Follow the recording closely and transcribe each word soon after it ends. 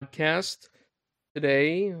podcast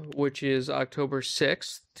today, which is October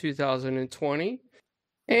 6th, 2020.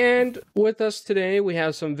 And with us today, we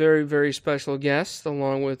have some very, very special guests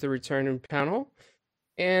along with the returning panel.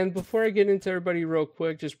 And before I get into everybody real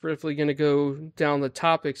quick, just briefly going to go down the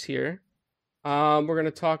topics here. We're going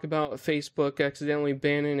to talk about Facebook accidentally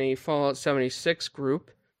banning a Fallout 76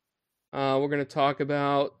 group. We're going to talk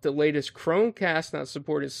about the latest Chromecast not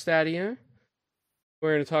supported Stadia.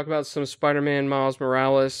 We're going to talk about some Spider-Man Miles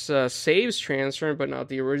Morales saves transfer, but not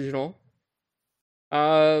the original.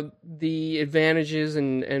 The advantages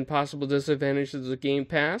and possible disadvantages of the Game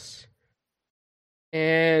Pass.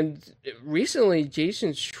 And recently,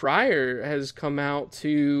 Jason Schreier has come out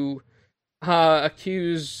to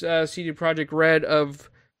accuse CD Projekt Red of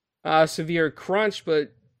severe crunch,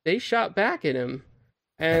 but they shot back at him.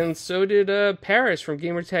 And so did Paris from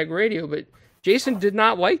Gamertag Radio, but Jason did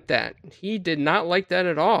not like that. He did not like that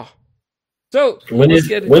at all. So when has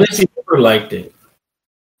he ever liked it?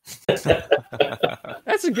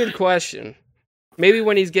 That's a good question. Maybe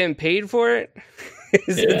when he's getting paid for it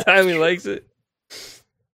is the time he likes it.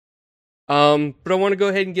 But I want to go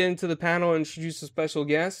ahead and get into the panel and introduce a special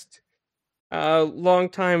guest.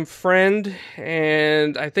 Longtime friend,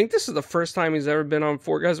 and I think this is the first time he's ever been on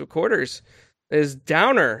Four Guys with Quarters, is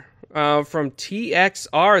Downer. From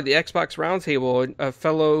TXR, the Xbox Roundtable, a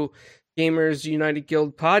fellow Gamers United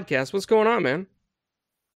Guild podcast. What's going on, man?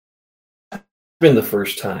 It's been the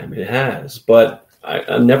first time. It has. But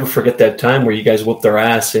I'll never forget that time where you guys whooped their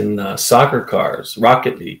ass in soccer cars,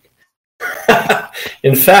 Rocket League.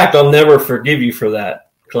 In fact, I'll never forgive you for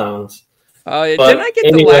that, clowns. Didn't I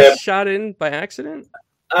get the last shot in by accident?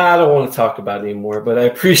 I don't want to talk about it anymore, but I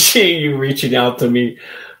appreciate you reaching out to me.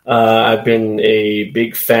 I've been a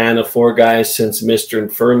big fan of Four Guys since Mr.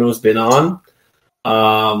 Inferno's been on,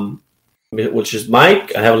 which is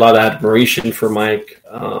Mike. I have a lot of admiration for Mike.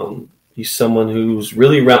 He's someone who's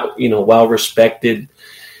really, well respected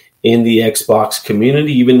in the Xbox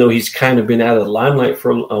community, even though he's kind of been out of the limelight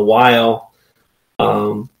for a while.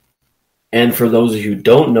 And for those of you who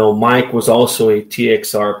don't know, Mike was also a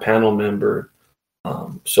TXR panel member.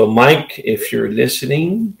 So, Mike, if you're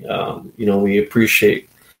listening, we appreciate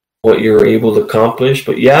what you're able to accomplish.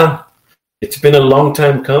 But yeah, it's been a long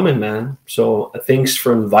time coming, man. So thanks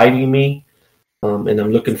for inviting me. And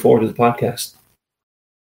I'm looking forward to the podcast.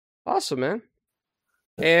 Awesome, man.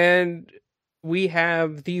 And we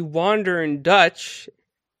have the Wandering Dutch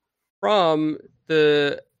from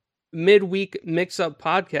the Midweek Mix-Up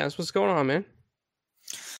podcast. What's going on, man?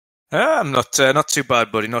 I'm not too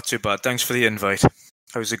bad, buddy. Not too bad. Thanks for the invite.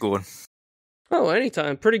 How's it going? Oh,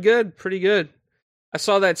 anytime. Pretty good. I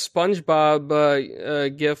saw that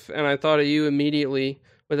SpongeBob gif, and I thought of you immediately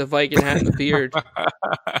with a Viking hat and a beard.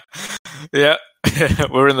 Yeah,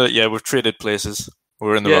 we've traded places.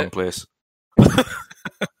 We're in the wrong place.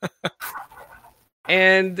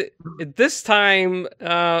 And this time,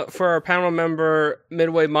 for our panel member,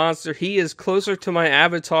 Midway Monster, he is closer to my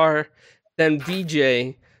avatar than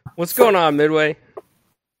VJ. What's going on, Midway?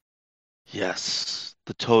 Yes,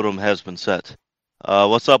 the totem has been set.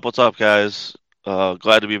 What's up, guys?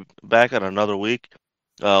 Glad to be back on another week.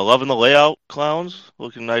 Loving the layout, clowns.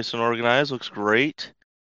 Looking nice and organized. Looks great.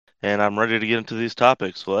 And I'm ready to get into these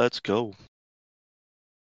topics. Let's go.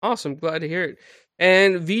 Awesome. Glad to hear it.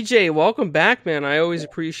 And VJ, welcome back, man. I always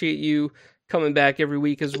appreciate you coming back every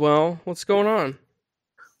week as well. What's going on?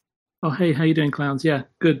 Oh, hey, how you doing, clowns? Yeah,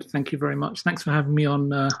 good. Thank you very much. Thanks for having me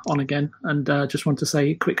on again. And just want to say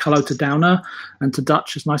a quick hello to Downer and to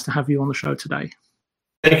Dutch. It's nice to have you on the show today.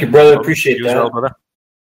 Thank you, brother. Appreciate that.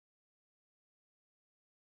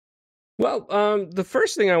 Well, Well, the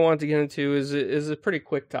first thing I want to get into is a pretty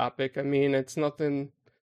quick topic. I mean, it's nothing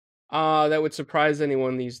that would surprise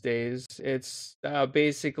anyone these days. It's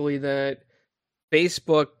basically that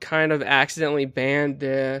Facebook kind of accidentally banned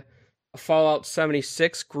a Fallout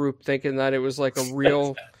 76 group, thinking that it was like a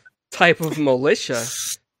real type of militia.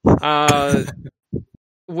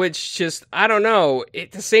 Which just, I don't know.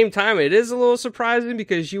 At the same time, it is a little surprising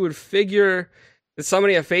because you would figure that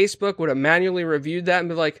somebody at Facebook would have manually reviewed that and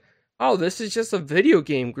be like, oh, this is just a video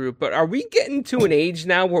game group. But are we getting to an age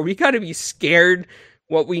now where we got to be scared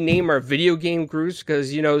what we name our video game groups? Because,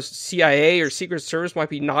 CIA or Secret Service might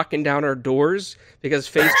be knocking down our doors because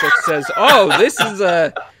Facebook says, oh,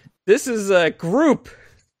 this is a group,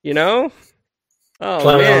 Oh,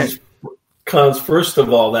 Clowns, man. Clowns, first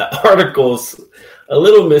of all, that article's a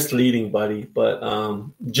little misleading, buddy, but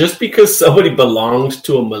just because somebody belongs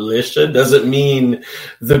to a militia doesn't mean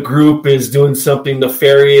the group is doing something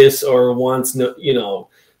nefarious or wants,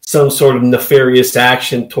 some sort of nefarious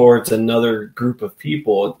action towards another group of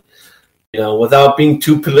people. without being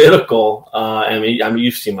too political. I mean,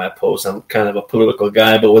 you've seen my posts. I'm kind of a political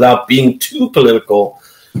guy, but without being too political,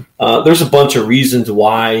 there's a bunch of reasons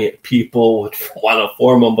why people would want to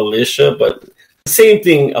form a militia. But the same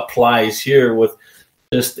thing applies here with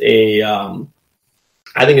just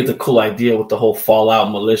I think it's a cool idea with the whole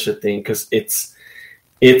Fallout militia thing, because it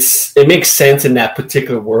makes sense in that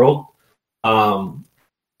particular world. But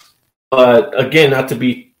again, not to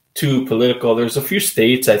be too political, there's a few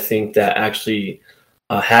states I think that actually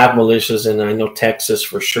have militias, and I know Texas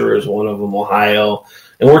for sure is one of them, Ohio,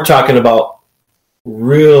 and we're talking about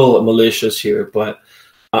real militias here. But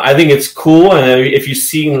I think it's cool, and if you've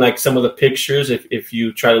seen like some of the pictures, if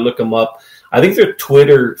you try to look them up, I think their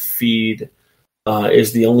Twitter feed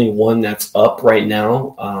is the only one that's up right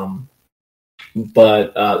now.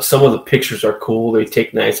 But some of the pictures are cool. They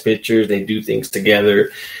take nice pictures. They do things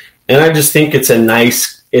together, and I just think it's a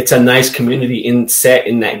nice community set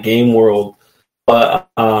in that game world. But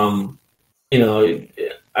I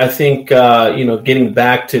think getting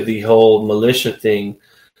back to the whole militia thing,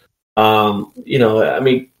 I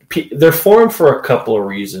mean, they're formed for a couple of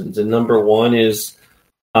reasons, and number one is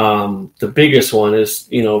the biggest one is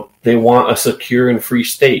they want a secure and free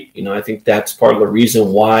state. I think that's part of the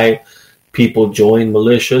reason why people join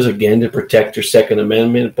militias, again, to protect your Second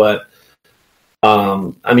Amendment. But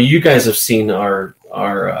I mean, you guys have seen our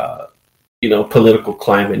political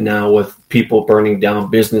climate now, with people burning down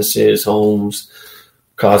businesses, homes,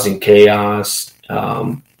 causing chaos.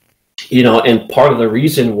 And part of the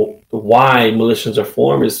reason why militias are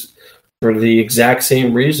formed is for the exact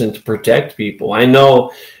same reason, to protect people. I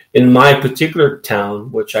know in my particular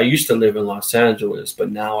town, which I used to live in Los Angeles,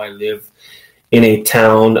 but now I live in a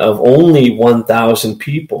town of only 1,000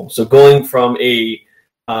 people. So going from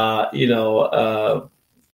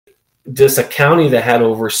just a county that had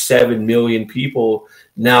over 7 million people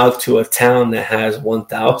now to a town that has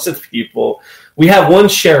 1,000 people. We have one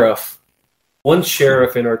sheriff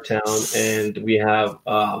in our town, and we have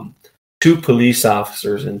 2 police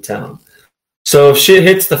officers in town. So if shit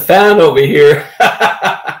hits the fan over here,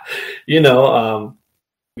 we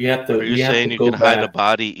have to. Are you saying you can hide a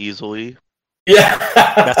body easily? Yeah,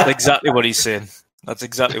 that's exactly what he's saying. That's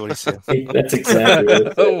exactly what he's saying. That's exactly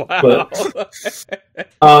what it's saying.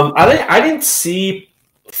 Wow. But I didn't see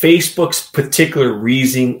Facebook's particular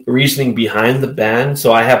reasoning behind the ban,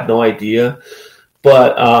 so I have no idea.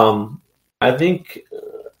 But I think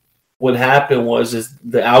what happened is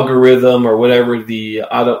the algorithm, or whatever, the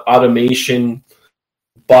automation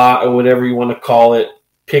bot, or whatever you want to call it,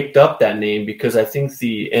 picked up that name, because I think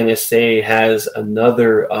the NSA has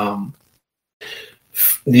another.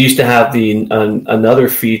 They used to have another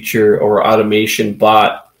feature or automation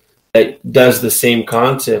bot that does the same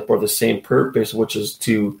concept or the same purpose, which is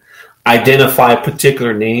to identify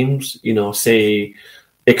particular names, say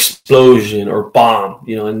explosion or bomb,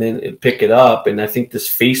 and then pick it up. And I think this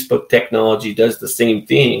Facebook technology does the same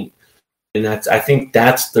thing. And I think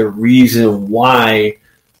that's the reason why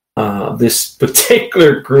this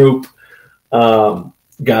particular group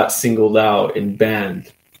got singled out and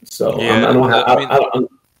banned. So yeah,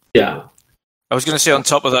 yeah. I was going to say, on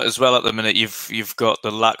top of that as well, at the minute you've got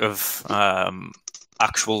the lack of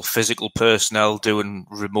actual physical personnel doing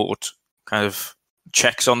remote kind of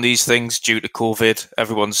checks on these things due to COVID.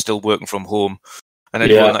 Everyone's still working from home, and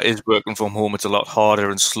anyone that is working from home, it's a lot harder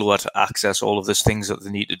and slower to access all of these things that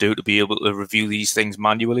they need to do to be able to review these things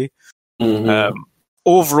manually. Mm-hmm.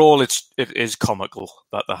 Overall, it is comical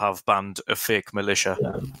that they have banned a fake militia,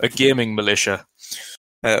 a gaming militia.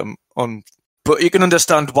 But you can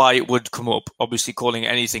understand why it would come up. Obviously, calling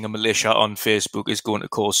anything a militia on Facebook is going to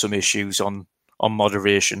cause some issues on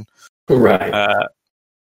moderation. Right.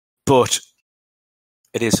 But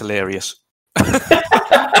it is hilarious.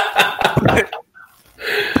 I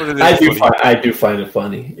do find it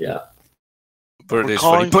funny, yeah. But We're it is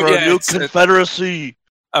calling funny. for a new confederacy.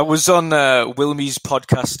 I was on Wilmie's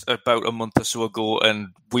podcast about a month or so ago, and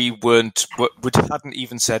we hadn't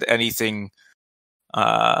even said anything.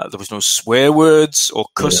 There was no swear words or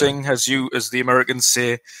cussing, as the Americans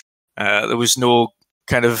say. There was no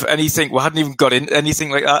kind of anything. We hadn't even got in anything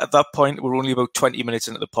like that at that point. We're only about 20 minutes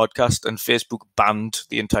into the podcast, and Facebook banned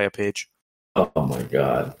the entire page. Oh my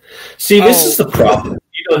God! See, this is the problem.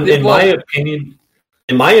 In my opinion,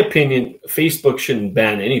 Facebook shouldn't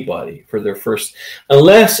ban anybody for their first,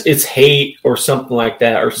 unless it's hate or something like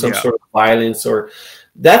that, or some sort of violence, or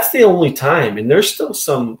that's the only time. And there's still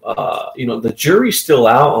some, the jury's still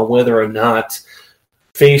out on whether or not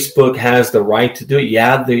Facebook has the right to do it.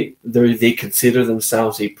 Yeah, they consider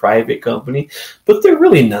themselves a private company, but they're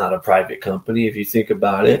really not a private company if you think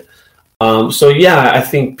about it. So yeah, I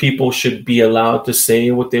think people should be allowed to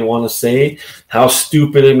say what they want to say, how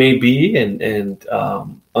stupid it may be, and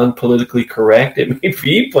unpolitically correct it may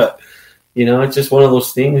be. But it's just one of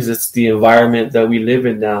those things. It's the environment that we live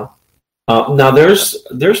in now. Now there's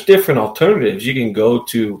different alternatives. You can go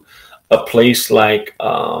to a place like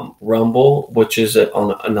Rumble, which is an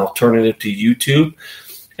alternative to YouTube,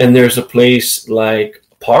 and there's a place like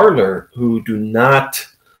Parler who do not,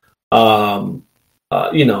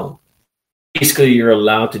 basically you're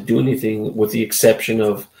allowed to do anything with the exception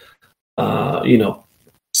of,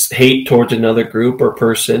 hate towards another group or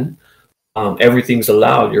person. Everything's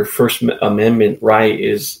allowed. Your First Amendment right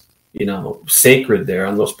is, sacred there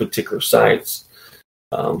on those particular sites.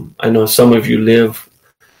 I know some of you live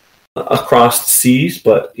across the seas,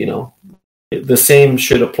 but, the same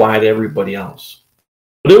should apply to everybody else.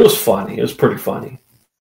 But it was funny. It was pretty funny.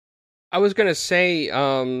 I was going to say,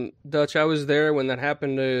 Dutch, I was there when that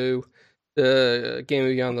happened to the Game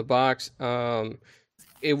of Beyond the Box.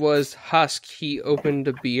 It was Husk. He opened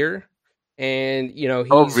a beer, and,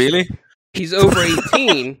 he's over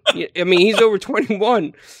 18. I mean, he's over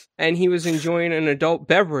 21, and he was enjoying an adult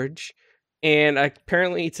beverage, and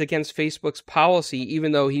apparently it's against Facebook's policy,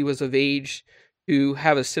 even though he was of age to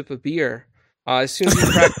have a sip of beer. As soon as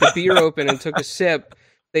he cracked the beer open and took a sip,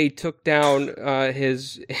 they took down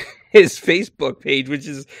his Facebook page, which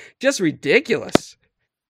is just ridiculous.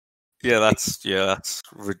 It's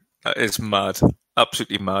mad,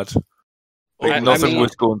 absolutely mad. Nothing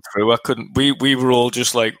was going through. I couldn't. We were all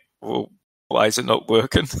just like, well, why is it not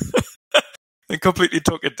working? They completely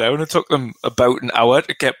took it down. It took them about an hour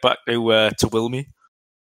to get back to Wilmy.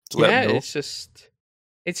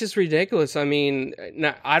 It's just ridiculous. I mean,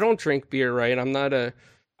 I don't drink beer, right?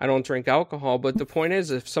 I don't drink alcohol, but the point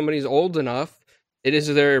is, if somebody's old enough, it is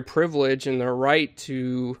their privilege and their right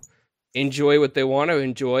to enjoy what they want to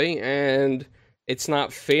enjoy, and it's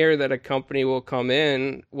not fair that a company will come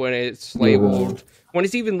in when it's labeled, when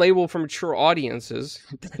it's even labeled for mature audiences.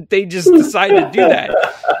 They just decide to do that.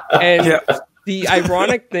 And the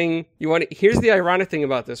ironic thing, here's the ironic thing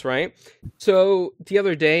about this, right? So the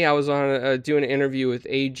other day I was on doing an interview with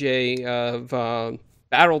AJ of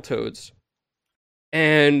Battletoads,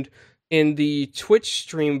 and in the Twitch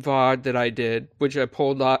stream VOD that I did, which I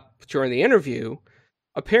pulled up during the interview,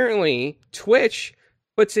 apparently Twitch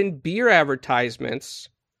puts in beer advertisements,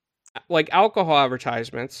 like alcohol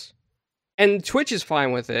advertisements, and Twitch is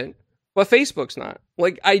fine with it, but Facebook's not.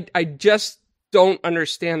 Like, I just don't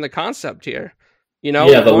understand the concept here.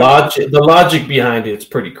 Yeah, the logic behind it's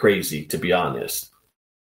pretty crazy, to be honest.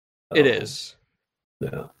 It is.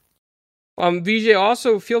 Yeah. VJ,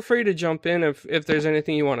 also feel free to jump in if there's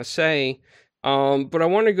anything you want to say. But I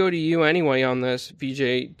want to go to you anyway on this,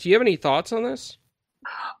 VJ. Do you have any thoughts on this?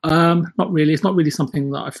 Not really. It's not really something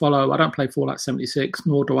that I follow. I don't play Fallout 76,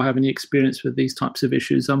 nor do I have any experience with these types of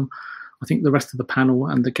issues. I think the rest of the panel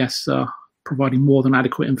and the guests are providing more than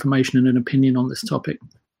adequate information and an opinion on this topic.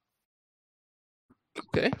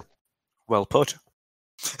 Okay. Well put.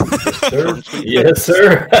 Yes,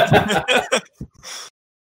 sir.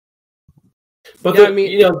 But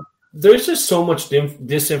there's just so much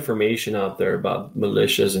disinformation out there about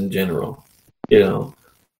militias in general.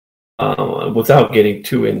 Without getting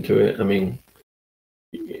too into it, I mean,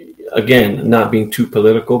 again, not being too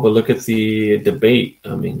political, but look at the debate.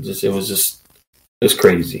 I mean, it's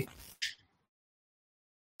crazy.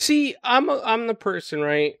 See, I'm the person,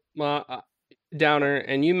 right, Downer,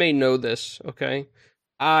 and you may know this, okay?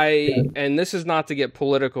 And this is not to get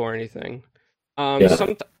political or anything.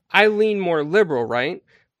 I lean more liberal, right?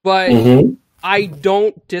 But I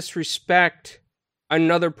don't disrespect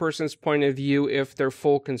another person's point of view if they're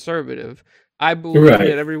full conservative. I believe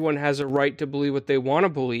that everyone has a right to believe what they want to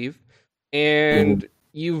believe, and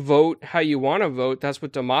you vote how you want to vote. That's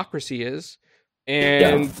what democracy is.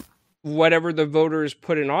 And whatever the voters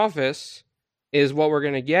put in office is what we're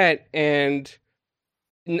going to get. And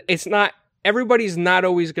it's not, everybody's not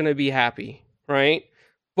always going to be happy, right?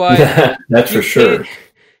 But that's for sure.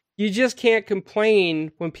 You just can't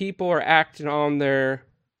complain when people are acting on their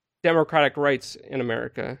democratic rights in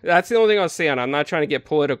America. That's the only thing I'll say on it. I'm not trying to get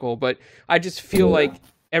political, but I just feel like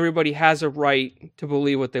everybody has a right to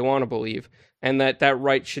believe what they want to believe, and that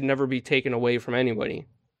right should never be taken away from anybody.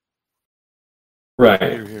 Right.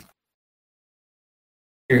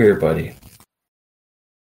 You're here, buddy.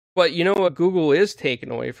 But you know what Google is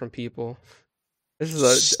taking away from people? This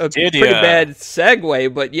is a pretty bad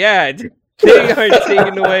segue, but yeah, they are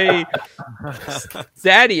taking away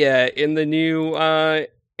Stadia in the new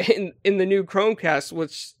in the new Chromecast,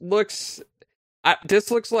 which looks this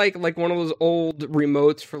looks like one of those old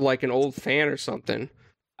remotes for like an old fan or something.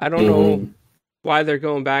 I don't know why they're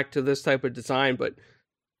going back to this type of design, but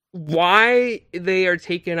why they are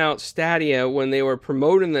taking out Stadia when they were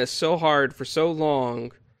promoting this so hard for so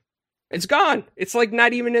long. It's gone. It's like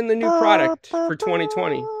not even in the new product for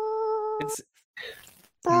 2020. It's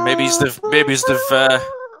maybe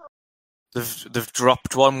they've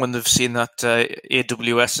dropped one when they've seen that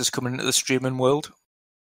AWS is coming into the streaming world.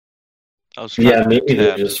 Maybe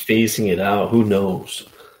they're just phasing it out. Who knows?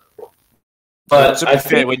 But I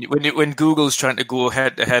think when Google's trying to go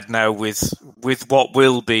head to head now with what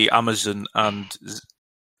will be Amazon and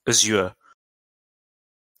Azure,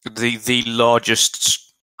 the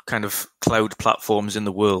largest kind of cloud platforms in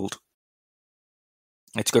the world,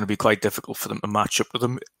 it's going to be quite difficult for them to match up with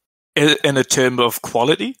them in a term of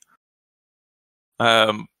quality.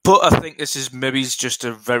 But I think this is maybe just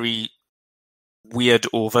a very weird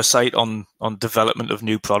oversight on development of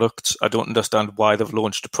new products. I don't understand why they've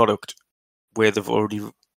launched a product where they've already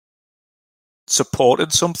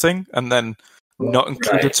supported something and then not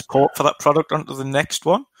included support for that product onto the next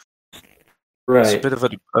one. Right. It's a bit of a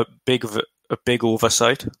big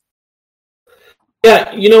oversight.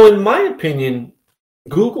 Yeah, in my opinion,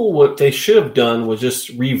 Google, what they should have done was just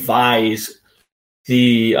revise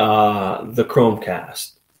the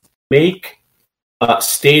Chromecast, make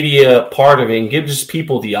Stadia part of it, and give just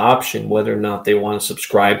people the option whether or not they want to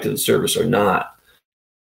subscribe to the service or not.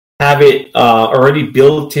 Have it already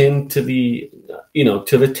built into the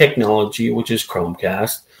to the technology, which is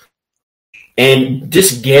Chromecast, and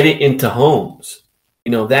just get it into homes.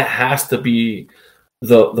 That has to be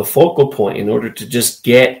the focal point in order to just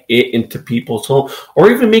get it into people's home,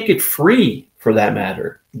 or even make it free for that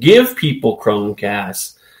matter. Give people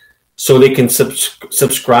Chromecasts so they can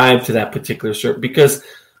subscribe to that particular service. Because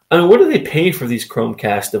what do they pay for these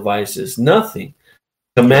Chromecast devices? Nothing.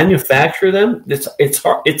 To manufacture them, it's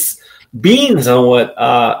hard. It's beans on what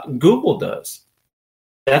Google does.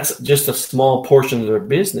 That's just a small portion of their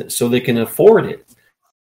business, so they can afford it.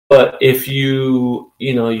 But if you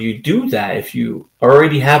do that, if you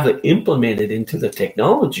already have it implemented into the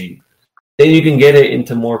technology, then you can get it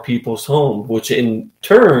into more people's homes, which in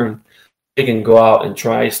turn they can go out and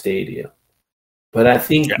try Stadia. But I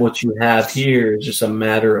think what you have here is just a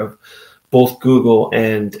matter of both Google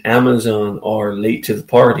and Amazon are late to the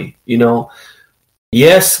party.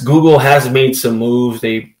 Yes, Google has made some moves.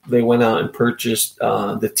 They went out and purchased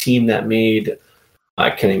the team that made, I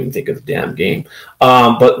can't even think of the damn game,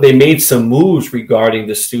 but they made some moves regarding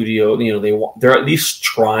the studio. They're at least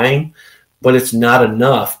trying, but it's not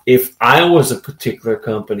enough. If I was a particular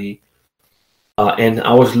company and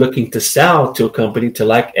I was looking to sell to a company to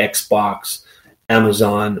like Xbox,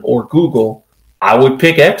 Amazon, or Google, I would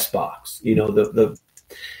pick Xbox.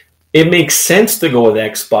 It makes sense to go with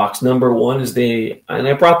Xbox. Number one is and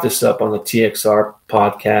I brought this up on the TXR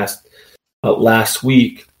podcast last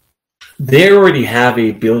week. They already have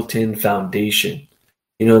a built-in foundation.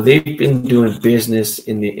 They've been doing business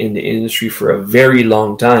in the industry for a very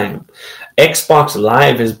long time. Xbox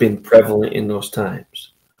Live has been prevalent in those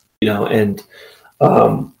times. And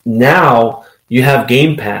now you have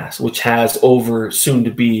Game Pass, which has over soon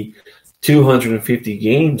to be 250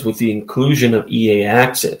 games with the inclusion of EA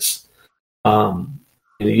Access.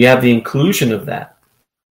 You have the inclusion of that.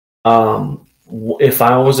 If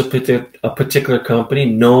I was a particular company,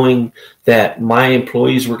 knowing that my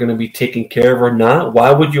employees were going to be taken care of or not,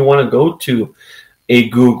 why would you want to go to a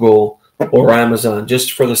Google or Amazon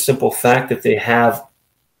just for the simple fact that they have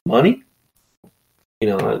money?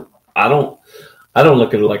 I don't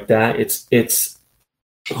look at it like that. It's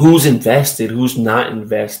who's invested, who's not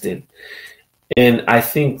invested. And I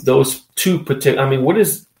think those two what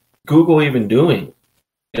is Google even doing?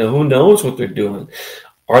 Who knows what they're doing?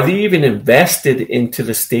 Are they even invested into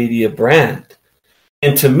the Stadia brand?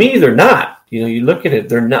 And to me, they're not. You look at it,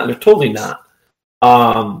 they're not. They're totally not.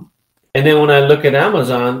 And then when I look at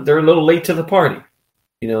Amazon, they're a little late to the party.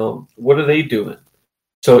 What are they doing?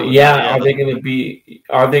 So are they going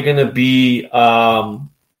to be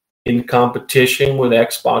in competition with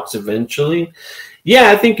Xbox eventually?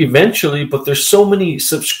 Yeah, I think eventually, but there's so many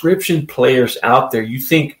subscription players out there. You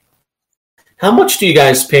think, how much do you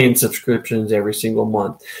guys pay in subscriptions every single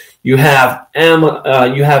month? You have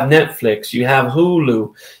you have Netflix, you have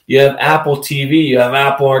Hulu, you have Apple TV, you have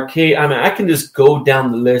Apple Arcade. I can just go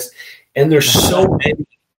down the list, and there's so many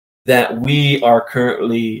that we are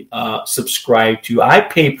currently subscribed to. I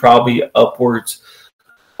pay probably upwards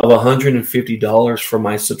of $150 for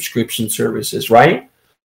my subscription services, right?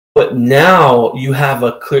 But now you have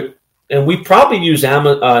a clip, and we probably use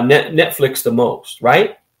Netflix the most,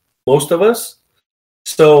 right? Most of us.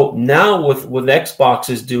 So now what Xbox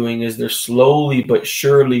is doing is they're slowly but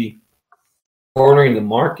surely cornering the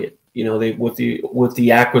market. They with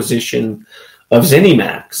the acquisition of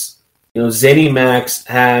ZeniMax. ZeniMax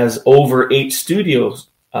has over 8 studios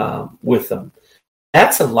with them.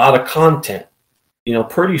 That's a lot of content.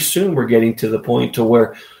 Pretty soon we're getting to the point to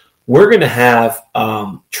where we're going to have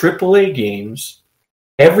AAA games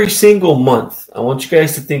every single month. I want you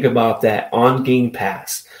guys to think about that on Game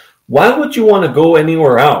Pass. Why would you want to go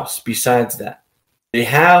anywhere else besides that? They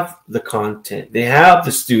have the content. They have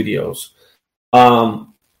the studios.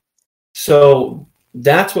 So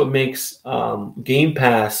that's what makes Game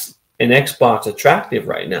Pass and Xbox attractive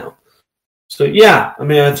right now. So yeah,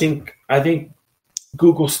 I think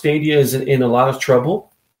Google Stadia is in a lot of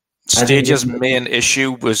trouble. Stadia's main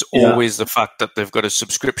issue was always the fact that they've got a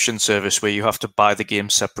subscription service where you have to buy the game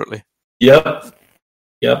separately. Yep.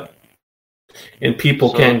 And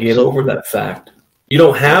people can't get over that fact. You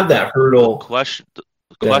don't have that hurdle. The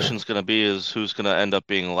question's going to be is who's going to end up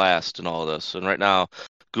being last in all of this. And right now,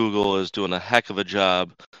 Google is doing a heck of a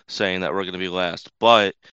job saying that we're going to be last.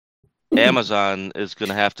 But Amazon is going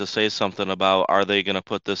to have to say something about are they going to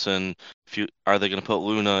put this in? Are they going to put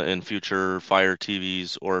Luna in future Fire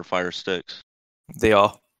TVs or Fire Sticks? They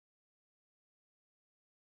are.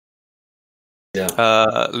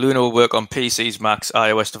 Yeah. Luna will work on PCs, Macs,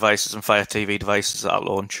 iOS devices, and Fire TV devices at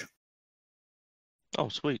launch. Oh,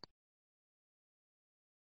 sweet.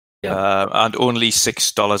 Yeah. And only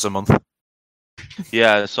 $6 a month.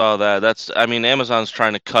 Yeah, I saw that. Amazon's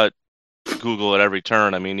trying to cut Google at every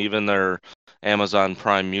turn. Even their Amazon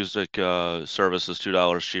Prime Music service is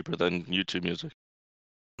 $2 cheaper than YouTube Music.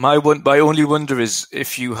 My only wonder is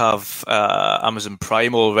if you have Amazon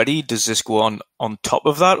Prime already, does this go on top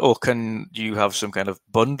of that, or can you have some kind of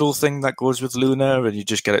bundle thing that goes with Luna, and you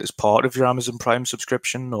just get it as part of your Amazon Prime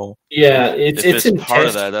subscription? Or it's in part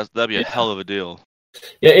test. of that'd be a hell of a deal.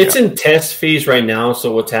 Yeah, it's in test phase right now.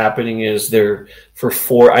 So what's happening is they're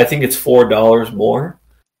I think it's $4 more.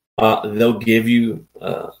 They'll give you,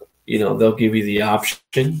 the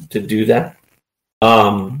option to do that.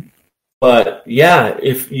 But yeah,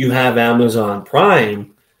 if you have Amazon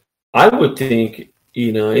Prime, I would think,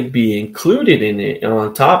 it'd be included in it. And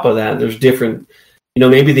on top of that, there's different,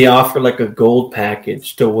 maybe they offer like a gold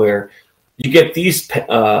package to where you get these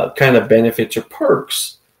kind of benefits or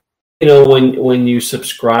perks, when you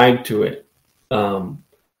subscribe to it.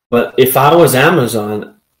 But if I was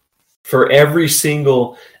Amazon, for every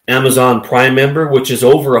single Amazon Prime member, which is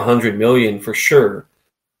over 100 million for sure,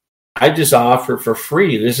 I just offer for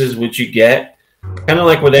free. This is what you get. Kind of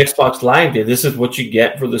like what Xbox Live did. This is what you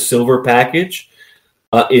get for the silver package.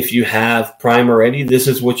 If you have Prime already, this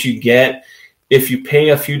is what you get if you pay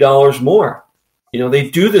a few dollars more. They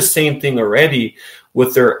do the same thing already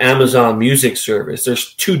with their Amazon Music service.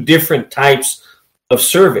 There's 2 different types of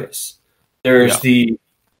service. There's the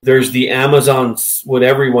Amazon,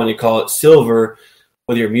 whatever you want to call it, silver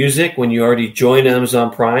with your music when you already join Amazon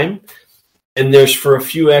Prime. And there's for a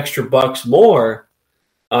few extra bucks more,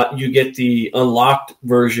 you get the unlocked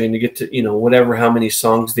version. You get to, whatever, how many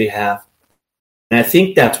songs they have. And I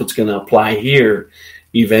think that's what's going to apply here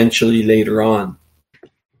eventually later on.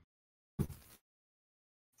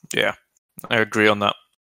 Yeah, I agree on that.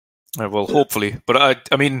 Well, hopefully. But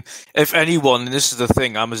if anyone, and this is the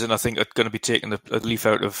thing, Amazon, I think, are going to be taking a leaf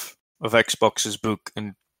out of Xbox's book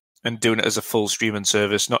and doing it as a full streaming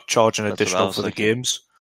service, not charging additional for the games.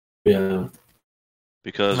 Yeah.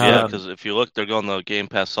 Because if you look, they're going the Game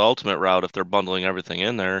Pass Ultimate route if they're bundling everything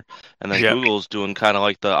in there. And then Google's doing kind of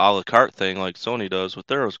like the a la carte thing like Sony does with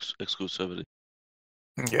their exclusivity.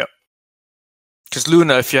 Yeah. Because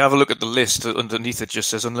Luna, if you have a look at the list, underneath it just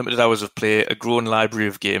says unlimited hours of play, a growing library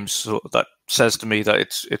of games. So that says to me that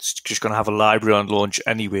it's just going to have a library on launch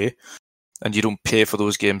anyway, and you don't pay for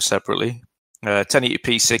those games separately.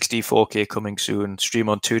 1080p 60, 4K coming soon. Stream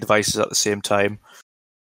on 2 devices at the same time,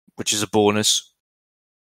 which is a bonus.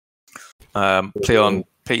 Play on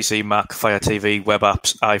PC, Mac, Fire TV, web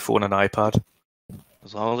apps, iPhone, and iPad.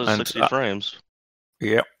 As long as it's 60 frames.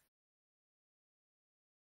 Yeah.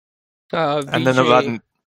 And then they're adding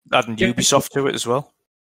Ubisoft to it as well.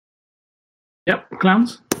 Yep,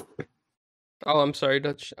 clowns. Oh, I'm sorry,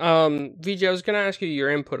 Dutch. VJ, I was going to ask you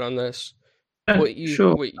your input on this.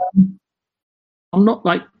 Sure. I'm not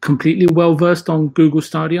completely well versed on Google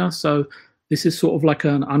Stadia, so this is sort of like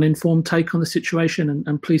an uninformed take on the situation.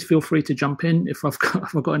 And please feel free to jump in if I've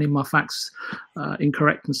got any of my facts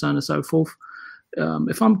incorrect and so on and so forth.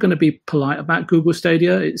 if I'm going to be polite about Google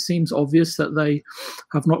Stadia, it seems obvious that they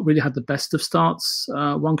have not really had the best of starts.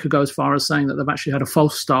 One could go as far as saying that they've actually had a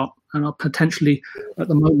false start and are potentially at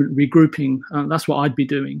the moment regrouping. That's what I'd be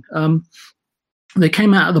doing. They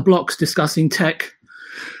came out of the blocks discussing tech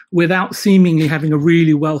without seemingly having a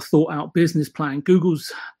really well thought out business plan.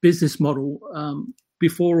 Google's business model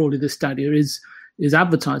before all of this Stadia is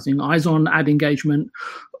advertising, eyes on ad engagement,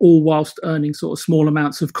 all whilst earning sort of small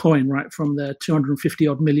amounts of coin, right, from their 250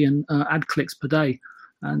 odd million ad clicks per day.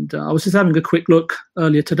 And I was just having a quick look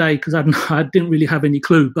earlier today because I didn't really have any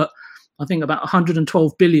clue, but I think about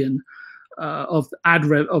 112 billion of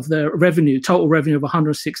their revenue, total revenue of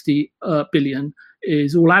 160 billion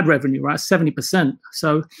is all ad revenue, right? 70%.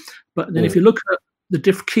 So, but then if you look at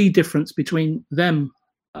the key difference between them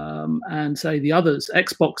and say the others,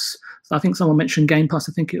 Xbox, I think someone mentioned Game Pass,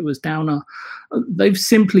 I think it was Downer, they've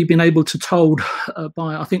simply been able to told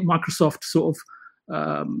by, I think, Microsoft sort of,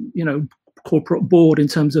 corporate board in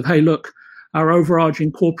terms of, hey, look, our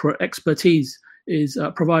overarching corporate expertise is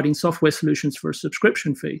providing software solutions for a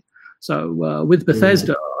subscription fee. So with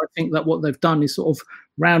Bethesda, I think that what they've done is sort of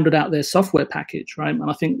rounded out their software package, right? And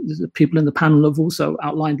I think the people in the panel have also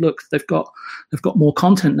outlined, look, they've got more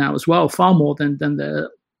content now as well, far more than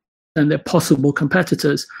their possible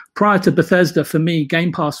competitors. Prior to Bethesda, for me,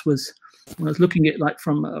 Game Pass was, when I was looking at it like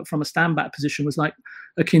from a stand-back position, was like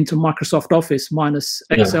akin to Microsoft Office minus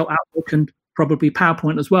Excel, Outlook, and probably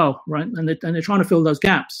PowerPoint as well, right? And they're trying to fill those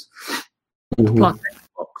gaps. Plus,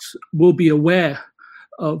 Xbox will be aware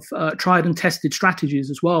of tried and tested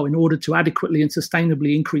strategies as well in order to adequately and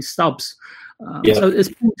sustainably increase subs. So it's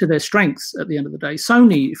to their strengths at the end of the day.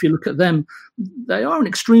 Sony, if you look at them, they are an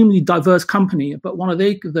extremely diverse company, but one of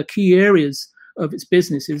the key areas of its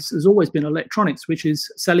business has always been electronics, which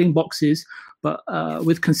is selling boxes, but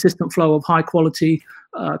with consistent flow of high quality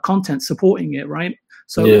content supporting it, right?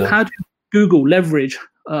 So how do Google leverage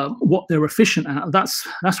what they're efficient at? That's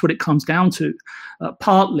what it comes down to,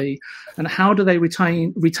 partly. And how do they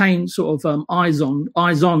retain sort of eyes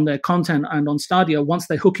on their content and on Stadia once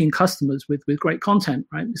they hook in customers with great content,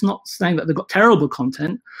 right? It's not saying that they've got terrible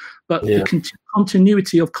content, but the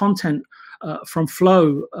continuity of content from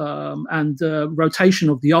flow and the rotation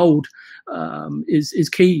of the old is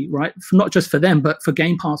key, right? Not just for them, but for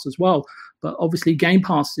Game Pass as well. But obviously, Game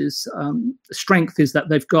Pass's strength is that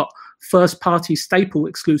they've got first-party staple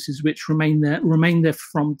exclusives which remain there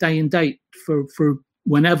from day and date for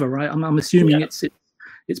whenever, right? I'm assuming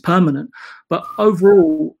it's permanent. But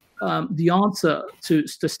overall, the answer to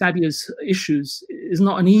Stadia's issues is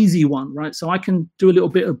not an easy one, right? So I can do a little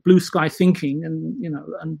bit of blue sky thinking, and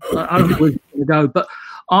I don't know where it's going to go, but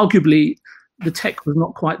arguably the tech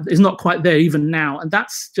is not quite there even now, and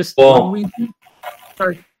that's just one reason.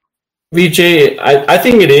 Sorry. VJ, I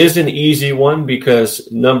think it is an easy one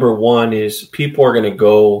because number one is people are going to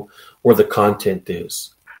go where the content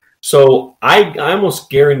is. So I almost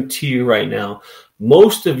guarantee you right now,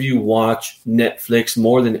 most of you watch Netflix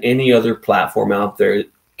more than any other platform out there.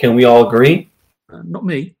 Can we all agree? Not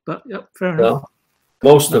me, but yep, fair enough.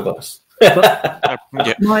 Most of us.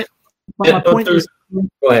 My point is,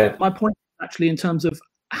 go ahead. My point actually in terms of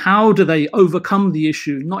how do they overcome the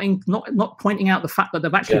issue? Not pointing out the fact that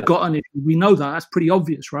they've actually got an issue. We know that's pretty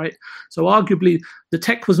obvious, right? So arguably, the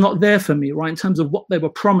tech was not there for me, right? In terms of what they were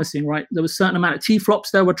promising, right? There was a certain amount of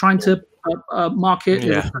T-flops they were trying to market.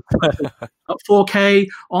 4K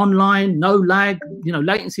online, no lag,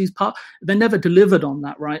 latency's part. They never delivered on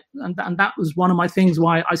that, right? And that was one of my things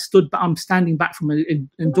why I'm standing back from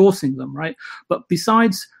endorsing them, right? But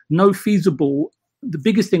besides the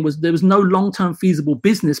biggest thing was there was no long-term feasible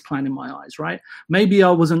business plan in my eyes, right? Maybe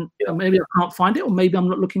I can't find it, or maybe I'm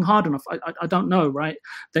not looking hard enough. I don't know, right?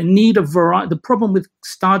 They need a variety. The problem with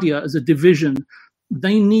Stadia as a division,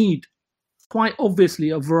 they need quite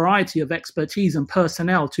obviously a variety of expertise and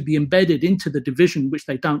personnel to be embedded into the division, which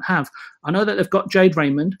they don't have. I know that they've got Jade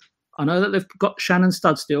Raymond. I know that they've got Shannon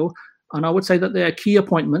Studstill. And I would say that they are key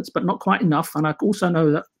appointments, but not quite enough. And I also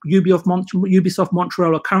know that Ubisoft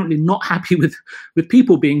Montreal are currently not happy with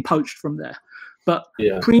people being poached from there. But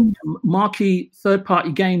premium marquee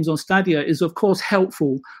third-party games on Stadia is, of course,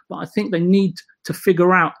 helpful. But I think they need to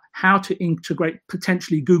figure out how to integrate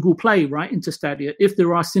potentially Google Play, right, into Stadia. If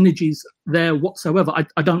there are synergies there whatsoever,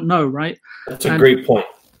 I don't know, right? That's a great point.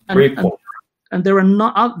 Great point. And there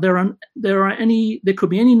could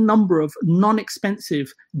be any number of non-expensive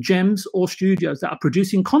gems or studios that are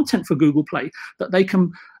producing content for Google Play that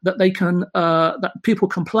people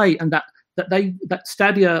can play, and that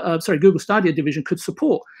that Google Stadia division could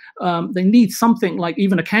support. They need something like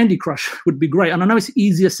even a Candy Crush would be great. And I know it's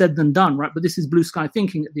easier said than done, right? But this is blue sky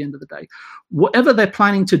thinking at the end of the day. Whatever they're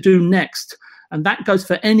planning to do next, and that goes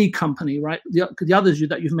for any company, right? The others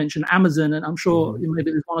that you've mentioned, Amazon, and I'm sure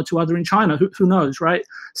maybe there's one or two other in China, who knows, right?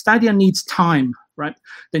 Stadia needs time, right?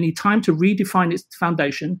 They need time to redefine its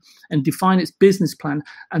foundation and define its business plan.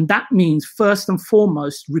 And that means, first and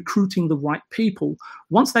foremost, recruiting the right people.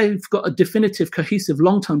 Once they've got a definitive, cohesive,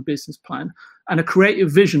 long-term business plan and a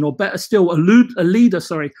creative vision, or better still, a leader,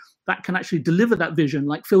 that can actually deliver that vision,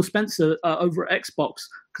 like Phil Spencer over at Xbox,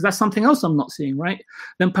 because that's something else I'm not seeing, right?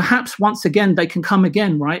 Then perhaps once again they can come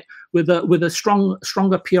again, right, with a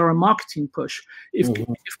stronger PR and marketing push. If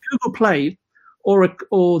Google Play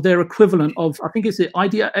or their equivalent of, I think it's the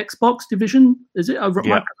Idea Xbox division, is it over at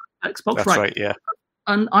Microsoft Xbox? That's right, yeah.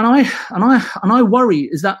 And I worry,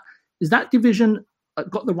 is that division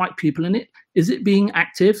got the right people in it? Is it being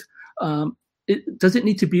active? Does it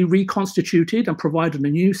need to be reconstituted and provided a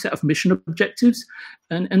new set of mission objectives?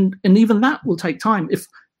 And even that will take time.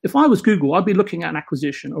 If I was Google, I'd be looking at an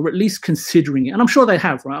acquisition, or at least considering it. And I'm sure they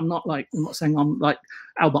have, right? I'm not saying I'm like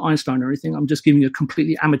Albert Einstein or anything. I'm just giving you a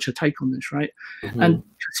completely amateur take on this, right? And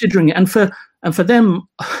considering it. And for them,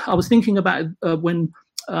 I was thinking about when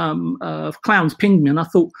Clowns pinged me, and I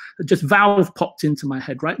thought just Valve popped into my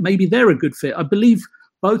head, right? Maybe they're a good fit. I believe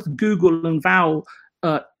both Google and Valve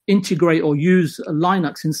integrate or use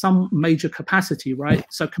Linux in some major capacity, right?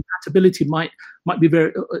 So compatibility might be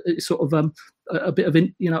very sort of a bit of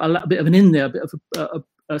an in there, a bit of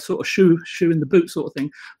a sort of shoe in the boot sort of thing.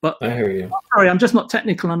 But I hear you. Sorry, I'm just not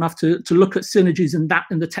technical enough to look at synergies in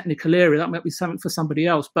the technical area. That might be something for somebody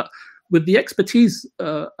else. But with the expertise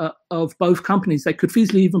of both companies, they could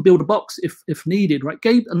feasibly even build a box if needed, right?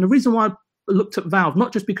 Gabe, and the reason why I looked at Valve,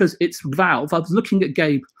 not just because it's Valve, I was looking at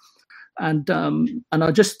Gabe. And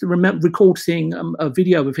I just recalled seeing a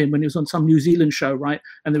video of him when he was on some New Zealand show, right?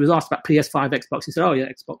 And they was asked about PS5, Xbox. He said, "Oh yeah,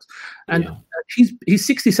 Xbox." And he's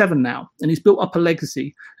 67 now, and he's built up a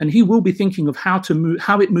legacy, and he will be thinking of how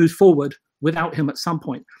it moves forward without him at some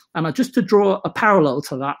point. And just to draw a parallel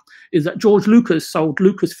to that is that George Lucas sold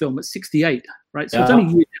Lucasfilm at 68, right? So it's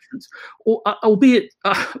only a year difference. Albeit,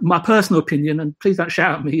 my personal opinion, and please don't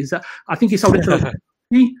shout at me, is that I think he sold it to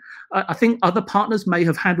I think other partners may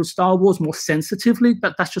have handled Star Wars more sensitively,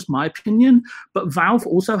 but that's just my opinion. But Valve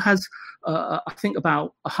also has, I think,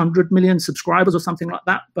 about 100 million subscribers or something like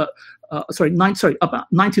that. But about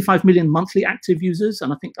 95 million monthly active users,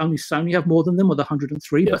 and I think only Sony have more than them with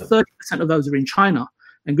 103. But 30% of those are in China,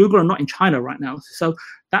 and Google are not in China right now. So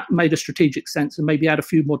that made a strategic sense, and maybe add a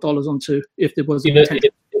few more dollars onto if there was.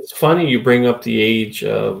 It's funny you bring up the age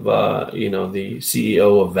of the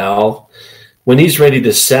CEO of Valve. When he's ready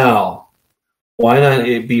to sell, why not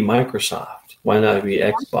it be Microsoft? Why not it be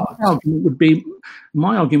Xbox?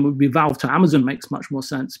 My argument would be Valve to Amazon makes much more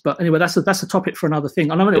sense. But anyway, that's a topic for another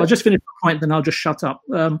thing. I'll just finish my point, then I'll just shut up.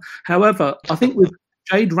 However, I think with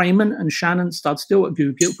Jade Raymond and Shannon Studstill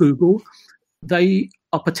at Google, they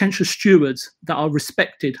are potential stewards that are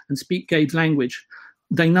respected and speak Gabe's language.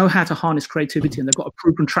 They know how to harness creativity, and they've got a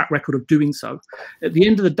proven track record of doing so. At the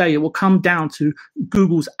end of the day, it will come down to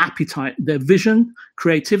Google's appetite, their vision,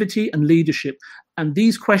 creativity, and leadership. And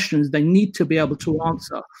these questions they need to be able to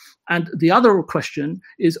answer. And the other question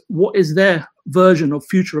is, what is their version of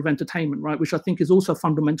future of entertainment, right? Which I think is also a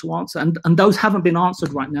fundamental answer. And those haven't been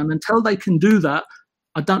answered right now. And until they can do that,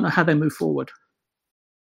 I don't know how they move forward.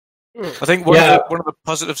 I think one of the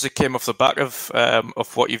positives that came off the back of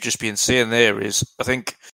what you've just been saying there is, I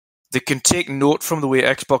think they can take note from the way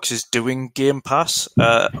Xbox is doing Game Pass.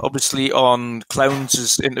 Obviously, on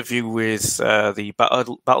Clowns' interview with the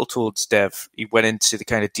Battletoads dev, he went into the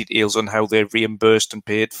kind of details on how they're reimbursed and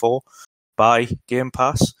paid for by Game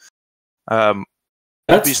Pass.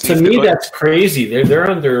 That's crazy. They're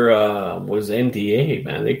under NDA,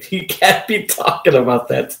 man. You can't be talking about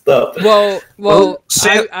that stuff. Well,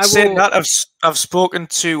 saying that, I've spoken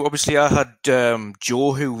to. Obviously, I had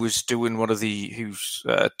Joe, who was doing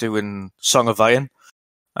doing Song of Iron,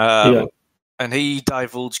 and he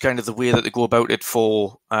divulged kind of the way that they go about it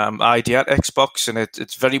for ID at Xbox, and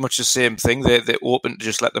it's very much the same thing. They're open to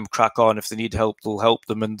just let them crack on. If they need help, they'll help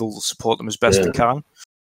them and they'll support them as best they can.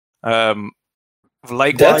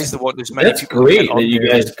 Likewise, that's great that you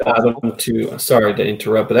guys got them to. Sorry to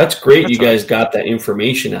interrupt, but that's great. You guys got that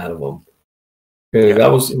information out of them.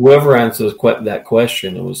 That was whoever answered that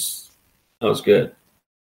question. That was good.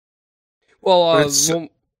 Well,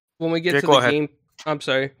 when we get to the game, I'm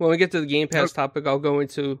sorry. When we get to the Game Pass topic, I'll go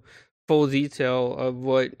into full detail of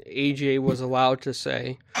what AJ was allowed to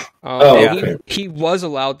say. Okay. He was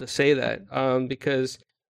allowed to say that because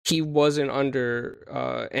he wasn't under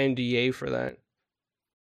NDA for that.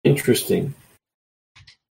 Interesting.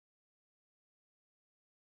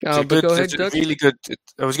 But go ahead, Doug. Really good.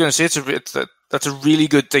 I was going to say that's a really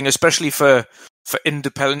good thing, especially for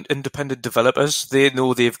independent developers. They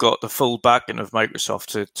know they've got the full backing of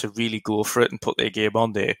Microsoft to really go for it and put their game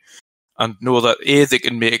on there, and know that they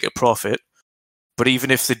can make a profit. But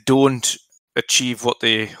even if they don't achieve what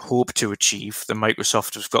they hope to achieve, then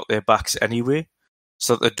Microsoft has got their backs anyway,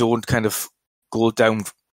 so that they don't kind of go down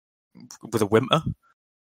with a whimper.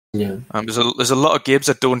 Yeah. There's a lot of games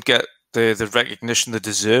that don't get the recognition they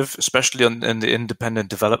deserve, especially in the independent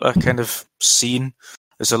developer kind of scene.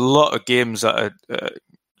 There's a lot of games that are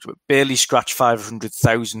barely scratch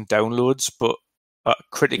 500,000 downloads, but are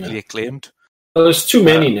critically acclaimed. Well, there's too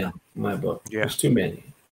many now in my book. Yeah. There's too many.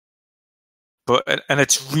 And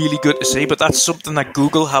it's really good to see, but that's something that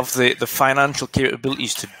Google have the financial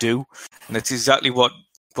capabilities to do, and it's exactly what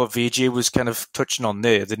VJ was kind of touching on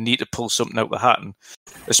there. They need to pull something out of the hat, and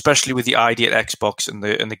especially with the idea at Xbox and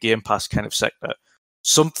the Game Pass kind of sector.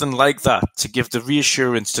 Something like that to give the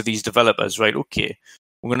reassurance to these developers, right, okay,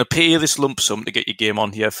 we're going to pay you this lump sum to get your game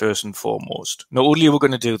on here first and foremost. Not only are we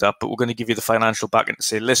going to do that, but we're going to give you the financial backing to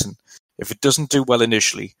say, listen, if it doesn't do well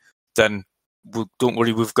initially, then don't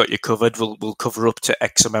worry, we've got you covered. We'll cover up to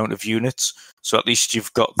X amount of units, so at least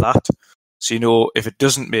you've got that. So, you know, if it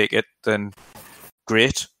doesn't make it, then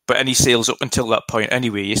great. But any sales up until that point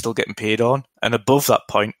anyway, you're still getting paid on. And above that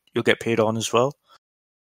point, you'll get paid on as well.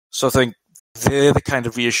 So I think they're the kind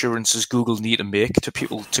of reassurances Google need to make to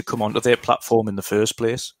people to come onto their platform in the first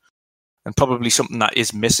place. And probably something that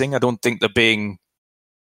is missing. I don't think they're being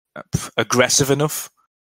aggressive enough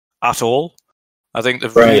at all. I think they're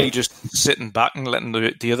really just sitting back and letting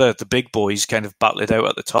the big boys kind of battle it out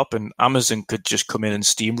at the top, and Amazon could just come in and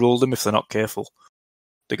steamroll them if they're not careful.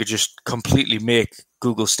 They could just completely make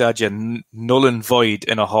Google Stadia null and void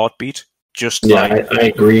in a heartbeat.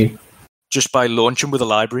 I agree. Just by launching with a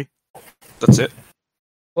library. That's it.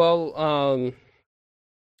 Well,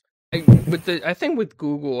 I think with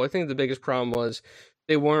Google, I think the biggest problem was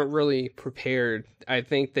they weren't really prepared. I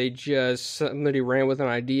think somebody ran with an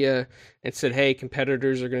idea and said, hey,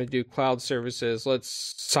 competitors are going to do cloud services.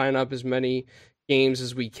 Let's sign up as many games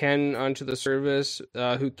as we can onto the service.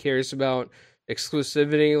 Who cares about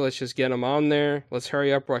exclusivity? Let's just get them on there. Let's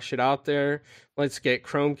hurry up, rush it out there. Let's get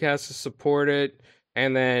Chromecast to support it.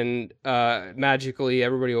 And then magically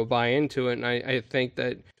everybody will buy into it. And I think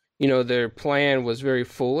that, you know, their plan was very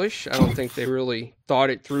foolish. I don't think they really thought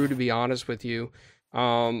it through, to be honest with you.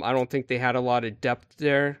 I don't think they had a lot of depth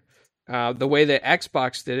there. The way that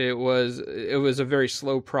Xbox did it was a very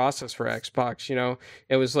slow process for Xbox. You know,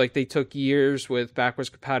 it was like they took years with backwards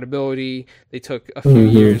compatibility. They took a few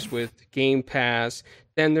years with Game Pass.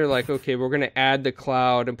 Then they're like, okay, we're going to add the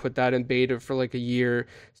cloud and put that in beta for like a year,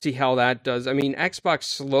 see how that does. I mean, Xbox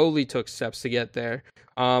slowly took steps to get there.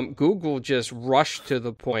 Google just rushed to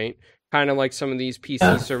the point, kind of like some of these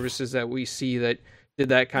PC services that we see that did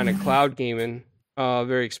that kind of cloud gaming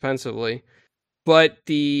very expensively. But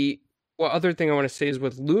other thing I want to say is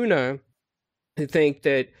with Luna, I think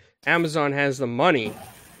that Amazon has the money,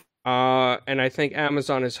 and I think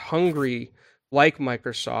Amazon is hungry like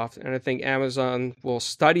Microsoft, and I think Amazon will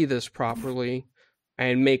study this properly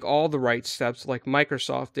and make all the right steps like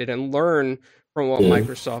Microsoft did and learn from what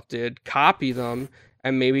Microsoft did, copy them,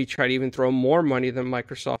 and maybe try to even throw more money than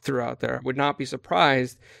Microsoft threw out there. I would not be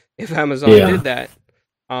surprised if Amazon did that,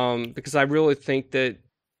 because I really think that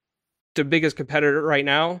the biggest competitor right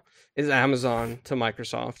now is Amazon to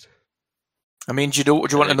Microsoft. I mean, do you want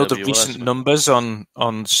to know the recent numbers on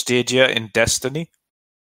Stadia in Destiny?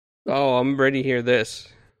 Oh, I'm ready to hear this.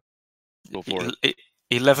 Go for it.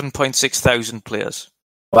 11.6 thousand players.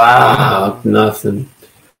 Wow, nothing.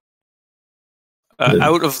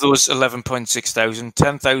 Out of those 11.6 thousand,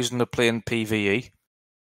 10,000 are playing PvE.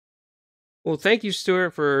 Well, thank you,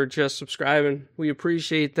 Stuart, for just subscribing. We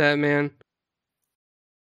appreciate that, man.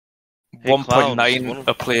 1.9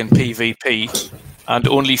 are playing PvP, and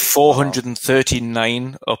only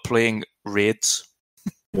 439 are playing raids.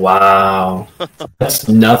 Wow, that's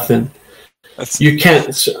nothing. You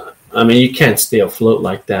can't stay afloat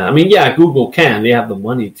like that. I mean, yeah, Google can. They have the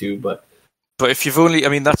money to, but if you've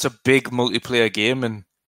that's a big multiplayer game, and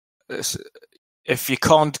if you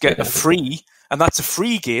can't get a free, and that's a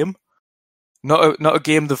free game, not a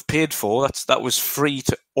game they've paid for. That was free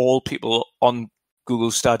to all people on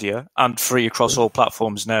Google Stadia and free across all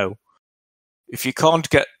platforms now. If you can't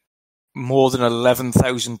get more than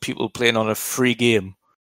 11,000 people playing on a free game,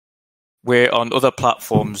 Where on other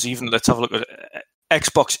platforms, even let's have a look at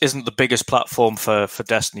Xbox isn't the biggest platform for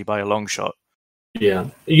Destiny by a long shot. Yeah.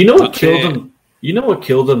 You know what killed them? You know what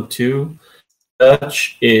killed them too,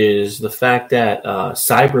 Dutch, is the fact that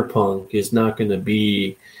Cyberpunk is not going to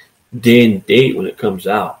be day and date when it comes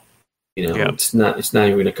out. You know, it's not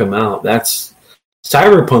even going to come out.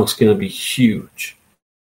 Cyberpunk's going to be huge.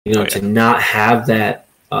 You know, to not have that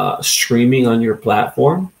streaming on your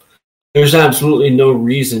platform, there's absolutely no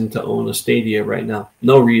reason to own a Stadia right now.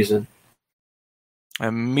 No reason.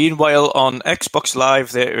 Meanwhile, on Xbox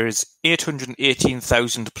Live, there is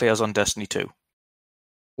 818,000 players on Destiny 2.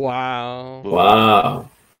 Wow.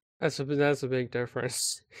 That's a big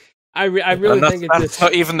difference. I really think that's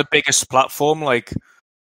not even the biggest platform. Like,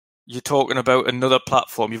 you're talking about another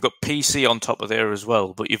platform. You've got PC on top of there as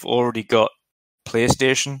well, but you've already got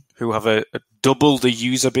PlayStation, who have a double the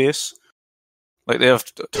user base. Like, they have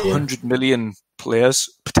 100 million players,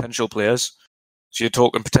 potential players. So you're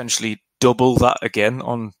talking potentially double that again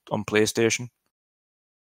on PlayStation.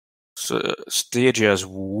 So Stadia is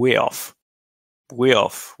way off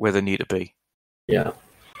where they need to be. Yeah.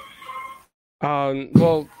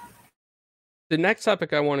 Well, the next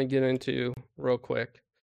topic I want to get into real quick,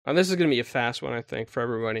 and this is going to be a fast one, I think, for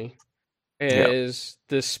everybody, is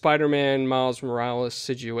the Spider-Man Miles Morales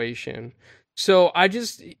situation. So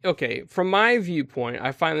from my viewpoint,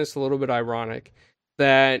 I find this a little bit ironic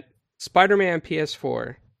that Spider-Man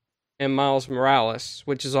PS4 and Miles Morales,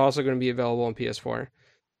 which is also going to be available on PS4,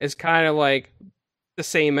 is kind of like the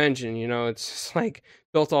same engine, you know, it's just like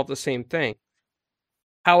built off the same thing.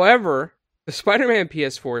 However, the Spider-Man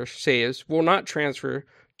PS4 saves will not transfer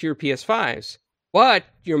to your PS5s, but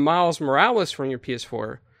your Miles Morales from your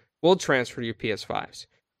PS4 will transfer to your PS5s.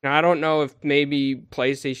 Now, I don't know if maybe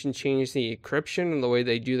PlayStation changed the encryption and the way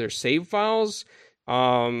they do their save files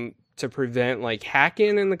to prevent like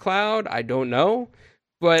hacking in the cloud. I don't know,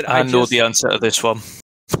 but I know the answer to this one.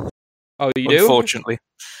 Oh, you do? Unfortunately,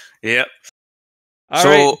 yeah. All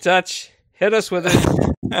right, Dutch, hit us with it.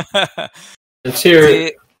 Let's hear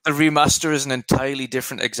it. The remaster is an entirely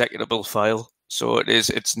different executable file, so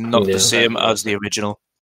it's not the same as the original.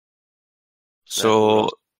 So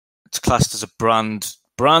it's classed as a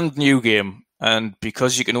brand new game, and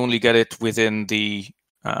because you can only get it within the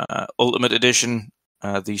Ultimate Edition,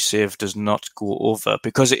 the save does not go over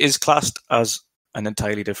because it is classed as an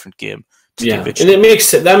entirely different game. And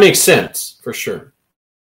that makes sense for sure.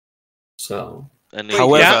 So,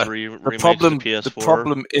 however, the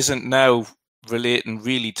problem isn't now relating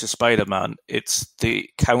really to Spider-Man. It's the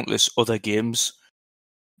countless other games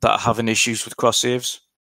that are having issues with cross saves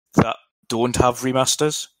that don't have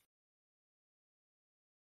remasters.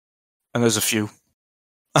 And there's a few.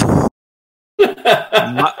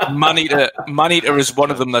 Maneater is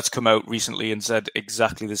one of them that's come out recently and said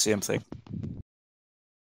exactly the same thing.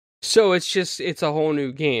 So it's a whole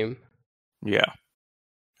new game. Yeah.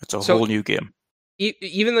 It's a whole new game.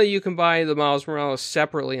 Even though you can buy the Miles Morales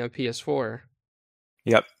separately on PS4.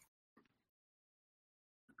 Yep.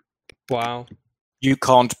 Wow. You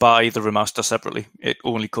can't buy the remaster separately. It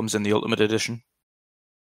only comes in the Ultimate Edition.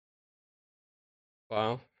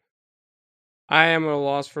 Wow. I am at a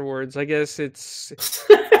loss for words. I guess it's...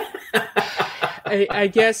 I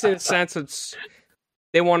guess in a sense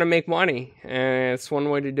they want to make money, and it's one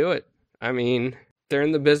way to do it. I mean, they're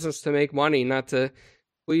in the business to make money, not to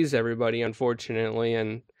please everybody, unfortunately,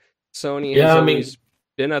 and Sony has always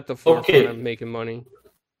been at the forefront of making money.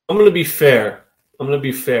 I'm going to be fair.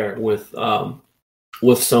 with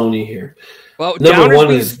Sony here. Well, number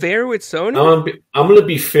one is fair with Sony. I'm going to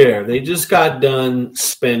be fair. They just got done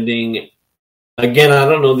spending. Again, I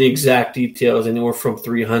don't know the exact details. Anywhere from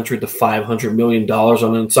 $300 to $500 million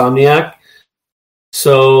on Insomniac.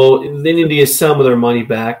 So they need to get some of their money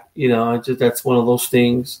back. You know, that's one of those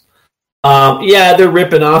things. They're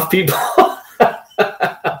ripping off people.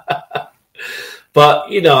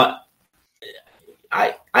 But, you know,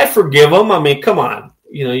 I forgive them. I mean, come on.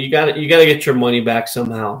 You know, you got to get your money back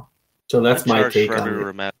somehow. So that's my take on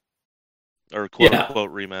it. Or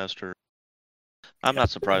quote-unquote remaster. I'm not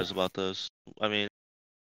surprised about this. I mean,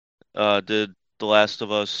 did The Last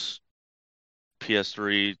of Us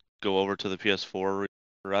PS3 go over to the PS4?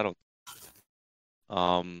 I don't.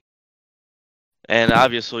 And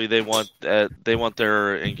obviously they want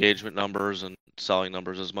their engagement numbers and selling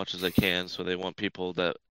numbers as much as they can, so they want people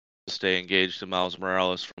that stay engaged in Miles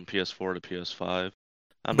Morales from PS4 to PS5.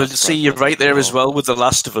 But see, you're right there as well with The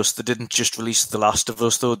Last of Us. They didn't just release The Last of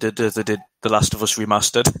Us, though. They did The Last of Us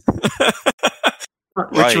Remastered.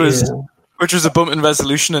 Which was a bump in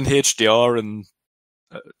resolution in HDR and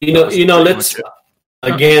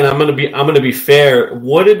again, I'm gonna be fair.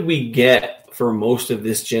 What did we get for most of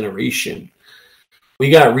this generation? We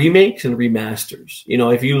got remakes and remasters.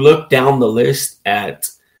 If you look down the list at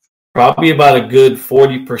probably about a good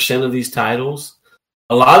 40% of these titles,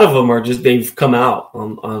 a lot of them are just they've come out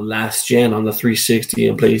on last gen on the 360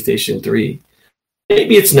 and PlayStation 3.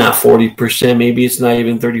 Maybe it's not 40%, maybe it's not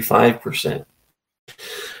even 35%.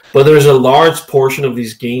 But there's a large portion of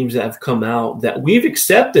these games that have come out that we've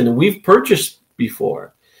accepted and we've purchased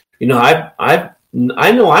before. I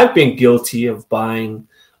know I've been guilty of buying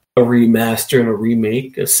a remaster and a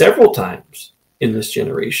remake several times in this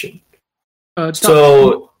generation. Sorry,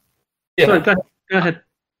 go ahead.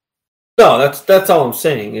 No, that's all I'm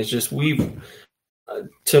saying. Is just we've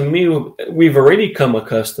already come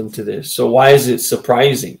accustomed to this. So why is it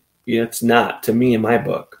surprising? It's not to me in my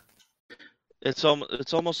book. It's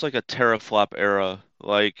almost like a teraflop era.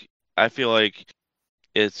 Like I feel like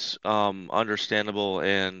it's understandable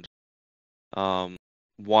and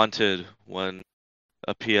wanted when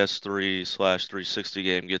a PS3/360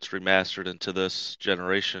 game gets remastered into this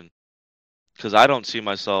generation. Because I don't see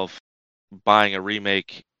myself buying a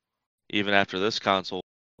remake even after this console.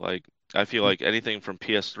 Like I feel like anything from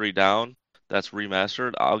PS3 down that's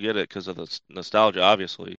remastered, I'll get it because of the nostalgia,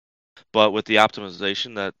 obviously. But with the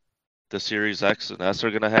optimization that the Series X and S are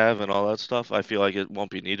going to have and all that stuff, I feel like it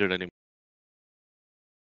won't be needed anymore.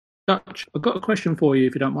 Dutch, I've got a question for you,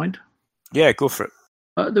 if you don't mind. Yeah, go for it.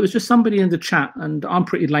 There was just somebody in the chat, and I'm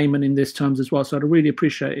pretty layman in this terms as well, so I'd really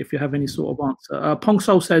appreciate if you have any sort of answer. Pong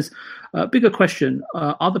Soul says, bigger question,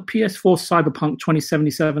 are the PS4 Cyberpunk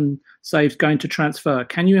 2077 saves going to transfer?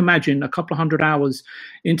 Can you imagine a couple of hundred hours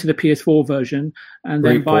into the PS4 version and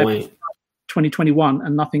then by 2021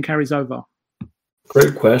 and nothing carries over?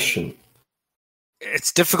 Great question.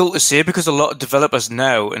 It's difficult to say because a lot of developers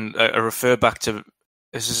now, and I refer back to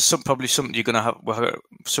this is probably something you're going to have.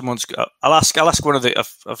 Someone's. I'll ask one of the.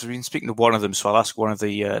 I've been speaking to one of them, so I'll ask one of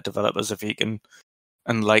the developers if he can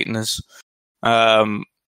enlighten us.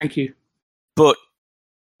 Thank you. But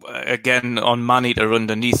again, on Maneater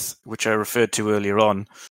underneath, which I referred to earlier on,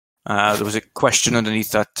 there was a question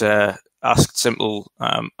underneath that asked simple.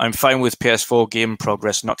 I'm fine with PS4 game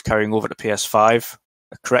progress not carrying over to PS5.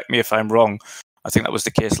 Correct me if I'm wrong. I think that was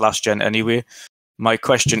the case last gen anyway. My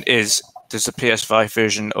question is, does the PS5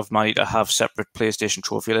 version of Maneater have separate PlayStation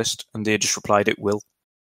trophy list? And they just replied it will.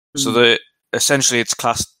 So essentially it's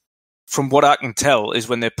classed, from what I can tell, is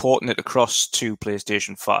when they're porting it across to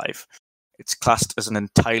PlayStation 5, it's classed as an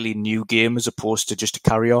entirely new game as opposed to just a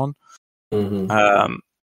carry-on. Mm-hmm.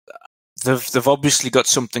 They've obviously got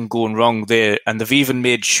something going wrong there, and they've even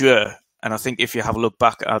made sure, and I think if you have a look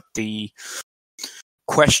back at the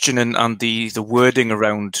question and the wording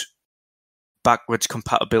around backwards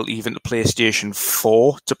compatibility even to PlayStation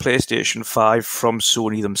 4 to PlayStation 5 from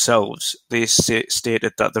Sony themselves, they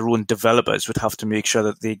stated that their own developers would have to make sure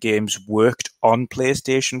that their games worked on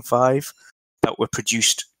PlayStation 5 that were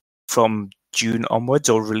produced from June onwards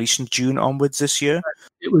or released in June onwards this year.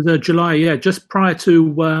 It was July, yeah, just prior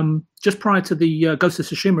to the Ghost of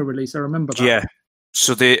Tsushima release. I remember that. Yeah,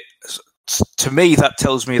 so to me that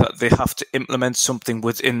tells me that they have to implement something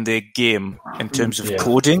within their game in terms of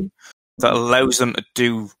coding that allows them to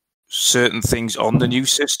do certain things on the new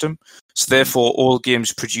system. So therefore, all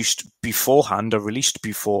games produced beforehand or released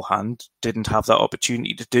beforehand didn't have that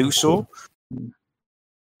opportunity to do so.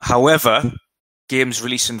 However, games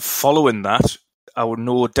releasing following that, I would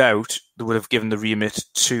no doubt they would have given the remit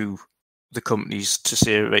to the companies to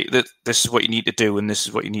say, right, this is what you need to do and this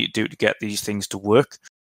is what you need to do to get these things to work.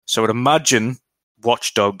 So I would imagine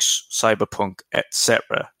Watch Dogs, Cyberpunk,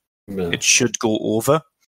 etc. It should go over.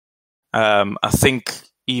 I think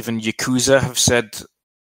even Yakuza have said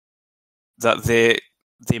that they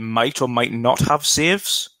might or might not have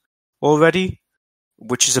saves already,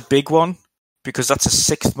 which is a big one because that's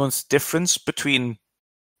a 6-month difference between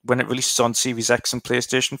when it releases on Series X and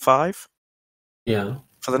PlayStation 5. Yeah.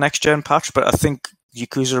 For the next gen patch, but I think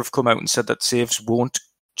Yakuza have come out and said that saves won't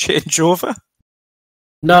change over.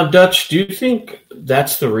 Now, Dutch, do you think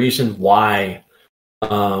that's the reason why,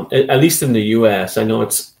 at least in the US, I know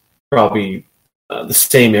it's probably the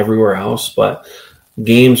same everywhere else, but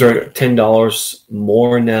games are $10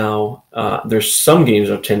 more now. There's some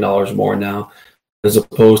games are $10 more now, as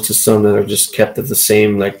opposed to some that are just kept at the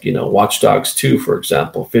same, like, Watch Dogs 2, for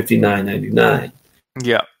example, $59.99.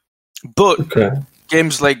 Yeah. But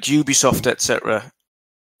games like Ubisoft, etc.,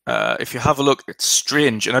 if you have a look, it's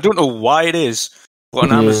strange. And I don't know why it is, but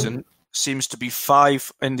on Amazon seems to be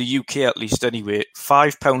 $5, in the UK at least anyway,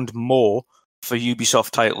 £5 more for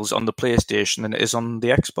Ubisoft titles on the PlayStation than it is on the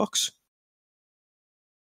Xbox.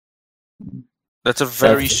 That's a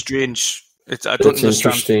very strange. I don't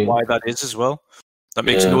understand interesting. why that is as well. That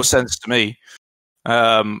makes no sense to me.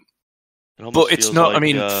 But it's not. Like, I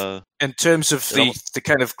mean, in terms of the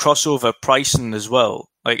kind of crossover pricing as well,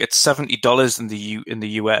 like it's $70 in the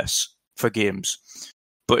US for games,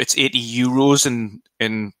 but it's €80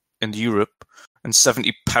 in Europe and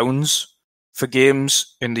 £70 for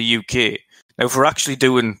games in the UK. Now, if we're actually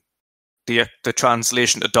doing the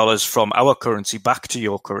translation to dollars from our currency back to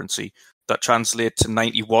your currency, that translates to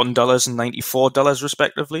 $91 and $94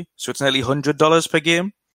 respectively. So it's nearly $100 per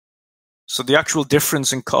game. So the actual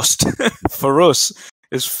difference in cost for us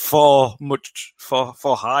is far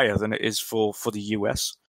higher than it is for the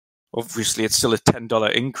US. Obviously, it's still a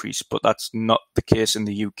 $10 increase, but that's not the case in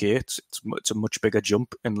the UK. It's a much bigger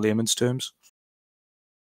jump in layman's terms.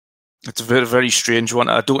 It's a very, very strange one.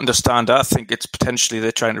 I don't understand. I think it's potentially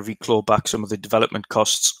they're trying to reclaw back some of the development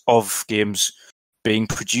costs of games being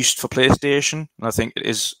produced for PlayStation. And I think it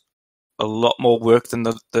is a lot more work than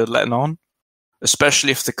they're letting on,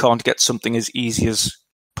 especially if they can't get something as easy as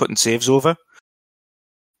putting saves over.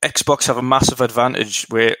 Xbox have a massive advantage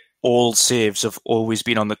where all saves have always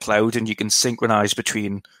been on the cloud and you can synchronize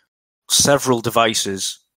between several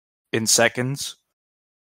devices in seconds.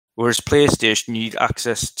 Whereas PlayStation, you need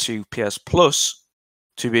access to PS Plus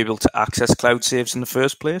to be able to access cloud saves in the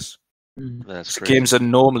first place. That's so crazy. Games are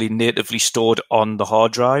normally natively stored on the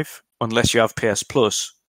hard drive, unless you have PS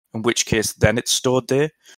Plus, in which case then it's stored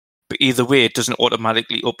there. But either way, it doesn't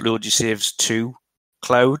automatically upload your saves to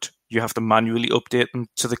cloud. You have to manually update them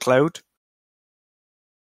to the cloud.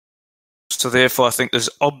 So therefore, I think there's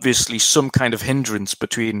obviously some kind of hindrance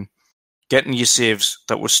between getting your saves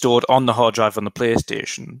that were stored on the hard drive on the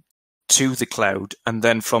PlayStation to the cloud, and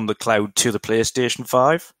then from the cloud to the PlayStation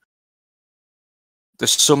 5.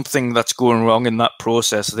 There's something that's going wrong in that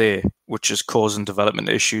process there, which is causing development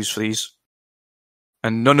issues for these.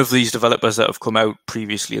 And none of these developers that have come out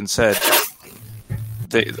previously and said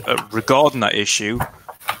regarding that issue,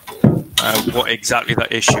 what exactly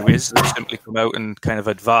that issue is, they've simply come out and kind of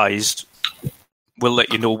advised, we'll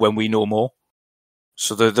let you know when we know more.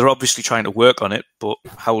 So they're obviously trying to work on it, but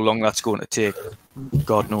how long that's going to take,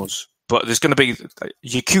 God knows. But there's going to be...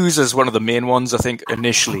 Yakuza is one of the main ones, I think,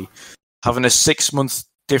 initially. Having a 6-month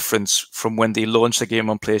difference from when they launched the game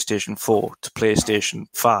on PlayStation 4 to PlayStation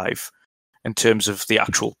 5 in terms of the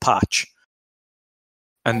actual patch.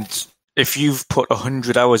 And if you've put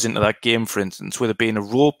 100 hours into that game, for instance, with it being a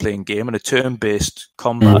role-playing game and a turn-based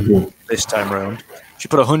combat this time around, if you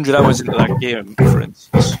put 100 hours into that game, for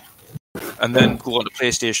instance, and then go on to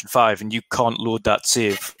PlayStation 5 and you can't load that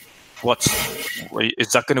save,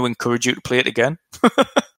 is that going to encourage you to play it again?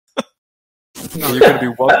 You're going to be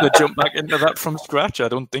wanting to jump back into that from scratch? I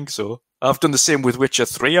don't think so. I've done the same with Witcher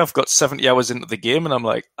 3. I've got 70 hours into the game and I'm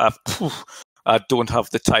like, I don't have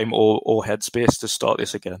the time or headspace to start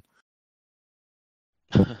this again.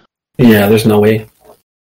 Yeah, there's no way.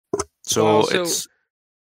 So it's...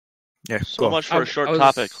 Yeah, so much for a short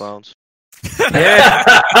topic, clowns. Yeah,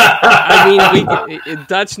 I mean,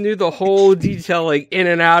 Dutch knew the whole detail, like in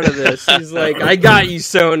and out of this. He's like, "I got you,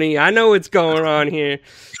 Sony. I know what's going on here."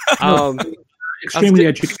 Extremely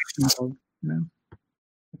educational.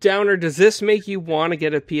 Downer, does this make you want to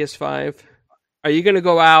get a PS5? Are you going to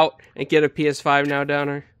go out and get a PS5 now,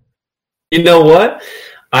 Downer? You know what?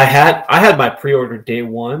 I had my pre-order day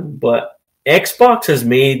one, but Xbox has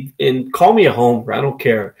made, and call me a homer, I don't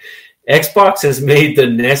care. Xbox has made the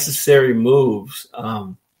necessary moves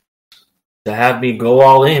to have me go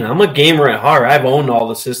all in. I'm a gamer at heart. I've owned all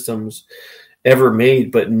the systems ever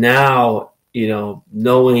made, but now,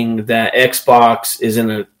 knowing that Xbox is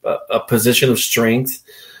in a position of strength,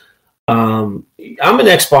 I'm an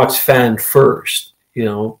Xbox fan first.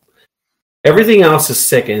 Everything else is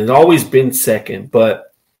second. It's always been second, but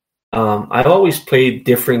I've always played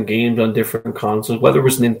different games on different consoles, whether it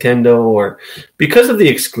was Nintendo or because of the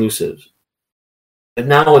exclusives. And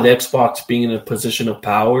now with Xbox being in a position of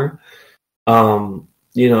power, I'm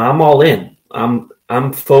all in.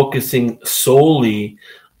 I'm focusing solely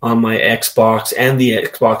on my Xbox and the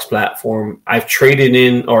Xbox platform. I've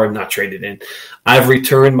I've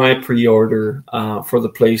returned my pre-order for the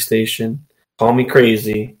PlayStation. Call me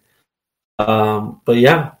crazy. But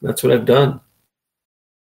yeah, that's what I've done.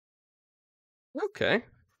 Okay.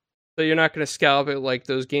 So you're not going to scalp it like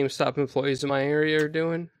those GameStop employees in my area are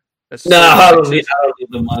doing? I don't need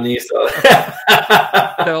the money. So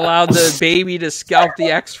they allowed the baby to scalp the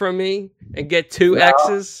X from me and get 2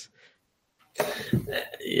 X's?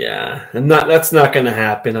 Yeah, that's not going to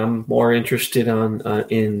happen. I'm more interested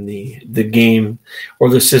in the game or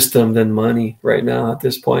the system than money right now at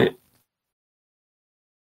this point.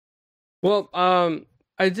 Well,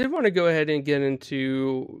 I did want to go ahead and get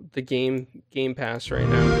into the Game Pass right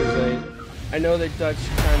now because I know that Dutch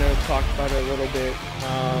kind of talked about it a little bit,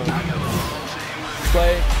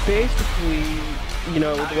 but basically,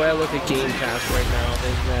 the way I look at Game Pass right now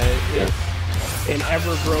is that it's an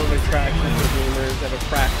ever-growing attraction for gamers at a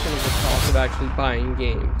fraction of the cost of actually buying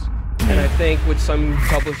games. And I think with some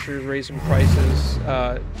publishers raising prices,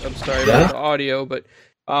 I'm sorry about the audio, but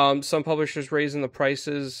some publishers raising the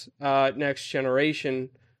prices next generation,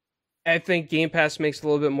 I think Game Pass makes a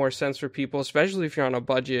little bit more sense for people, especially if you're on a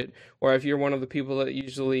budget or if you're one of the people that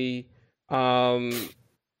usually play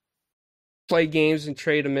games and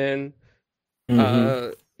trade them in.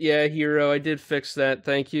 Yeah, Hero, I did fix that.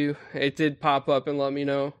 Thank you. It did pop up and let me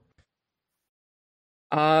know.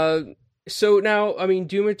 So now, I mean,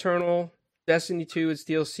 Doom Eternal, Destiny 2, its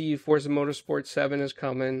DLC, Forza Motorsport 7 is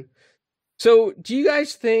coming. So, do you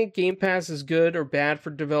guys think Game Pass is good or bad for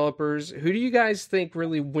developers? Who do you guys think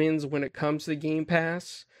really wins when it comes to Game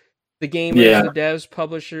Pass? The gamers, the devs,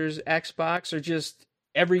 publishers, Xbox, or just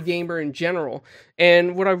every gamer in general?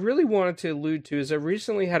 And what I really wanted to allude to is I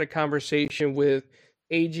recently had a conversation with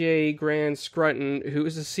AJ Grand Scrutton, who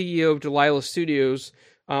is the CEO of Delilah Studios,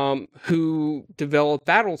 who developed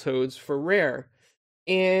Battletoads for Rare.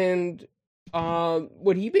 And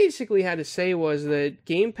what he basically had to say was that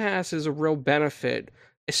Game Pass is a real benefit,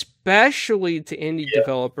 especially to indie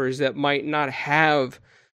developers that might not have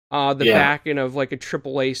the backing of like a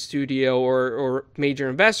AAA studio or major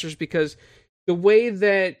investors, because the way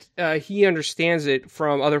that he understands it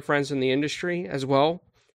from other friends in the industry as well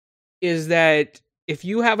is that if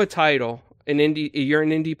you have a title, you're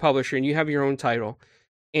an indie publisher and you have your own title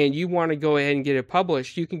and you want to go ahead and get it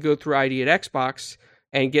published, you can go through ID at Xbox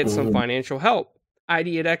and get some financial help.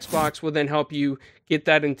 ID at Xbox will then help you get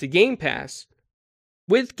that into Game Pass.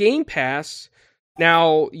 With Game Pass,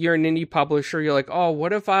 now you're an indie publisher, you're like, oh,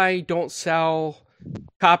 what if I don't sell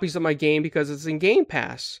copies of my game because it's in Game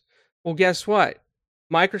Pass? Well, guess what?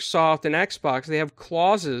 Microsoft and Xbox, they have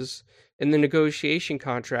clauses in the negotiation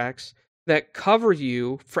contracts that cover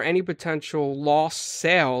you for any potential lost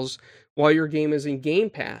sales while your game is in Game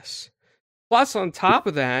Pass. Plus, on top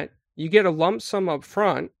of that, you get a lump sum up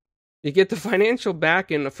front. You get the financial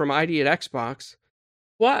backing from ID at Xbox.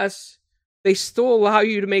 Plus, they still allow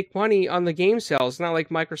you to make money on the game sales. It's not like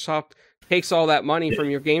Microsoft takes all that money from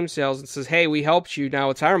your game sales and says, hey, we helped you, now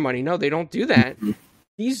it's our money. No, they don't do that.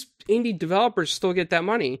 These indie developers still get that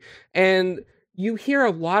money. And you hear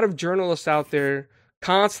a lot of journalists out there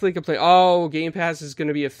constantly complain, oh, Game Pass is going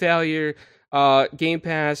to be a failure. Game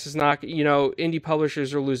Pass is not, indie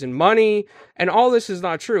publishers are losing money, and all this is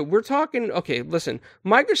not true. We're talking, okay, listen,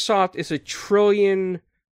 Microsoft is a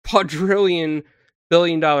quadrillion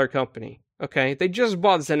billion-dollar company, okay? They just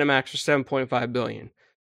bought ZeniMax for $7.5 billion.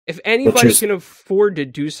 If anybody can afford to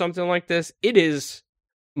do something like this, it is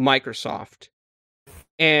Microsoft.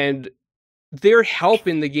 And they're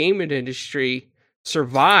helping the gaming industry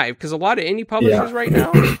survive, because a lot of indie publishers right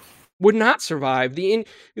now would not survive. When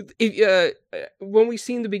we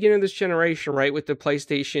see in the beginning of this generation, right, with the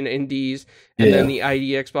PlayStation indies and then the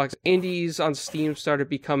ID Xbox indies on Steam started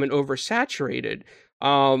becoming oversaturated.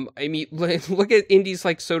 I mean, look at indies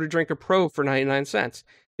like Soda Drinker Pro for 99 cents.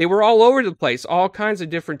 They were all over the place, all kinds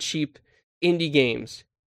of different cheap indie games.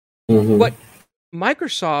 But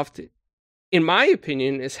Microsoft, in my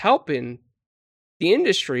opinion, is helping the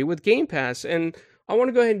industry with Game Pass. And I want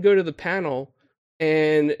to go ahead and go to the panel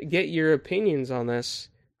and get your opinions on this.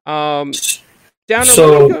 Downer,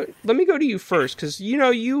 let me go to you first, because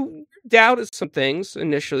you doubted some things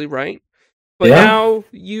initially, right? But now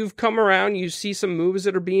you've come around, you see some moves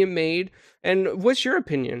that are being made, and what's your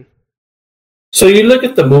opinion? So you look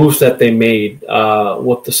at the moves that they made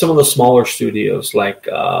with some of the smaller studios like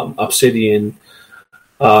Obsidian,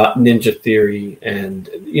 Ninja Theory, and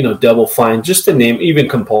Double Fine, just to name, even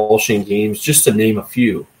Compulsion Games, just to name a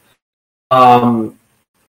few.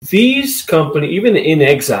 These companies, even in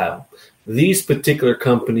exile, these particular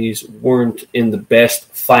companies weren't in the best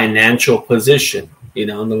financial position, and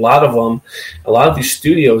a lot of these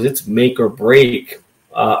studios, it's make or break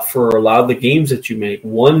for a lot of the games that you make.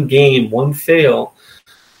 One game, one fail,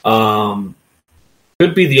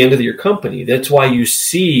 could be the end of your company. That's why you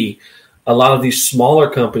see a lot of these smaller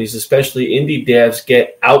companies, especially indie devs,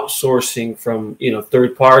 get outsourcing from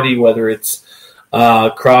third party, whether it's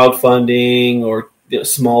crowdfunding or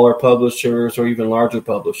smaller publishers or even larger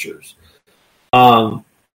publishers.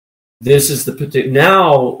 This is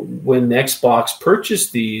now when Xbox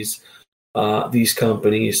purchased these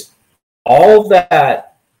companies, all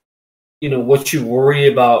that what you worry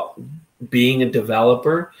about being a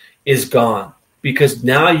developer is gone. because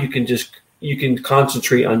now you can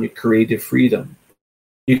concentrate on your creative freedom.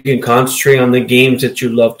 You can concentrate on the games that you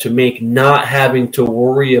love to make, not having to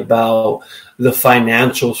worry about the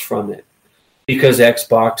financials from it, because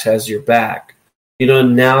Xbox has your back.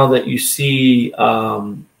 Now that you see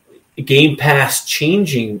Game Pass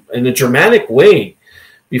changing in a dramatic way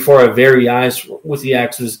before our very eyes with the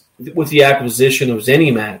acquisition of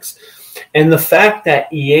ZeniMax, and the fact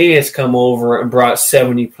that EA has come over and brought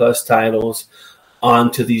 70 plus titles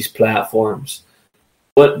onto these platforms.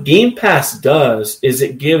 What Game Pass does is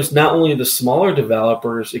it gives not only the smaller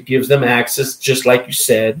developers, it gives them access, just like you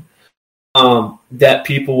said, that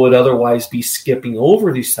people would otherwise be skipping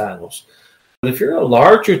over these titles. But if you're a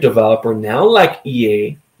larger developer now, like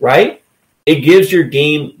EA, right, it gives your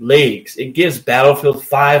game legs. It gives Battlefield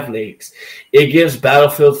 5 legs. It gives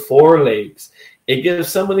Battlefield 4 legs. It gives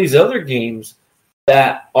some of these other games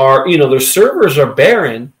that are, their servers are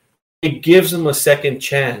barren. It gives them a second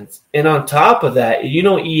chance. And on top of that,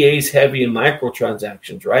 EA's heavy in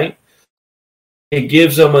microtransactions, right? It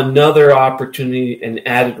gives them another opportunity and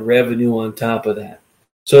added revenue on top of that.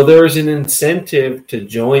 So there's an incentive to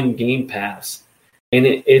join Game Pass. And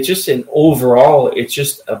it's just it's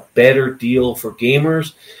just a better deal for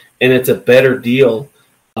gamers, and it's a better deal,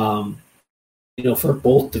 for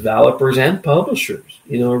both developers and publishers.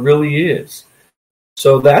 It really is.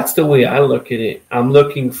 So that's the way I look at it. I'm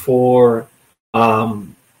looking for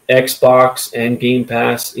Xbox and Game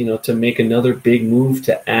Pass, to make another big move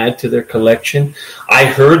to add to their collection. I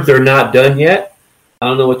heard they're not done yet. I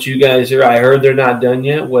don't know what you guys hear. I heard they're not done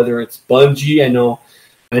yet. Whether it's Bungie,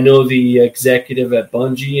 I know the executive at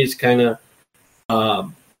Bungie is kind of,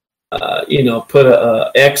 put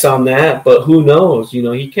a X on that. But who knows?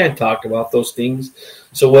 He can't talk about those things.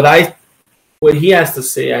 So what he has to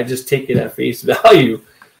say, I just take it at face value.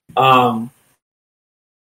 But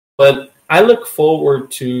I look forward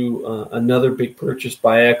to another big purchase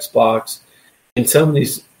by Xbox and some of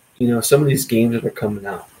these games that are coming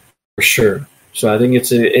out for sure. So I think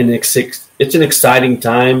it's an exciting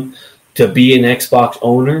time to be an Xbox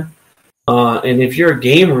owner. And if you're a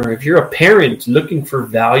gamer, if you're a parent looking for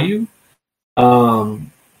value, you're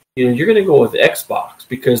going to go with Xbox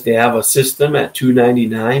because they have a system at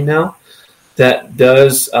 $299 now that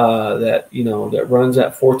does that runs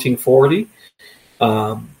at 1440,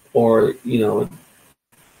 or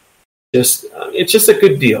it's just a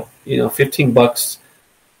good deal. $15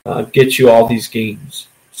 gets you all these games.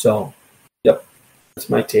 So, yep, that's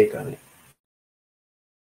my take on it.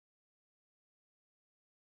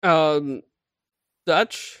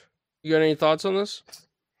 Dutch, you got any thoughts on this?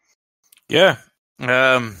 Yeah.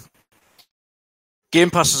 Game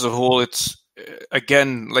Pass as a whole, it's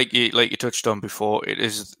again like you touched on before.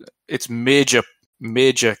 Its major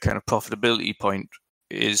kind of profitability point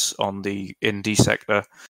is on the indie sector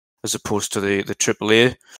as opposed to the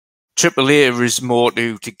AAA. AAA is more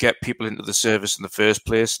to get people into the service in the first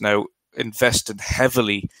place. Now, invested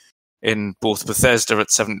heavily in both Bethesda at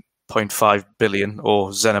 $7.5 billion or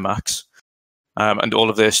ZeniMax, and all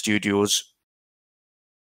of their studios,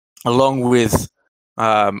 along with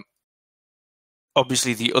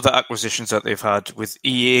obviously the other acquisitions that they've had with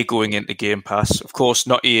EA going into Game Pass. Of course,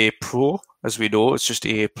 not EA Pro, as we know, it's just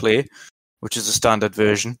EA Play, which is the standard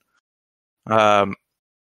version,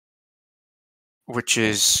 which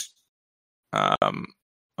is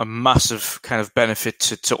a massive kind of benefit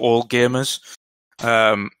to all gamers.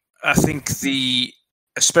 I think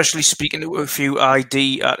especially speaking to a few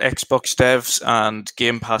ID at Xbox devs and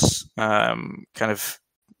Game Pass kind of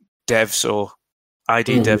devs or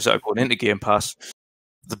ID devs that are going into Game Pass,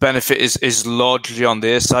 the benefit is largely on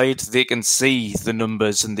their side. They can see the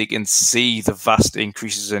numbers and they can see the vast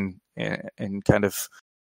increases in kind of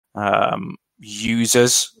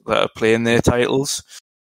users that are playing their titles.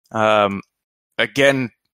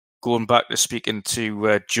 Again, going back to speaking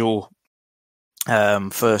to Joe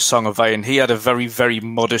for Song of Iron, he had a very, very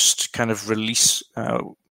modest kind of release,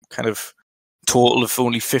 kind of total of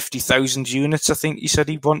only 50,000 units, I think he said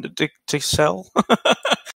he wanted to sell.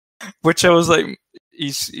 Which I was like,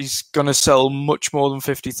 he's going to sell much more than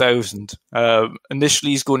 50,000.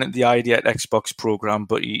 Initially, he's going into the ID at Xbox program,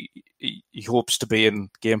 but he hopes to be in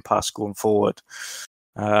Game Pass going forward.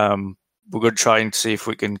 We're going to try and see if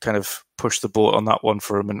we can kind of push the boat on that one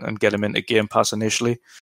for him and get him into Game Pass initially.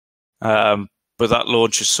 But that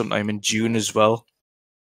launches sometime in June as well.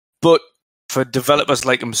 But for developers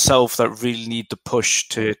like himself that really need to push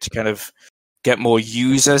to kind of get more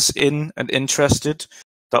users in and interested,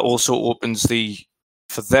 that also opens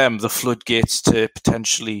for them the floodgates to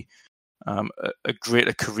potentially a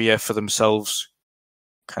greater career for themselves,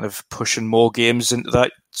 kind of pushing more games into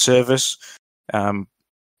that service.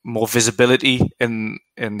 more visibility in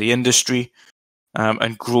the industry,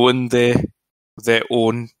 and growing their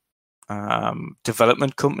own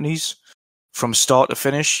development companies from start to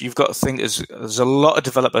finish. You've got to think there's a lot of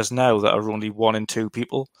developers now that are only 1 and 2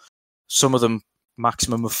 people. Some of them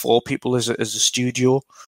maximum of 4 people as a studio,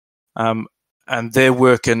 and they're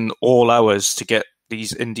working all hours to get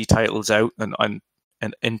these indie titles out and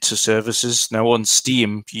into services. Now on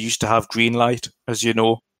Steam, you used to have Greenlight, as you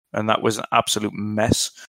know, and that was an absolute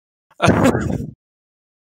mess.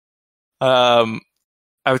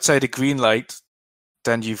 Outside of Greenlight,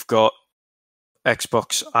 then you've got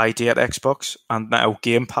Xbox ID at Xbox, and now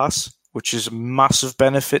Game Pass, which is a massive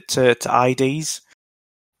benefit to IDs.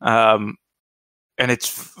 And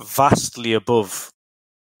it's vastly above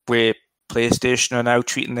where PlayStation are now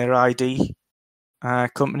treating their ID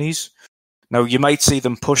companies. Now, you might see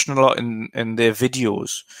them pushing a lot in their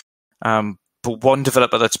videos, but one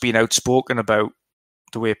developer that's been outspoken about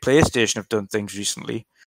the way PlayStation have done things recently,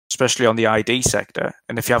 especially on the ID sector,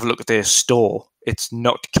 and if you have a look at their store, it's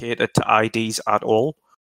not catered to IDs at all,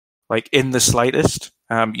 like in the slightest.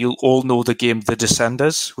 You'll all know the game The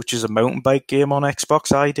Descenders, which is a mountain bike game on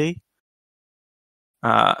Xbox ID.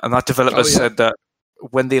 And that developer said that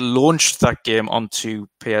when they launched that game onto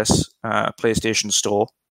PlayStation Store,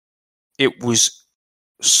 it was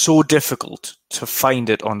so difficult to find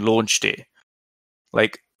it on launch day.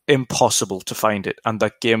 Like, impossible to find it. And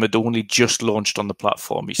that game had only just launched on the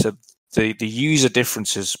platform. He said the user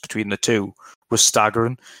differences between the two was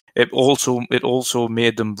staggering. It also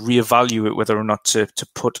made them reevaluate whether or not to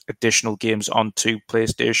put additional games onto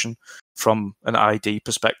PlayStation from an ID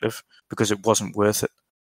perspective, because it wasn't worth it.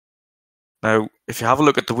 Now, if you have a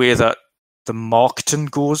look at the way that the marketing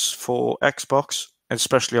goes for Xbox,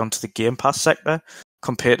 especially onto the Game Pass sector,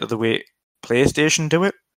 compared to the way PlayStation do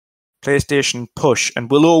it, PlayStation push, and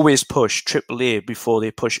will always push, AAA before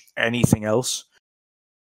they push anything else.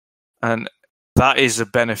 And that is a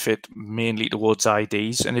benefit mainly towards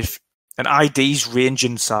IDs. And IDs range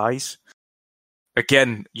in size,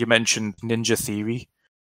 again, you mentioned Ninja Theory.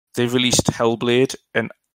 They released Hellblade,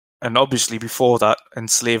 and obviously before that,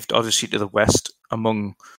 Enslaved Odyssey to the West,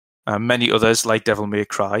 among many others like Devil May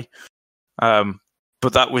Cry.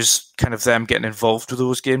 But that was kind of them getting involved with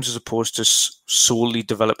those games as opposed to solely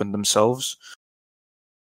developing themselves.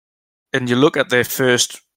 And you look at their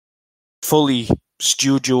first fully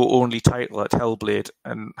studio-only title at Hellblade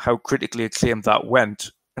and how critically acclaimed that went.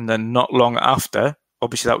 And then not long after,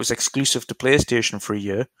 obviously that was exclusive to PlayStation for a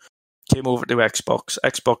year, came over to Xbox.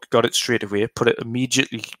 Xbox got it straight away, put it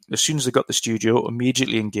immediately, as soon as they got the studio,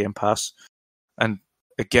 immediately in Game Pass. And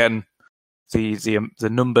again, the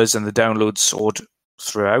numbers and the downloads soared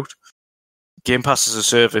throughout. Game Pass as a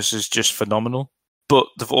service is just phenomenal, but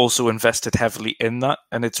they've also invested heavily in that,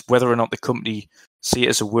 and it's whether or not the company see it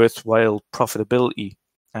as a worthwhile profitability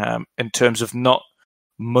in terms of not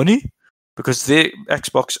money, because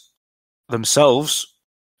Xbox themselves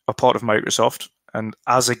are part of Microsoft, and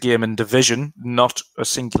as a gaming division, not a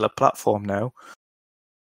singular platform now,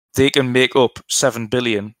 they can make up $7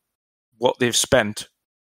 billion what they've spent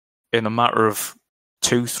in a matter of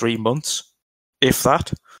 2-3 months, if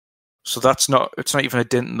that. So it's not even a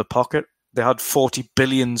dent in the pocket. They had $40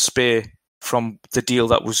 billion spare from the deal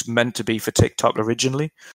that was meant to be for TikTok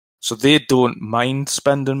originally. So they don't mind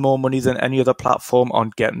spending more money than any other platform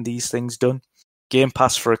on getting these things done. Game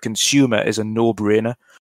Pass for a consumer is a no-brainer.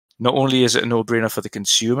 Not only is it a no-brainer for the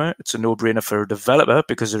consumer, it's a no-brainer for a developer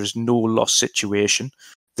because there is no loss situation.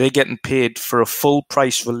 They're getting paid for a full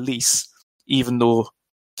price release, even though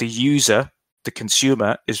the user, the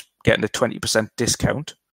consumer, is getting a 20%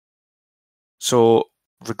 discount. So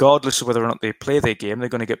regardless of whether or not they play their game, they're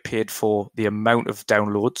going to get paid for the amount of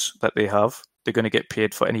downloads that they have. They're going to get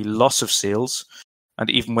paid for any loss of sales.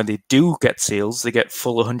 And even when they do get sales, they get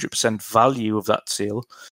full 100% value of that sale,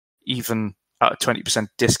 even at a 20%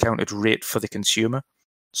 discounted rate for the consumer.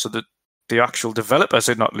 So that the actual developers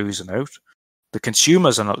are not losing out. The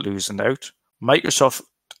consumers are not losing out. Microsoft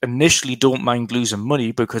initially don't mind losing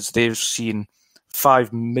money because they've seen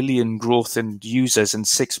 5 million growth in users in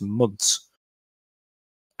 6 months.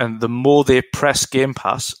 And the more they press Game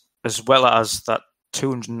Pass, as well as that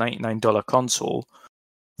 $299 console,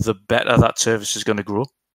 the better that service is going to grow.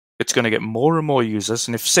 It's going to get more and more users.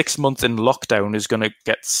 And if 6 months in lockdown is going to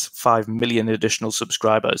get 5 million additional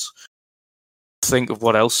subscribers, think of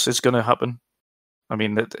what else is going to happen. I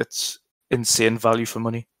mean, it's insane value for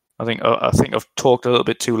money. I think I've talked a little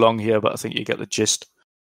bit too long here, but I think you get the gist.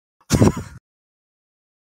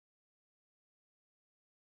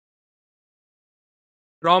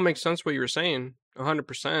 It all makes sense what you were saying,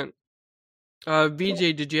 100%.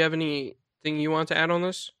 VJ, did you have any thing you want to add on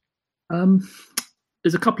this?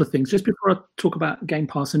 There's a couple of things. Just before I talk about Game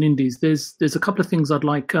Pass and indies, there's a couple of things I'd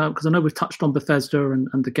like, because I know we've touched on Bethesda and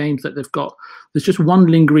the games that they've got. There's just one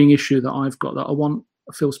lingering issue that I've got that I want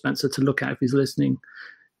Phil Spencer to look at if he's listening.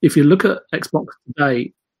 If you look at Xbox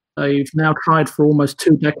today, they've now tried for almost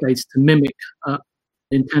 2 decades to mimic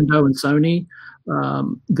Nintendo and Sony,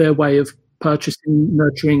 their way of purchasing,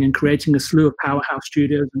 nurturing, and creating a slew of powerhouse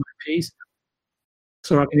studios and IPs.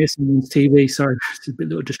 Sorry, I can hear someone's TV. Sorry, it's a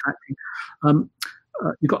little distracting.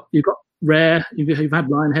 You've got Rare, you've had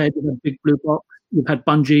Lionhead, you've had Big Blue Box, you've had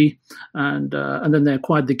Bungie, and then they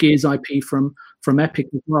acquired the Gears IP from Epic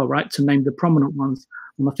as well, right? To name the prominent ones.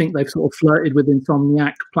 And I think they've sort of flirted with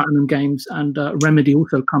Insomniac, Platinum Games, and Remedy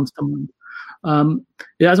also comes to mind.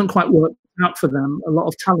 It hasn't quite worked out for them. A lot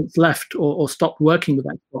of talent's left or stopped working with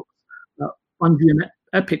Xbox. Bungie and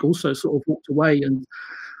Epic also sort of walked away, and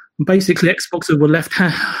basically Xbox were left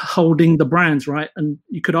holding the brands, right? And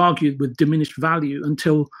you could argue with diminished value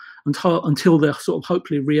until they're sort of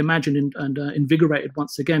hopefully reimagined and invigorated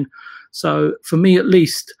once again. So for me, at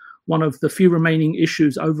least, one of the few remaining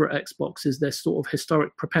issues over at Xbox is their sort of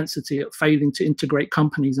historic propensity at failing to integrate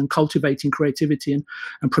companies and cultivating creativity and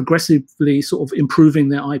progressively sort of improving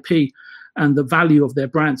their IP and the value of their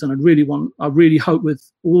brands. And I really hope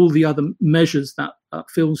with all the other measures that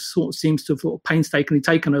Phil sort of seems to have sort of painstakingly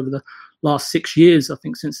taken over the last 6 years, I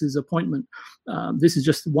think, since his appointment. This is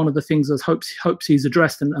just one of the things that hopes he's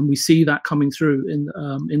addressed, and we see that coming through in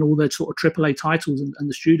all their sort of AAA titles and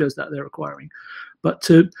the studios that they're acquiring. But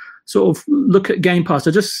to sort of look at Game Pass,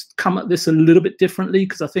 I just come at this a little bit differently,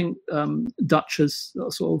 because I think Dutch has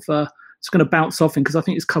sort of it's going to bounce off in, because I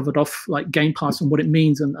think it's covered off like Game Pass and what it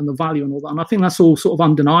means and the value and all that. And I think that's all sort of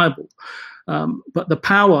undeniable. But the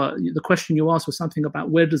power, the question you asked was something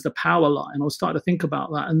about where does the power lie? And I was starting to think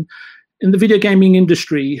about that. And in the video gaming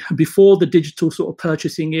industry, before the digital sort of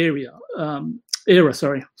purchasing era,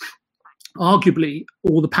 arguably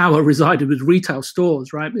all the power resided with retail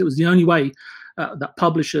stores, right? It was the only way that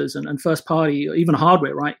publishers and first party, or even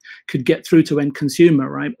hardware, right, could get through to end consumer,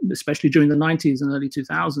 right, especially during the 90s and early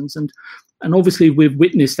 2000s. And obviously we've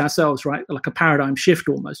witnessed ourselves, right, like a paradigm shift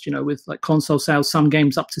almost, with like console sales, some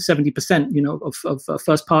games up to 70%, of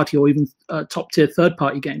first party or even top tier third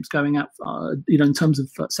party games going up, in terms of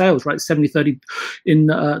sales, right, 70-30 in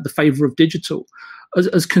the favor of digital.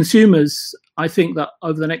 As consumers, I think that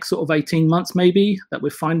over the next sort of 18 months, maybe, that we're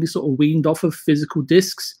finally sort of weaned off of physical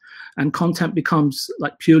discs and content becomes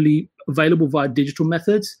like purely available via digital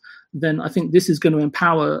methods, then I think this is going to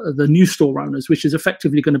empower the new store owners, which is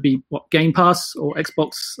effectively going to be what, Game Pass or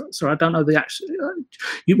Xbox. So I don't know the actual.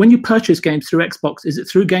 When you purchase games through Xbox, is it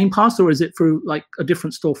through Game Pass or is it through like a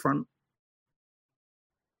different storefront?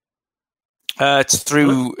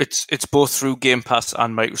 It's both through Game Pass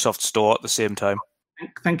and Microsoft Store at the same time.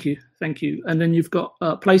 Thank you. And then you've got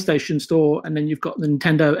PlayStation Store, and then you've got the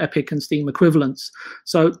Nintendo, Epic, and Steam equivalents.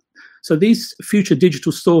 So these future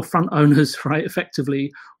digital storefront owners, right,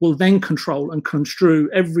 effectively will then control and construe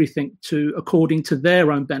everything according to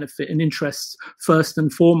their own benefit and interests first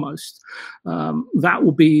and foremost. That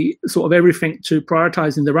will be sort of everything to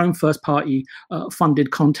prioritizing their own first-party funded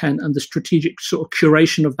content and the strategic sort of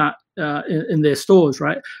curation of that in their stores,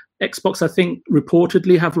 right? Xbox, I think,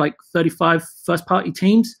 reportedly have like 35 first-party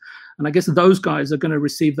teams. And I guess those guys are going to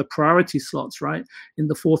receive the priority slots, right, in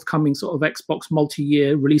the forthcoming sort of Xbox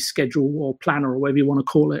multi-year release schedule or planner or whatever you want to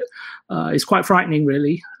call it. It's quite frightening,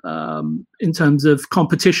 really, in terms of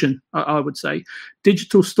competition, I would say.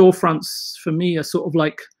 Digital storefronts, for me, are sort of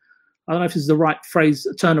like, I don't know if this is the right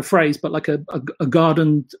turn of phrase, but like a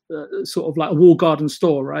garden, sort of like a wall garden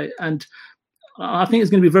store, right? And I think it's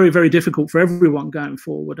going to be very, very difficult for everyone going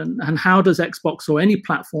forward. And how does Xbox or any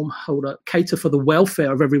platform holder cater for the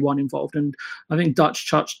welfare of everyone involved? And I think Dutch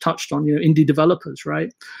touched on, indie developers, right?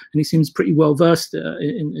 And he seems pretty well versed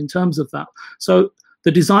in terms of that. So the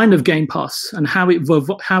design of Game Pass and how it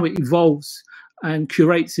evolves and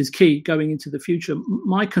curates is key going into the future.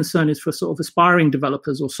 My concern is for sort of aspiring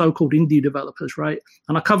developers or so-called indie developers, right?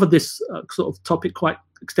 And I covered this sort of topic quite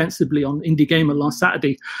extensively on Indie Gamer last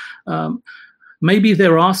Saturday. Maybe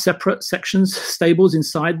there are separate sections, stables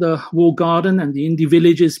inside the walled garden, and the indie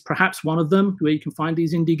village is perhaps one of them where you can find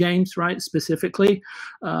these indie games, right, specifically.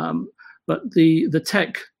 But the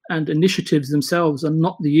tech and initiatives themselves are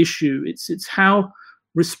not the issue. It's how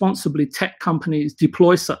responsibly tech companies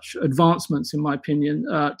deploy such advancements, in my opinion,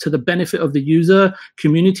 to the benefit of the user,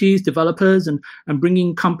 communities, developers, and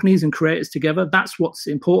bringing companies and creators together. That's what's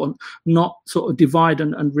important, not sort of divide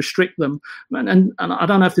and restrict them. And I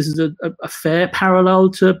don't know if this is a fair parallel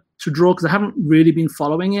to draw, because I haven't really been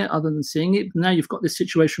following it other than seeing it. Now you've got this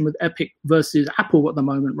situation with Epic versus Apple at the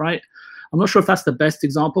moment, right? I'm not sure if that's the best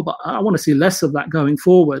example, but I want to see less of that going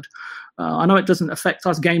forward. I know it doesn't affect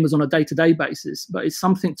us gamers on a day-to-day basis, but it's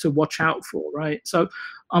something to watch out for, right? So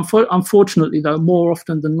unfortunately, though, more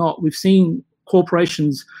often than not, we've seen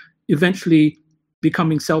corporations eventually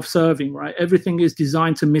becoming self-serving, right? Everything is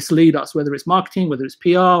designed to mislead us, whether it's marketing, whether it's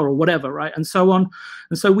PR or whatever, right? And so on.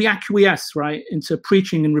 And so we acquiesce, right, into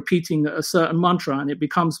preaching and repeating a certain mantra, and it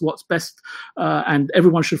becomes what's best, and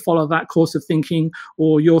everyone should follow that course of thinking,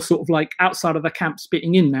 or you're sort of like outside of the camp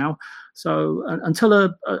spitting in now. So until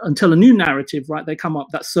a new narrative, right, they come up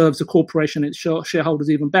that serves the corporation and its shareholders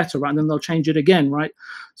even better, right, and then they'll change it again, right?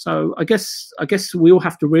 So I guess we all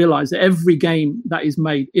have to realize that every game that is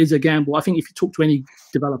made is a gamble. I think if you talk to any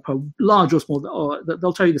developer, large or small,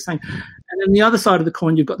 they'll tell you the same. And then the other side of the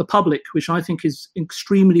coin, you've got the public, which I think is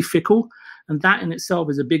extremely fickle, and that in itself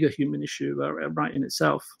is a bigger human issue, right, in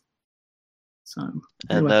itself. So,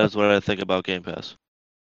 and that is what I think about Game Pass.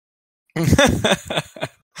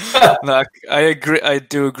 No, I agree. I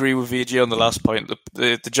do agree with VG on the last point.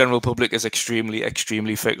 The general public is extremely,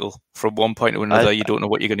 extremely fickle. From one point to another, you don't know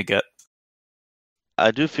what you're going to get. I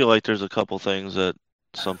do feel like there's a couple things that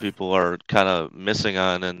some people are kind of missing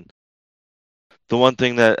on, and the one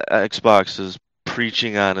thing that Xbox is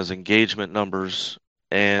preaching on is engagement numbers,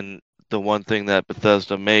 and the one thing that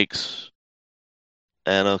Bethesda makes,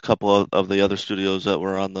 and a couple of the other studios that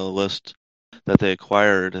were on the list that they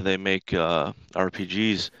acquired, they make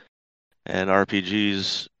RPGs, and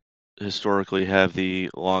RPGs historically have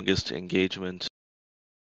the longest engagement.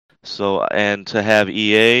 So, and to have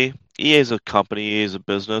EA is a company, EA is a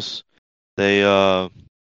business. They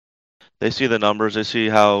see the numbers, they see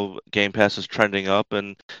how Game Pass is trending up,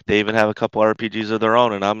 and they even have a couple RPGs of their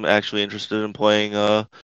own. And I'm actually interested in playing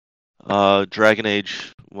Dragon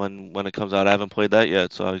Age when it comes out. I haven't played that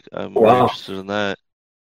yet, so I'm really interested in that.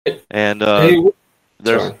 And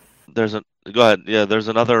there's go ahead. Yeah, there's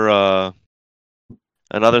another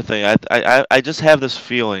thing. I just have this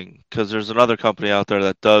feeling, because there's another company out there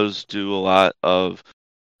that does do a lot of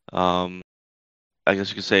I guess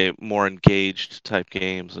you could say more engaged type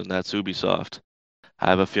games, and that's Ubisoft. I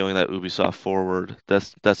have a feeling that Ubisoft Forward,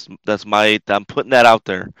 that's my, I'm putting that out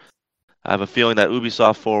there. I have a feeling that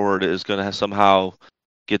Ubisoft Forward is going to have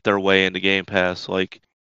get their way into Game Pass, like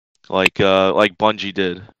Bungie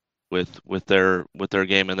did with their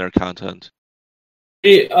game and their content.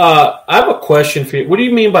 Hey, I have a question for you. What do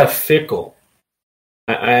you mean by fickle?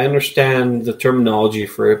 I understand the terminology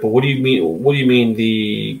for it, but what do you mean? What do you mean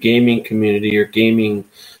the gaming community or gaming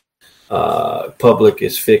public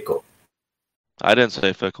is fickle? I didn't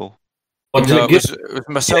say fickle. No, it was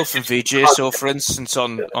myself and VJ. So, for instance,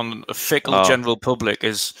 on a fickle general public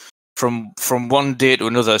is from one day to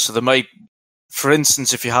another. So there might, for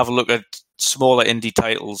instance, if you have a look at smaller indie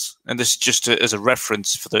titles, and this is just as a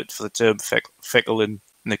reference for the term fickle in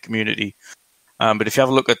the community. But if you have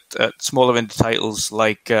a look at smaller indie titles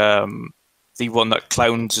like the one that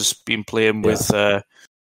Clowns has been playing with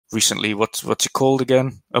recently, what's it called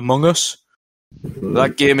again? Among Us. Mm-hmm.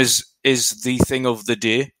 That game is the thing of the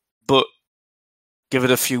day, but give it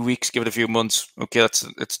a few weeks, give it a few months. Okay,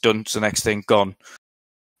 it's done. It's the next thing gone.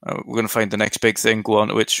 We're going to find the next big thing, go on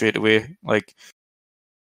to it straight away. Like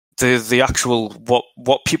the actual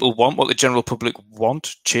what people want, what the general public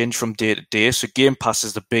want, change from day to day. So Game Pass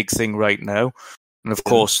is the big thing right now, and of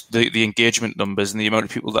course the engagement numbers and the amount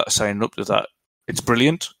of people that are signing up to that, it's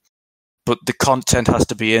brilliant. But the content has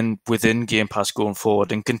to be within Game Pass going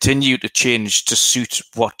forward and continue to change to suit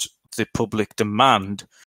what the public demand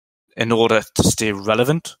in order to stay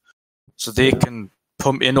relevant. So they can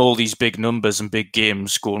pump in all these big numbers and big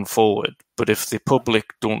games going forward. But if the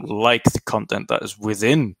public don't like the content that is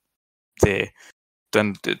within there,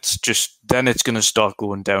 then it's going to start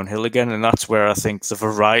going downhill again. And that's where I think the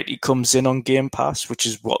variety comes in on Game Pass, which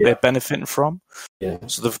is what they're benefiting from. Yeah.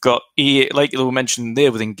 So they've got EA, like you mentioned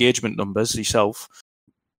there with engagement numbers yourself.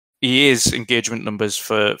 EA's engagement numbers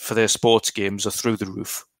for their sports games are through the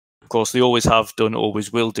roof. Of course, they always have done,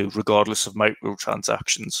 always will do, regardless of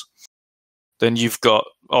microtransactions. Then you've got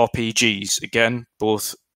RPGs, again,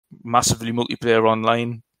 both massively multiplayer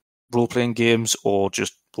online role-playing games or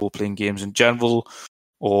just role-playing games in general,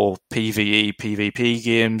 or PvE, PvP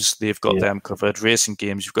games, they've got them covered. Racing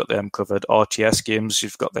games, you've got them covered. RTS games,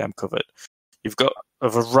 you've got them covered. You've got a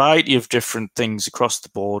variety of different things across the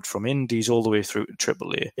board, from indies all the way through to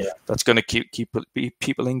AAA. Yeah. That's going to keep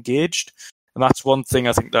people engaged, and that's one thing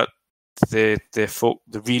I think that they're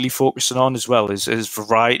really focusing on as well is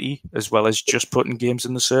variety, as well as just putting games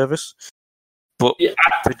in the service. But yeah,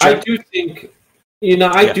 I do think,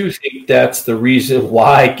 I do think that's the reason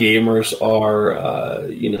why gamers are,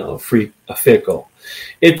 fickle.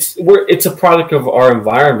 It's a product of our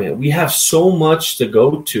environment. We have so much to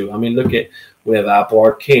go to. I mean, we have Apple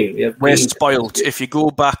Arcade. We're spoiled. If you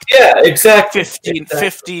go back, exactly.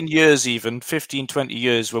 15 years, even 15, 20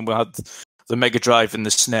 years, when we had the Mega Drive and the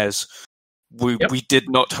SNES, we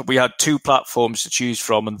had two platforms to choose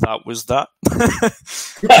from, and that was that.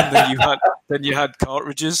 And then you had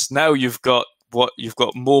cartridges. Now you've got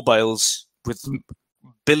mobiles with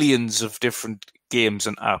billions of different games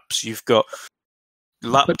and apps. You've got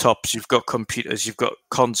laptops, you've got computers, you've got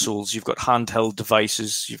consoles, you've got handheld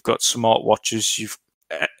devices, you've got smartwatches, you've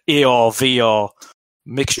AR, VR,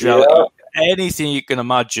 mixed reality. Anything you can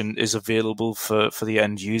imagine is available for the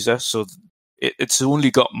end user. So it's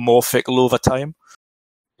only got more fickle over time.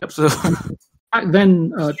 Yep. So back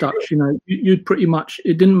then, Dutch, you'd pretty much,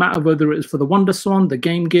 it didn't matter whether it was for the WonderSwan, the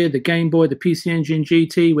Game Gear, the Game Boy, the PC Engine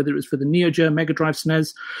GT, whether it was for the Neo Geo, Mega Drive,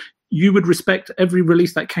 SNES. You would respect every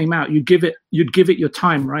release that came out. You'd give it your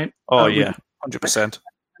time, right? Oh yeah, 100%.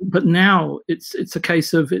 But now it's a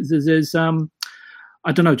case of there's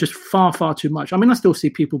I don't know, just far too much. I mean, I still see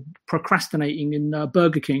people procrastinating in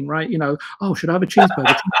Burger King, right? Should I have a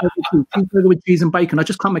cheeseburger? Cheeseburger with cheese and bacon. I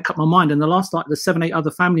just can't make up my mind. And the last, the 7-8 other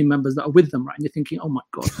family members that are with them, right? And you're thinking, oh my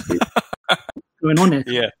god, what's going on here?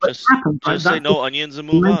 Yeah, just say no onions and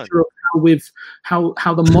move on. How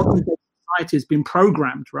the modern society has been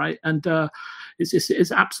programmed, right? And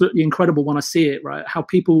it's absolutely incredible when I see it, right? How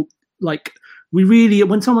people we really,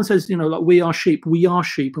 when someone says, we are sheep,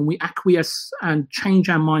 and we acquiesce and change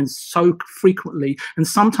our minds so frequently. And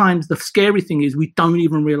sometimes the scary thing is we don't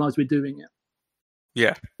even realize we're doing it.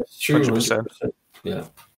 Yeah, 100%. Yeah.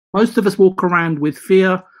 Most of us walk around with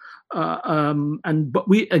fear. But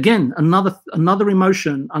we, again, another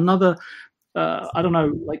emotion,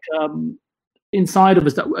 inside of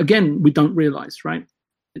us that, again, we don't realize, right?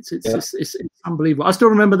 It's unbelievable. I still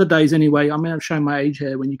remember the days anyway. I mean, I'm showing my age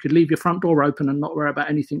here, when you could leave your front door open and not worry about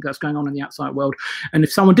anything that's going on in the outside world. And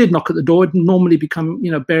if someone did knock at the door, it'd normally become,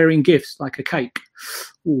 bearing gifts like a cake.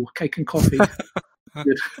 Ooh, cake and coffee.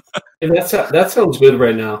 Good. And that sounds good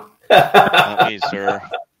right now. Not me, sir.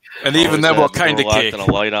 And even then, what kind of cake? And a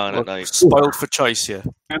light on at night. Spoiled for choice here.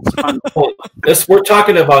 We're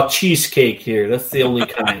talking about cheesecake here. That's the only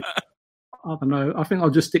kind. I don't know. I think I'll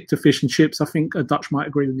just stick to fish and chips. I think Dutch might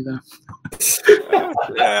agree with me there.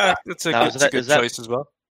 Yeah, that's a good choice as well.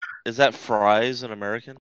 Is that fries in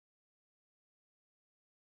American?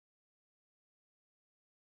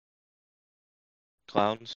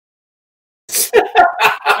 Clowns?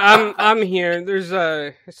 I'm here. There's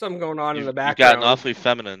something going on in the background. You've gotten awfully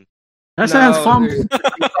feminine. That sounds fun.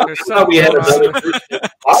 There's something we had going another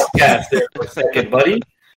podcast there for a second, buddy.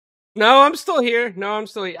 No, I'm still here.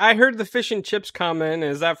 I heard the fish and chips comment.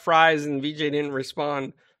 Is that fries? And VJ didn't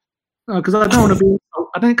respond. Because I don't want to be.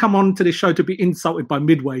 I didn't come on to this show to be insulted by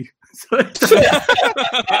Midway.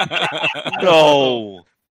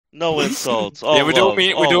 No insults. Yeah, we don't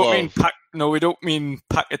mean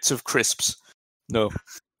packets of crisps. No.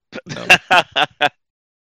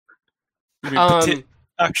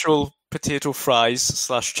 Actual potato fries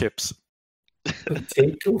 / chips.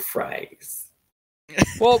 Potato fries.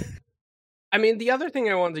 Well, I mean, the other thing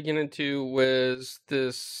I wanted to get into was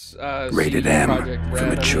this Rated CD M Projekt for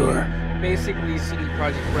Red. mature. I mean, basically, CD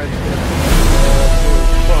Projekt Red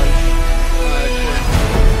crunch.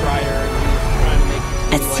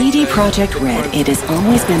 At CD Projekt Red, it has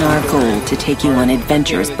always been our goal to take you on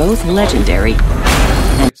adventures both legendary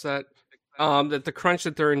and... It's that the crunch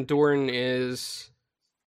that they're enduring is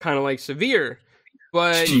kind of severe.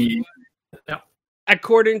 But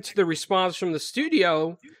according to the response from the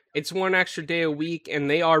studio, it's one extra day a week, and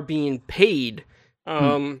they are being paid.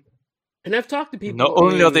 And I've talked to people. Not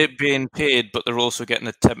only are they being paid, but they're also getting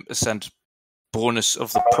a 10% bonus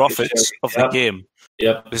of the profits of the game.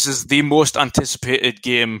 Yep. This is the most anticipated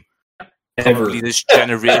game Ever. probably this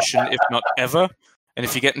generation, if not ever. And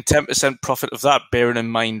if you're getting 10% profit of that, bearing in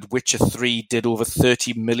mind Witcher 3 did over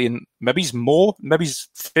 30 million, maybe more, maybe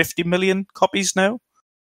 50 million copies now.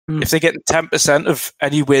 If they're getting 10% of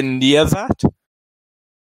anywhere near that,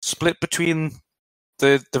 split between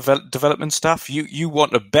the development staff, you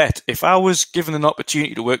want to bet. If I was given an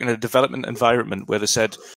opportunity to work in a development environment where they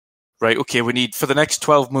said, right, okay, we need, for the next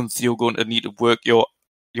 12 months, you're going to need to work your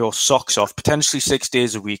socks off, potentially 6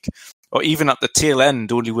 days a week, or even at the tail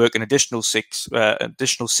end, only work an additional 6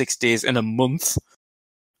 days in a month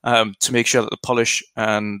to make sure that the polish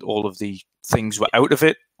and all of the things were out of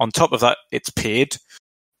it. On top of that, it's paid,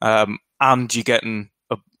 and you're getting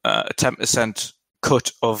a 10%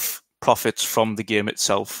 cut of profits from the game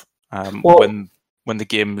itself when the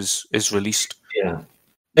game is released. Yeah,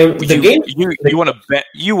 and the game you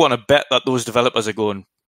want to bet that those developers are going,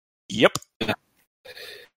 yep.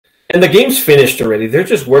 And the game's finished already. They're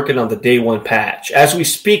just working on the day one patch. As we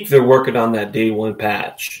speak, they're working on that day one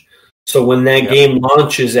patch. So when that game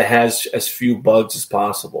launches, it has as few bugs as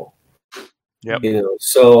possible. Yep.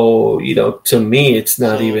 So to me, it's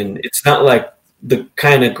not like the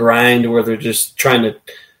kind of grind where they're just trying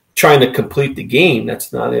to complete the game.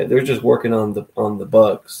 That's not it. They're just working on the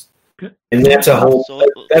bugs. And that's a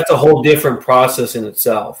whole different process in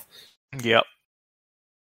itself. Yep.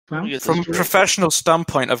 From a professional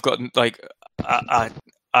standpoint, I've got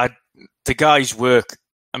the guy's work.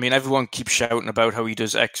 I mean, everyone keeps shouting about how he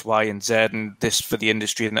does X, Y, and Z and this for the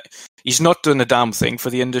industry, and he's not done a damn thing for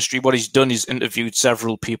the industry. What he's done is interviewed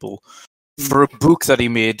several people for a book that he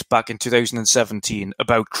made back in 2017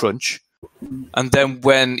 about crunch. And then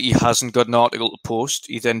when he hasn't got an article to post,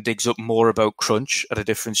 he then digs up more about crunch at a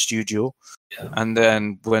different studio. Yeah. And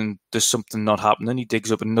then when there's something not happening, he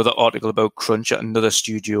digs up another article about crunch at another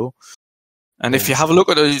studio. And if you have a look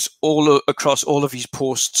at those all across all of his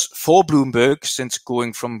posts for Bloomberg, since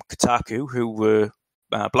going from Kotaku, who were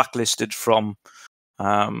blacklisted from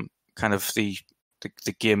kind of the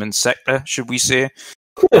gaming sector, should we say,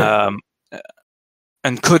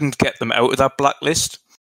 and couldn't get them out of that blacklist,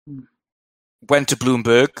 went to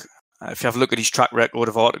Bloomberg. If you have a look at his track record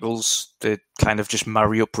of articles, they kind of just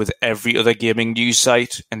marry up with every other gaming news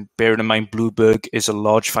site. And bearing in mind, Bloomberg is a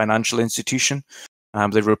large financial institution.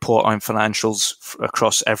 They report on financials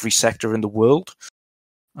across every sector in the world.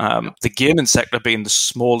 The gaming sector being the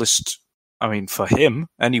smallest, I mean, for him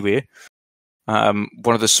anyway, one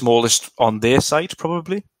of the smallest on their site,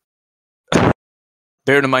 probably.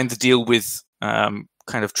 Bearing in mind the deal with kind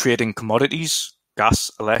of trading commodities, gas,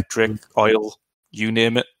 electric, oil, you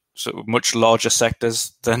name it. So much larger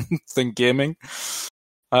sectors than gaming.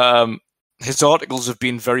 His articles have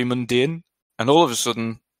been very mundane, and all of a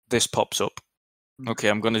sudden this pops up. Okay,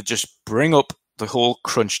 I'm going to just bring up the whole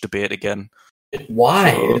crunch debate again.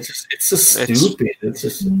 Why? It's so stupid. It's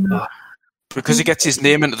just because he gets his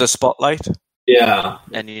name into the spotlight. Yeah,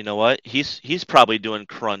 and you know what? He's probably doing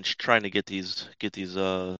crunch, trying to get these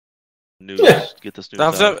news, get this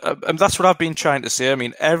news out. And that's what I've been trying to say. I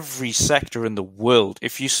mean, every sector in the world,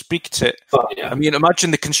 if you speak to, I mean,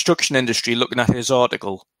 imagine the construction industry looking at his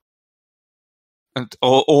article, and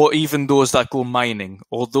or even those that go mining,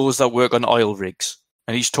 or those that work on oil rigs,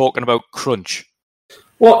 and he's talking about crunch.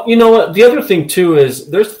 Well, you know what? The other thing too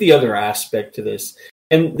is there's the other aspect to this,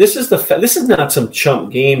 and this is this is not some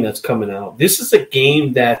chump game that's coming out. This is a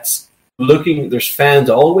game that's looking. There's fans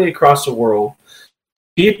all the way across the world.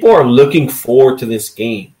 People are looking forward to this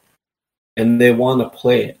game, and they want to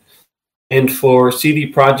play it. And for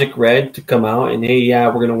CD Projekt Red to come out and, hey,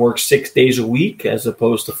 we're going to work 6 days a week as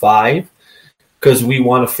opposed to 5 because we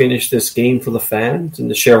want to finish this game for the fans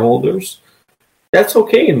and the shareholders, that's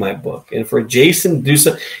okay in my book. And for Jason to do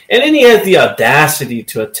so, and then he has the audacity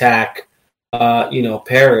to attack,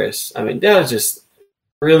 Paris. I mean, that was just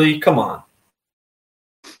really, come on.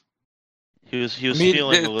 He was feeling a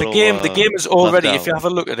little. The game is already. If you have a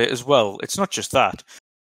look at it as well, it's not just that.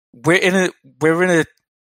 We're in a,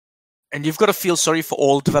 and you've got to feel sorry for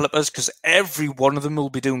all developers because every one of them will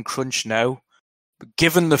be doing crunch now,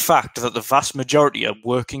 given the fact that the vast majority are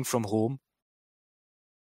working from home.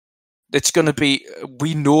 It's going to be.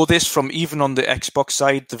 We know this from even on the Xbox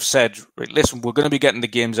side. They've said, right, listen, we're going to be getting the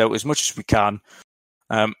games out as much as we can.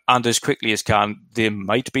 And as quickly as can. There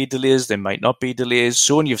might be delays, there might not be delays.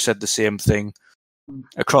 Sony have said the same thing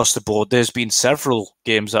across the board. There's been several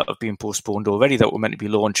games that have been postponed already that were meant to be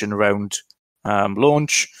launching around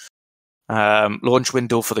launch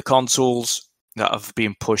window for the consoles that have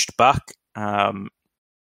been pushed back. Of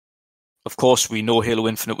course, we know Halo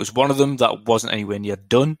Infinite was one of them that wasn't anywhere near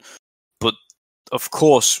done. But of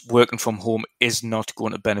course, working from home is not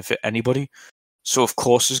going to benefit anybody. So, of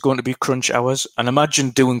course, there's going to be crunch hours. And imagine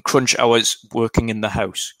doing crunch hours working in the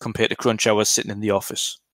house compared to crunch hours sitting in the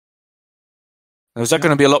office. Now, is that going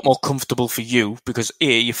to be a lot more comfortable for you? Because,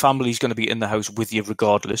 A, your family's going to be in the house with you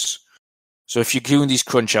regardless. So if you're doing these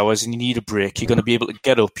crunch hours and you need a break, you're going to be able to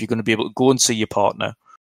get up. You're going to be able to go and see your partner.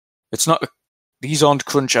 These aren't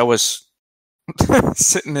crunch hours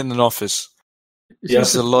sitting in an office. Yeah.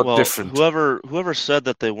 It's a lot different. Whoever said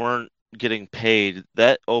that they weren't getting paid,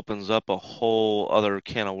 that opens up a whole other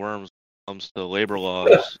can of worms comes to labor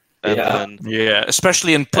laws. And Yeah. then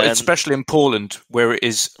especially in Poland where it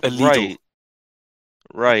is illegal.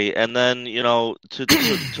 Right. And then,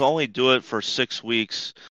 to only do it for 6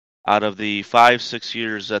 weeks out of the 5-6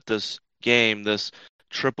 years that this game, this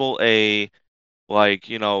AAA, like,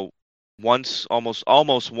 once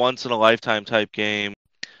almost once in a lifetime type game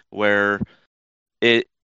where it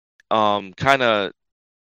kind of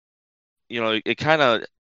it kind of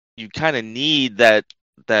you kind of need that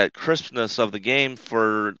crispness of the game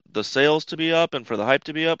for the sales to be up and for the hype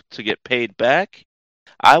to be up to get paid back.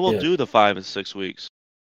 I will do the 5 and 6 weeks.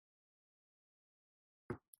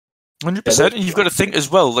 100%. And you've got to think as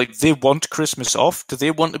well, like, they want Christmas off. Do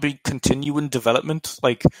they want to be continuing development?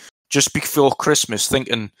 Like, just before Christmas,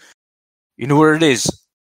 thinking, you know where it is?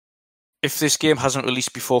 If this game hasn't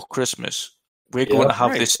released before Christmas, we're going to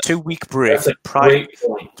have this 2-week break, Great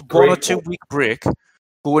 1 or 2 week break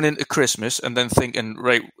going into Christmas, and then thinking,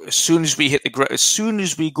 right, as soon as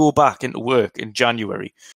we go back into work in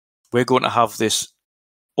January, we're going to have this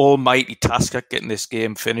almighty task at getting this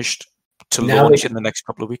game finished to launch in the next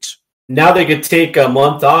couple of weeks. Now they could take a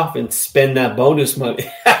month off and spend that bonus money.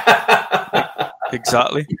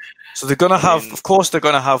 Exactly. So they're going to have, of course, they're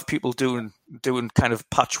going to have people doing kind of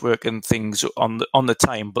patchwork and things on the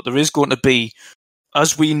time, but there is going to be,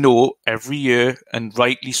 as we know, every year, and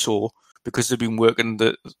rightly so, because they've been working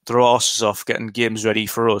their asses off getting games ready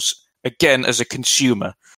for us. Again, as a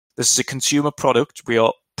consumer, this is a consumer product. We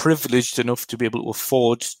are privileged enough to be able to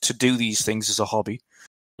afford to do these things as a hobby.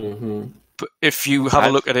 Mm-hmm. But if you have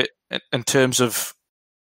a look at it in terms of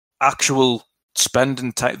actual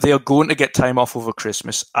spending time, they are going to get time off over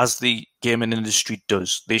Christmas, as the gaming industry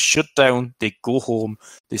does. They shut down, they go home,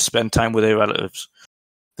 they spend time with their relatives.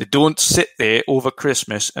 They don't sit there over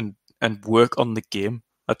Christmas and work on the game.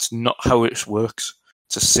 That's not how it works.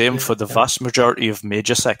 It's the same for the vast majority of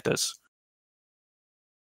major sectors.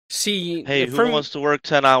 See, hey, who wants to work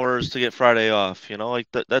 10 hours to get Friday off? Like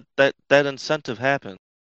that incentive happens.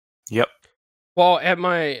 Yep. Well, at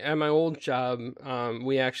my old job,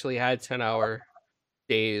 we actually had 10-hour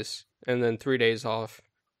days and then 3 days off.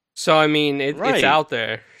 So I mean, it's out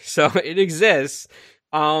there. So it exists.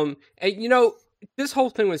 And this whole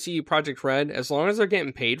thing with CD Projekt Red, as long as they're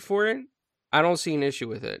getting paid for it, I don't see an issue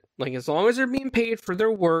with it. Like, as long as they're being paid for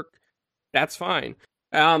their work, that's fine.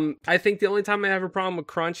 I think the only time I have a problem with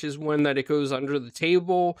crunch is when that it goes under the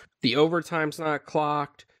table, the overtime's not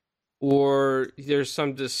clocked, or there's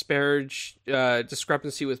some discrepancy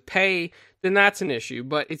with pay, then that's an issue.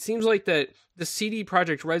 But it seems like that the CD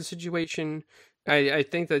Projekt Red situation, I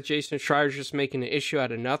think that Jason Schreier's just making an issue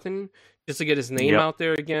out of nothing, just to get his name out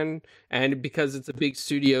there again, and because it's a big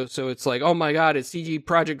studio, so it's like, oh my god, it's CD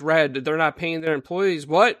Projekt Red, they're not paying their employees,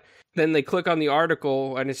 what? Then they click on the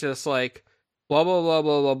article, and it's just like, blah, blah, blah,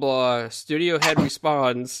 blah, blah, blah. Studio head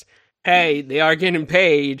responds, hey, they are getting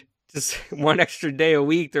paid, just 1 extra day a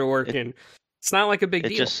week they're working. It's not like a big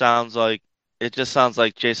deal. It just sounds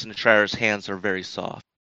like Jason Schreier's hands are very soft.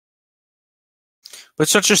 But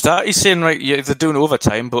it's not just that. He's saying, right, yeah, they're doing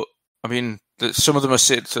overtime, but I mean, some of them are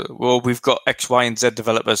saying, well, we've got X, Y, and Z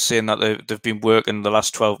developers saying that they've been working the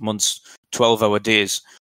last 12 months, 12-hour days.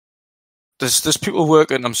 There's people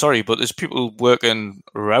working, I'm sorry, but there's people working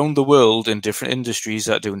around the world in different industries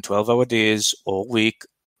that are doing 12-hour days all week,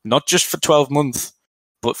 not just for 12 months,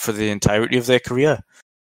 but for the entirety of their career.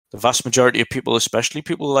 The vast majority of people, especially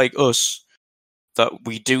people like us, that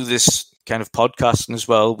we do this kind of podcasting as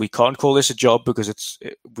well, we can't call this a job because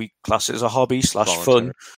we class it as a hobby /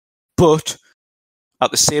 fun. But at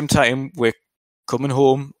the same time, we're coming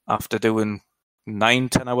home after doing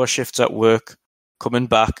 9-10-hour shifts at work, coming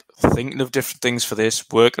back, thinking of different things for this,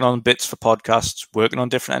 working on bits for podcasts, working on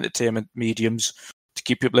different entertainment mediums to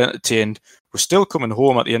keep people entertained. We're still coming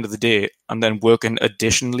home at the end of the day and then working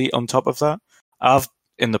additionally on top of that. I've,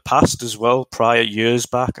 in the past as well, prior years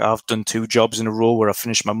back, I've done 2 jobs in a row where I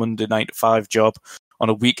finished my Monday 9-to-5 job on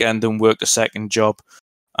a weekend and worked a second job,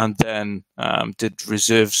 and then did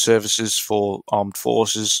reserve services for armed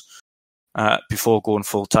forces before going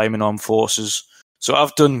full-time in armed forces. So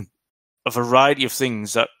I've done a variety of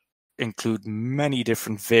things that include many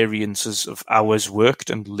different variances of hours worked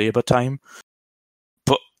and labour time.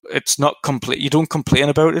 But it's not complete. You don't complain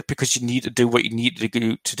about it because you need to do what you need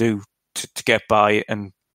to do to get by,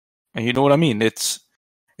 and you know what I mean. It's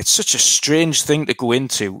such a strange thing to go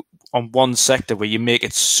into on one sector where you make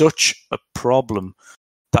it such a problem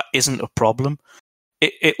that isn't a problem.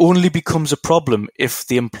 It only becomes a problem if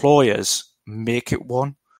the employers make it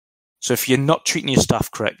one. So if you're not treating your staff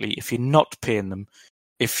correctly, if you're not paying them,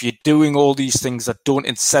 if you're doing all these things that don't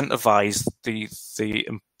incentivize the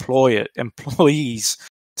employees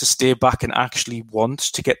to stay back and actually want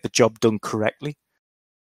to get the job done correctly.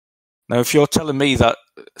 Now, if you're telling me that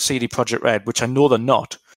CD Projekt Red, which I know they're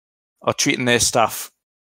not, are treating their staff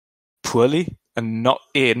poorly and not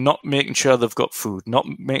making sure they've got food, not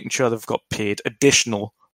making sure they've got paid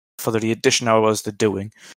additional for the additional hours they're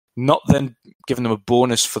doing, not then giving them a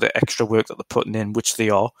bonus for the extra work that they're putting in, which they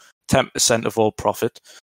are, 10% of all profit,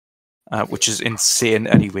 which is insane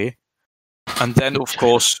anyway. And then, of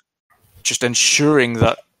course, just ensuring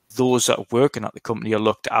that those that are working at the company are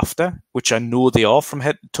looked after, which I know they are from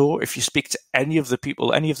head to toe. If you speak to any of the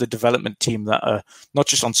people, any of the development team that are not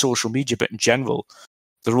just on social media, but in general,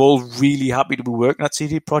 they're all really happy to be working at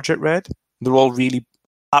CD Projekt Red. They're all really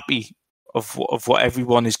happy of what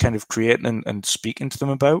everyone is kind of creating and speaking to them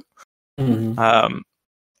about. Mm-hmm.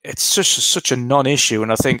 It's just such a non-issue,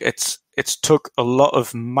 and I think it's took a lot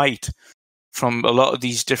of might from a lot of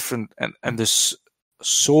these different, and there's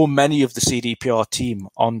so many of the CDPR team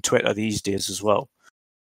on Twitter these days as well.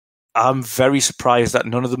 I'm very surprised that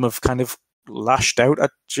none of them have kind of lashed out at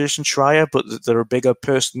Jason Schreier, but they're a bigger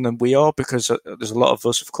person than we are, because there's a lot of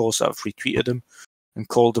us, of course, that have retweeted him and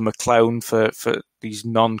called him a clown for these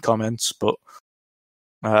non-comments. But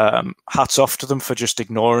hats off to them for just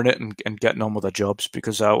ignoring it and getting on with their jobs,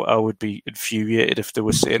 because I would be infuriated if they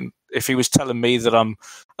were saying, if he was telling me that I'm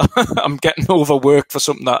I'm getting overworked for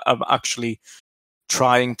something that I'm actually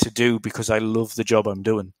trying to do because I love the job I'm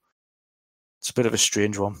doing. It's a bit of a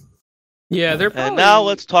strange one. Yeah, they're probably... And now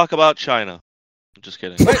let's talk about China. I'm just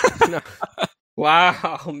kidding. No.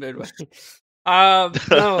 Wow, Midway. No,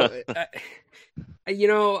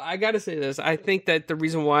 I got to say this. I think that the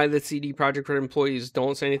reason why the CD Projekt Red employees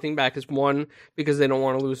don't say anything back is, one, because they don't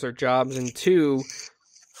want to lose their jobs, and two,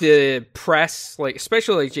 the press, like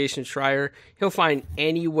especially like Jason Schreier, he'll find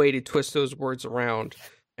any way to twist those words around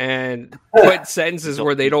and put sentences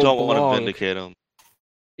where they don't belong. Want to vindicate them.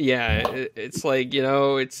 Yeah, it's like,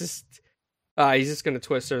 it's just he's just going to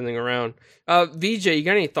twist everything around. VJ, you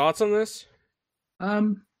got any thoughts on this?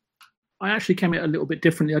 I actually came at it a little bit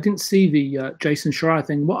differently. I didn't see the Jason Schreier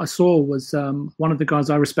thing. What I saw was one of the guys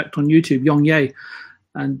I respect on YouTube, Yong Ye,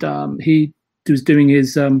 and he was doing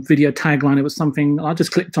his video tagline. It was something, I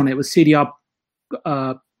just clicked on it. It was CDPR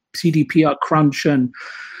crunch, and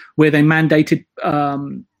where they mandated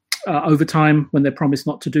overtime when they promised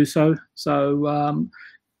not to do so. So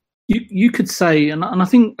you could say, and I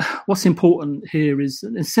think what's important here is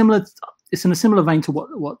similar. It's in a similar vein to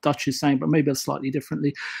what Dutch is saying, but maybe slightly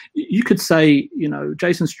differently. You could say,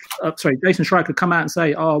 Jason Schreier could come out and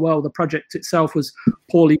say, "Oh, well, the project itself was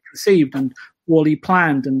poorly conceived and poorly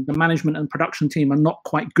planned, and the management and production team are not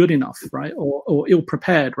quite good enough, right, or ill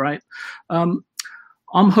prepared, right."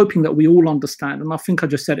 I'm hoping that we all understand, and I think I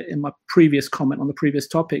just said it in my previous comment on the previous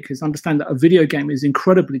topic, is understand that a video game is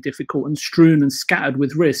incredibly difficult and strewn and scattered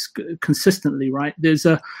with risk consistently, right? There's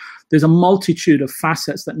a multitude of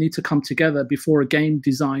facets that need to come together before a game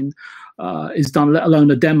design is done, let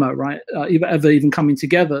alone a demo, right? Ever even coming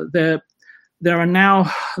together. There are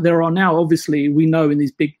now, obviously, we know in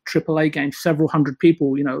these big AAA games, several hundred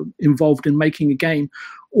people, involved in making a game,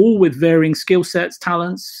 all with varying skill sets,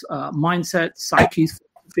 talents, mindsets, psyches,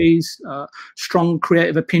 philosophies, strong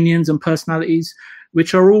creative opinions and personalities,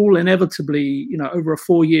 which are all inevitably, over a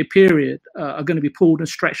 4-year period, are going to be pulled and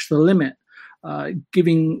stretched to the limit.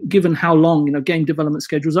 Given how long game development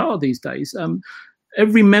schedules are these days,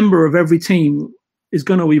 every member of every team is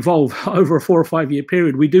going to evolve over a 4 or 5 year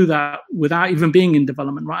period. We do that without even being in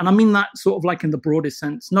development, right? And I mean that sort of like in the broadest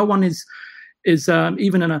sense. No one is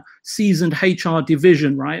even in a seasoned HR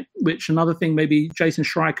division, right? Which another thing maybe Jason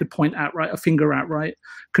Schreier could point at, right, a finger at, right,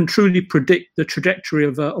 can truly predict the trajectory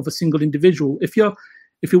of a single individual. If you're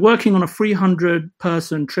working on a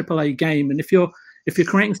 300-person AAA game, and if you're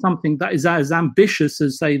creating something that is as ambitious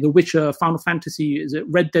as, say, The Witcher, Final Fantasy, is it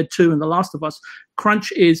Red Dead 2 and The Last of Us,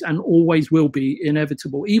 crunch is and always will be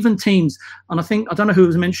inevitable. Even teams, and I don't know who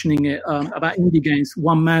was mentioning it, about indie games,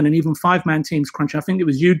 1-man and even 5-man teams crunch. I think it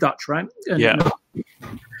was you, Dutch, right? And, yeah.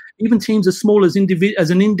 Even teams as small as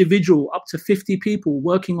an individual, up to 50 people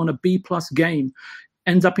working on a B+ game,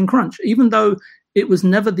 ends up in crunch, even though it was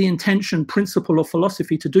never the intention, principle, or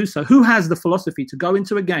philosophy to do so. Who has the philosophy to go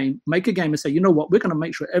into a game, make a game, and say, you know what, we're going to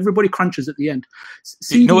make sure everybody crunches at the end?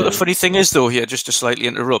 You know what the funny thing is, though, here, just to slightly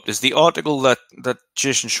interrupt, is the article that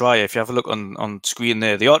Jason Schreier, if you have a look on screen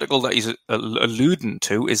there, the article that he's alluding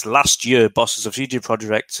to is last year, bosses of CD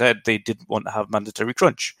Projekt said they didn't want to have mandatory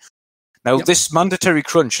crunch. Now, Yep. This mandatory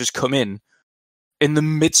crunch has come in the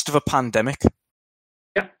midst of a pandemic.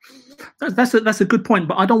 Yeah. That's a good point,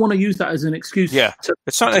 but I don't want to use that as an excuse. Yeah,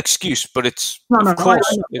 it's not an excuse, but it's of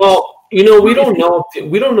course. We don't know.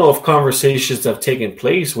 We don't know if conversations have taken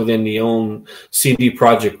place within the own CD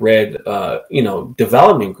Projekt Red,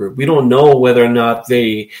 development group. We don't know whether or not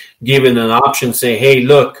they given an option, say, "Hey,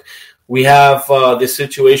 look, we have this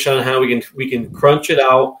situation on how we can crunch it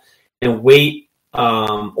out and wait,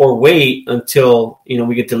 or wait until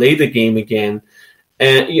we get delay the game again."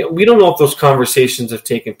 And we don't know if those conversations have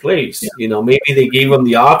taken place. Yeah. Maybe they gave them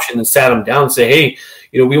the option and sat them down and say, "Hey,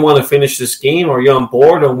 we want to finish this game. Are you on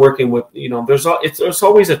board?" And working with, there's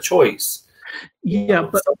always a choice. Yeah,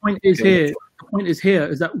 but the point is here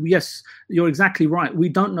is that, yes, you're exactly right. We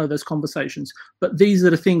don't know those conversations, but these are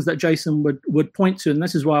the things that Jason would point to, and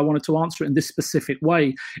this is why I wanted to answer it in this specific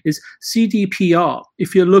way. Is CDPR?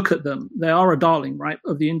 If you look at them, they are a darling, right,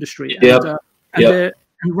 of the industry.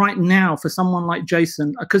 And right now, for someone like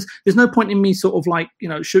Jason, because there's no point in me sort of like,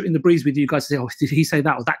 shooting the breeze with you guys to say, "Oh, did he say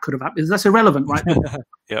that?" or "That could have happened." That's irrelevant, right?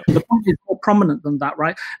 Yep. The point is more prominent than that,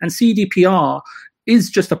 right? And CDPR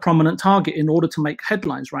is just a prominent target in order to make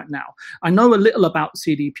headlines right now. I know a little about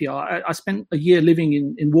CDPR. I spent a year living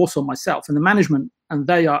in Warsaw myself, and the management, and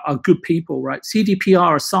they are good people, right?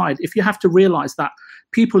 CDPR aside, if you have to realize that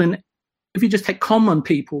people if you just take common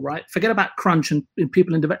people, right, forget about crunch and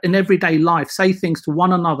people in everyday life, say things to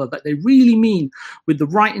one another that they really mean with the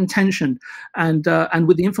right intention and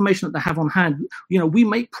with the information that they have on hand. We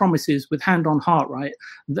make promises with hand on heart, right,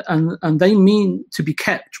 and they mean to be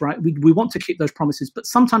kept, right. We want to keep those promises, but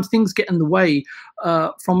sometimes things get in the way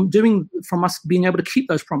from us being able to keep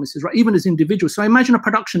those promises, right, even as individuals. So imagine a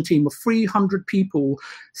production team of 300 people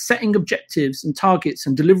setting objectives and targets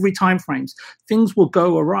and delivery timeframes. Things will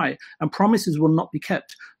go awry, and promises will not be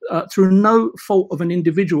kept through no fault of an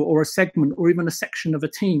individual or a segment or even a section of a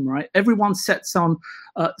team, right? Everyone is set on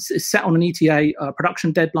an ETA,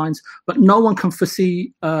 production deadlines, but no one can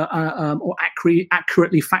foresee or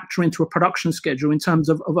accurately factor into a production schedule in terms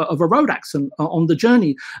of a road accident on the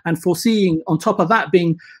journey, and foreseeing on top of that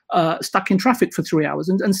being stuck in traffic for 3 hours.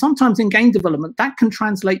 And sometimes in game development, that can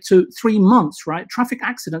translate to 3 months, right? Traffic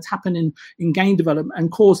accidents happen in game development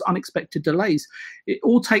and cause unexpected delays. It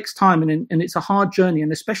all takes time, and it's a hard journey,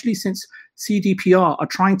 and especially since CDPR are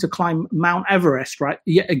trying to climb Mount Everest, right?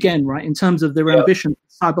 Yet again, right, in terms of their ambition,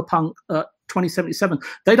 Cyberpunk 2077,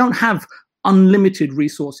 they don't have unlimited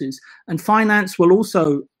resources, and finance will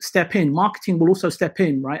also step in, marketing will also step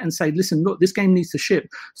in, right, and say, "Listen, look, this game needs to ship."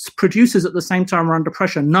 Producers at the same time are under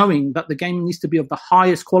pressure, knowing that the game needs to be of the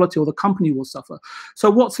highest quality or the company will suffer. So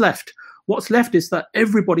what's left? What's left is that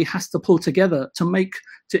everybody has to pull together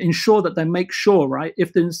to ensure that they make sure, right,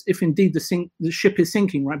 if indeed the ship is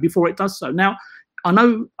sinking, right, before it does so. Now, I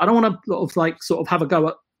know I don't want to sort of have a go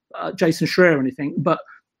at Jason Schreier or anything, but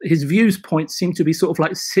his points seem to be sort of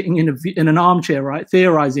like sitting in an armchair, right,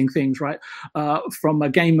 theorizing things, right, from a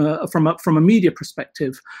gamer, from a media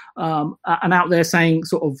perspective, and out there saying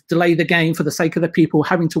sort of delay the game for the sake of the people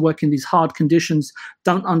having to work in these hard conditions.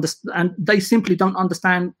 Don't understand, and they simply don't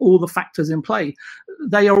understand all the factors in play.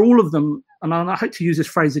 They are all of them, and I hate to use this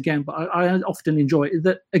phrase again, but I often enjoy it.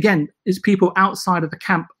 That again is people outside of the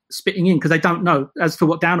camp spitting in because they don't know, as to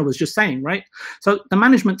what Downer was just saying, right? So the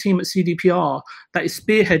management team at CDPR that is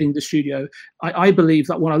spearheading the studio, I believe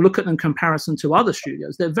that when I look at them in comparison to other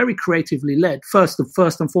studios, they're very creatively led, first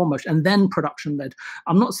and foremost, and then production led.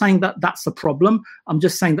 I'm not saying that that's a problem. I'm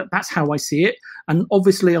just saying that that's how I see it. And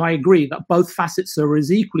obviously I agree that both facets are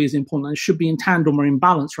equally as important and should be in tandem or in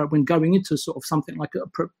balance, right, when going into sort of something like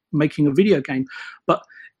making a video game. But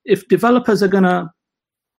if developers are going to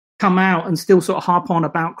come out and still sort of harp on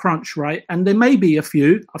about crunch, right? And there may be a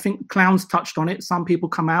few. I think Clowns touched on it. Some people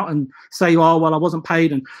come out and say, "Oh, well, I wasn't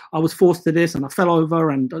paid and I was forced to this and I fell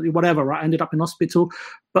over and whatever, right? I ended up in hospital."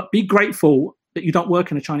 But be grateful that you don't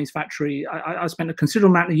work in a Chinese factory. I spent a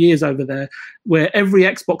considerable amount of years over there, where every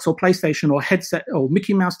Xbox or PlayStation or headset or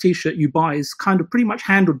Mickey Mouse t-shirt you buy is kind of pretty much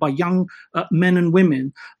handled by young men and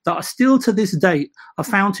women that are still to this date are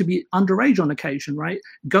found to be underage on occasion, right?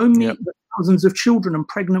 Go meet the thousands of children and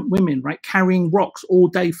pregnant women, right, carrying rocks all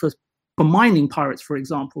day for mining pirates, for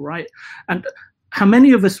example, right? And how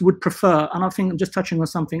many of us would prefer, and I think I'm just touching on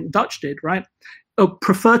something Dutch did, right,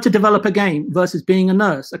 prefer to develop a game versus being a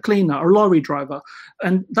nurse, a cleaner, a lorry driver.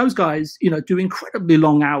 And those guys, do incredibly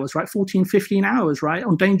long hours, right, 14, 15 hours, right,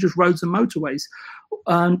 on dangerous roads and motorways.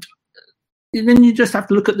 And then you just have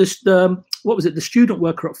to look at this, what was it, the student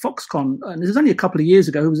worker at Foxconn, and this is only a couple of years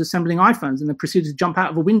ago, who was assembling iPhones and then proceeded to jump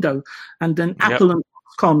out of a window. And then Apple and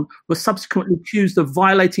Foxconn was subsequently accused of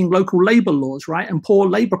violating local labor laws, right, and poor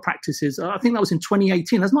labor practices. I think that was in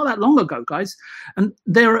 2018. That's not that long ago, guys. And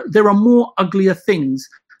there are more uglier things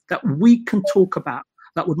that we can talk about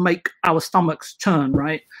that would make our stomachs turn,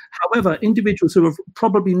 right? However, individuals who have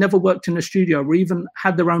probably never worked in a studio or even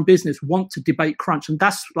had their own business want to debate crunch. And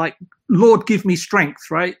that's like, Lord, give me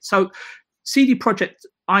strength, right? So CD Projekt,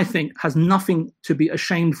 I think, has nothing to be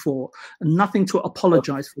ashamed for and nothing to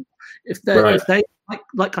apologize for. If they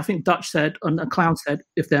like I think Dutch said and a clown said,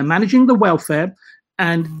 if they're managing the welfare,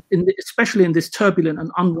 and especially in this turbulent and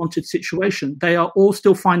unwanted situation, they are all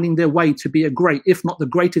still finding their way to be a great, if not the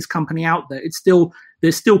greatest company out there.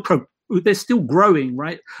 They're still growing,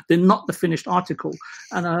 right? They're not the finished article,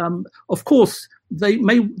 and of course they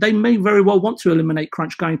may very well want to eliminate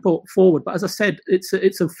crunch going forward. But as I said,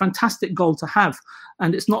 it's a fantastic goal to have,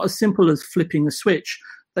 and it's not as simple as flipping a switch.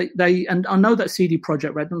 They and I know that CD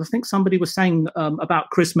Projekt Red, and I think somebody was saying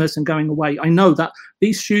about Christmas and going away. I know that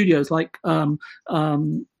these studios like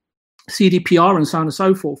CDPR and so on and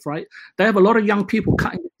so forth, right? They have a lot of young people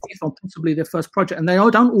cutting their teeth on possibly their first project, and they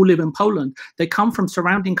don't all live in Poland. They come from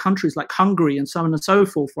surrounding countries like Hungary and so on and so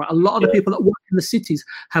forth, right? A lot of the people that work in the cities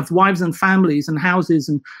have wives and families and houses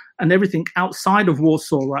and everything outside of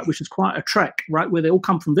Warsaw, right? Which is quite a trek, right? Where they all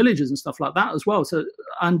come from villages and stuff like that as well. So,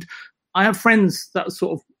 and I have friends that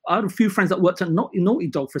I had a few friends that worked at Naughty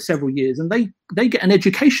Dog for several years, and they get an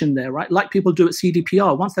education there, right? Like people do at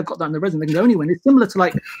CDPR. Once they've got that in their resume, they can go anywhere. And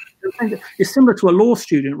it's similar to a law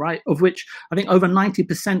student, right? Of which I think over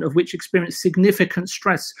 90% of which experience significant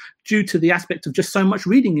stress due to the aspect of just so much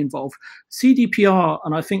reading involved. CDPR,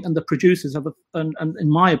 and I think, and the producers have, and in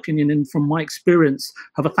my opinion, and from my experience,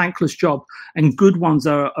 have a thankless job, and good ones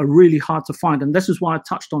are really hard to find. And this is why I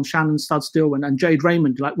touched on Shannon Studstill and Jade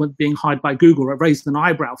Raymond, like when being hired by Google, it raised an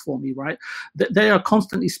eyebrow for me, right? They are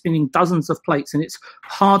constantly spinning dozens of plates, and it's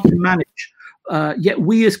hard to manage. Yet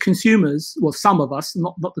we as consumers, well, some of us,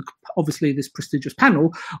 not obviously this prestigious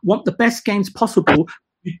panel, want the best games possible,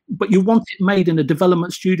 but you want it made in a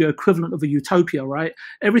development studio equivalent of a utopia, right?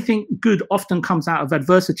 Everything good often comes out of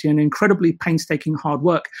adversity and incredibly painstaking hard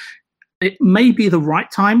work. It may be the right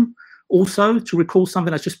time also to recall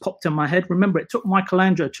something that's just popped in my head. Remember, it took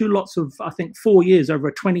Michelangelo 2 lots of, I think, 4 years over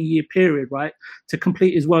a 20-year period, right, to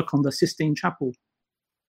complete his work on the Sistine Chapel.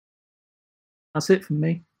 That's it from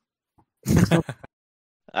me.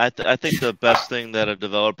 I think the best thing that a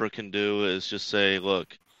developer can do is just say,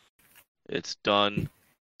 look, it's done.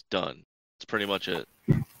 It's done. That's pretty much it.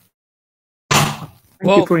 Thank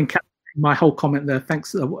you for encapsulating my whole comment there.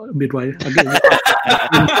 Thanks, Midway.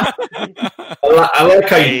 I like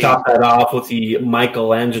how you top that off with the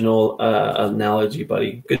Michelangelo analogy,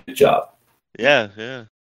 buddy. Good job. Yeah.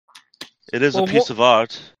 It is a piece of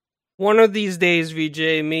art. One of these days,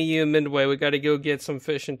 VJ, me, you, and Midway, we got to go get some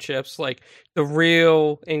fish and chips, like the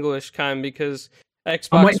real English kind, because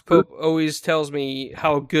Xbox Pope always tells me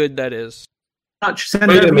how good that is. Wait a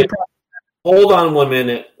minute. Hold on 1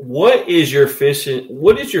 minute. What is your fish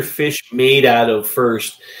made out of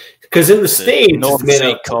first? Because in the States, it's made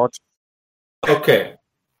out of cod. Okay.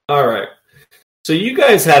 All right. So you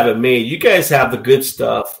guys have it made. You guys have the good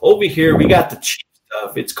stuff. Over here, we got the cheap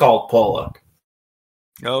stuff. It's called Pollock.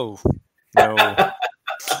 No.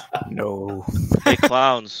 Hey,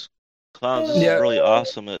 clowns. This is really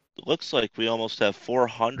awesome. It looks like we almost have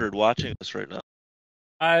 400 watching this right now.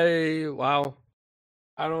 Wow.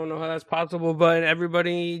 I don't know how that's possible, but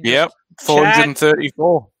everybody... Yep,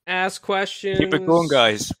 434. Ask questions. Keep it going,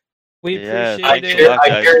 guys. We appreciate it.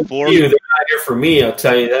 I guarantee you, they're not here for me, I'll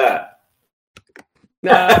tell you that.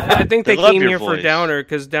 I think they came here voice. for Downer,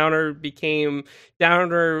 because Downer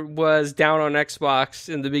was down on Xbox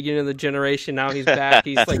in the beginning of the generation. Now he's back.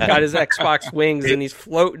 He's like got his Xbox wings and he's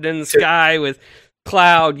floating in the sky with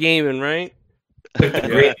cloud gaming, right?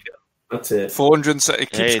 That's it. 400. It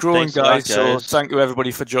keeps growing, guys. So thank you everybody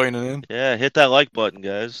for joining in. Yeah, hit that like button,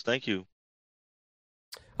 guys. Thank you.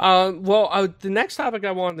 The next topic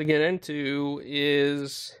I wanted to get into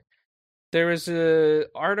is there was an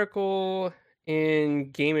article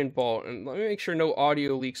in Game & Vault, and let me make sure no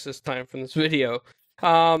audio leaks this time from this video.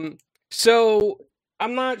 So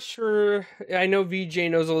I'm not sure. I know VJ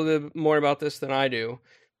knows a little bit more about this than I do,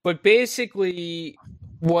 but basically,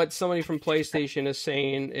 what somebody from PlayStation is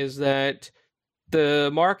saying is that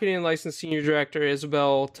the marketing and licensing senior director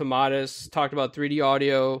Isabel Tomatis talked about 3D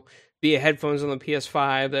audio via headphones on the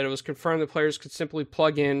PS5. That it was confirmed that players could simply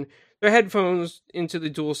plug in their headphones into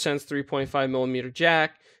the DualSense 3.5mm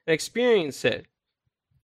jack and experience it.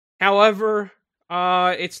 However,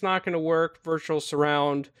 it's not going to work virtual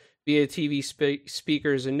surround via TV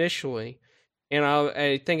speakers initially. And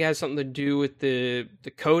I think it has something to do with the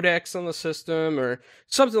codecs on the system or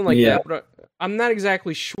something like that. But I'm not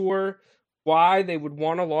exactly sure why they would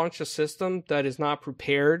want to launch a system that is not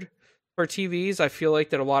prepared for TVs. I feel like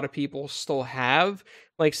that a lot of people still have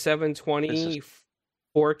like 720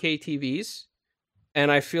 4K TVs,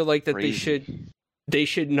 and I feel like that they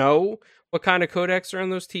should know what kind of codecs are on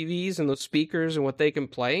those TVs and those speakers and what they can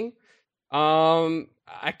play.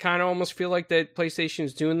 I kind of almost feel like that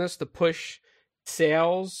PlayStation's doing this to push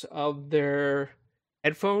sales of their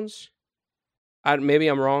headphones. Maybe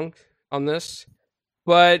I'm wrong on this,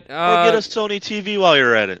 but or get a Sony TV while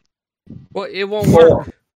you're at it. Well, it won't work.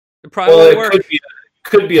 It probably won't work.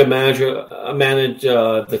 Could be a manage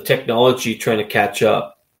the technology trying to catch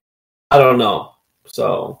up. I don't know.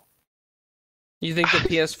 So, you think the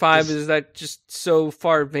PS5 is that just so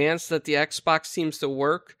far advanced that the Xbox seems to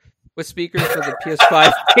work with speakers, but the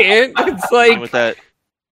PS5 can't? It's like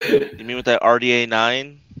you mean with that RDA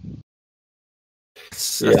 9? It's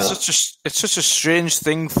such a strange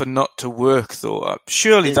thing for not to work, though.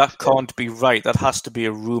 Surely that can't be right. That has to be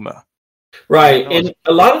a rumor. Right, and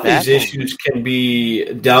a lot of these issues can be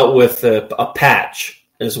dealt with a patch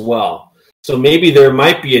as well. So maybe there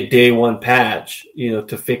might be a day one patch,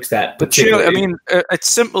 to fix that. But surely, it's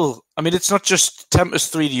simple. It's not just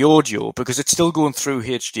Tempest 3D audio because it's still going through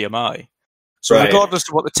HDMI. So regardless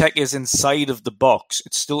of what the tech is inside of the box,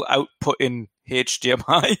 it's still outputting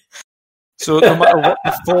HDMI. So no matter what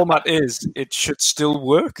the format is, it should still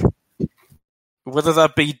work. Whether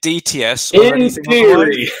that be DTS or anything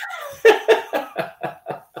otherwise.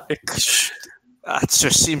 That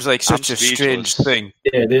just seems like such a strange thing.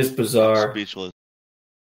 Yeah, it is bizarre. Speechless.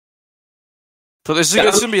 But there's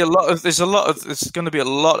going to be a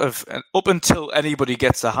lot of, up until anybody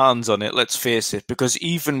gets their hands on it, let's face it, because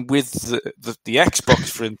even with the Xbox,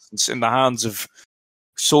 for instance, in the hands of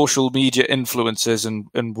social media influencers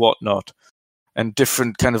and whatnot, and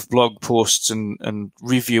different kind of blog posts and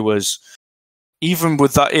reviewers, even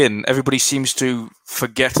with that in, everybody seems to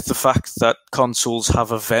forget the fact that consoles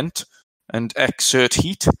have a vent and exert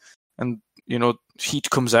heat, and heat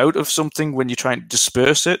comes out of something when you're trying to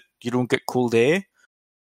disperse it. You don't get cold air.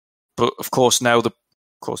 But of course now the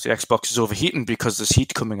Xbox is overheating because there's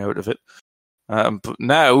heat coming out of it. But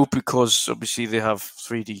now, because obviously they have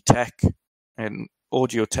 3D tech and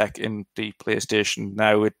audio tech in the PlayStation,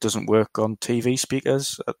 now it doesn't work on TV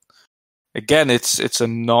speakers. Again, it's a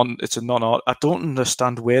non. I don't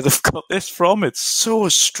understand where they've got this from. It's so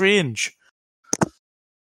strange.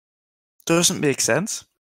 Doesn't make sense.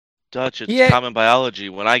 Dutch, it's common biology.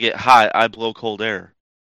 When I get hot, I blow cold air.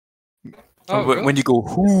 Oh, really? When you go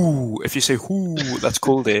hoo, if you say hoo, that's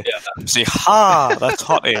cold air. If you say ha, that's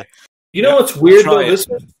hot air. You know what's weird though? This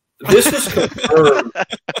was confirmed.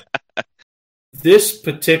 This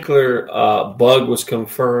particular bug was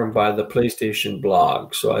confirmed by the PlayStation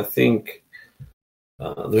blog, so I think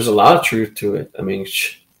there's a lot of truth to it.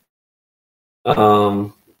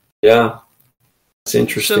 Yeah, it's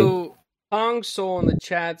interesting. So, Pong Soul in the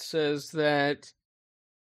chat says that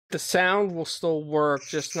the sound will still work,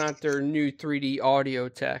 just not their new 3D audio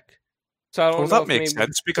tech. So I don't know. That makes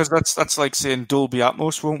sense, because that's like saying Dolby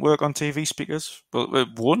Atmos won't work on TV speakers. Well, it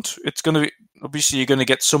won't. It's going to be, obviously you're going to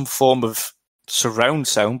get some form of surround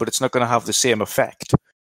sound, but it's not going to have the same effect.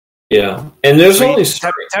 Yeah, and there's only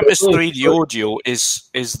Tempest 3D audio is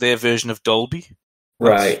their version of Dolby.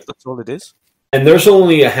 Right. That's all it is. And there's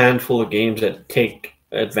only a handful of games that take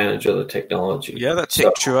advantage of the technology. Yeah, that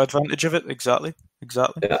take true advantage of it. Exactly.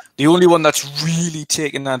 Yeah. The only one that's really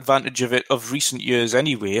taken advantage of it of recent years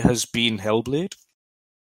anyway has been Hellblade.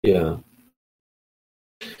 Yeah.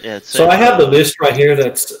 So I have the list right here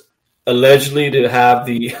that's allegedly to have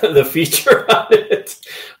the feature on it,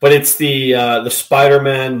 but it's the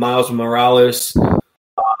Spider-Man Miles Morales.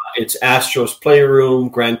 It's Astro's Playroom,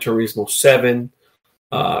 Gran Turismo 7,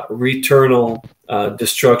 Returnal,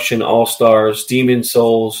 Destruction All-Stars, Demon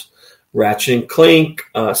Souls, Ratchet & Clank,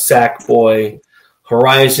 Sackboy,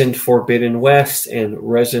 Horizon Forbidden West, and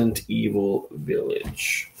Resident Evil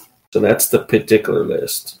Village. So that's the particular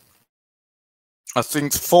list. I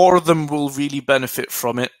think 4 of them will really benefit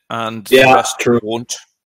from it, and the rest won't.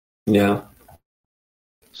 Yeah.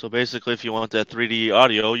 So basically, if you want that 3D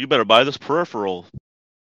audio, you better buy this peripheral.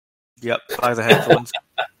 Yep, buy the headphones.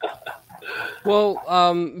 Well,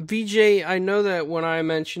 VJ, I know that when I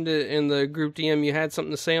mentioned it in the group DM, you had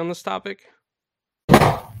something to say on this topic.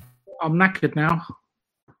 I'm knackered now.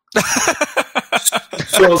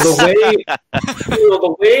 So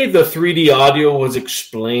the way the 3D audio was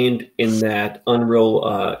explained in that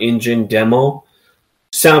Unreal Engine demo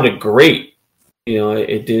sounded great.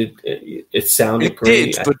 It did. It sounded great.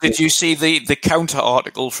 It did, but did you see the counter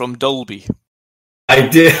article from Dolby? I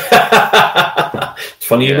did. It's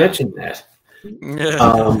funny you mentioned that.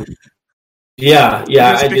 Yeah.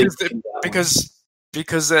 I did. Because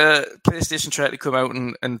because PlayStation tried to come out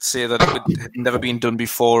and say that it had never been done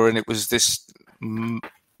before, and it was this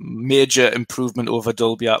major improvement over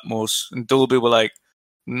Dolby Atmos. And Dolby were like,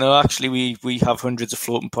 no, actually, we have hundreds of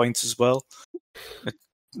floating points as well. I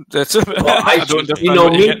don't understand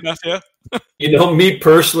what you're getting at here. Me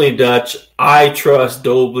personally, Dutch, I trust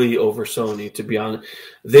Dolby over Sony, to be honest.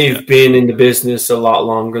 They've been in the business a lot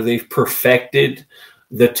longer. They've perfected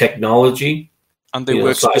the technology. And they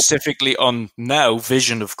work specifically on now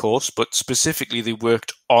vision, of course, but specifically they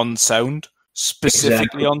worked on sound.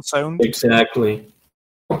 On sound. Exactly.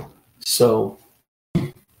 So,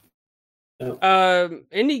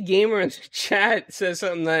 Indie Gamer in the chat says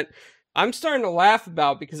something that I'm starting to laugh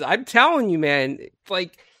about because I'm telling you, man,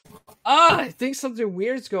 like, I think something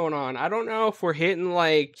weird's going on. I don't know if we're hitting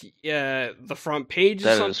like the front page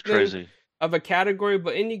or something crazy. Of a category,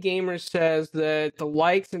 but Indie Gamer says that the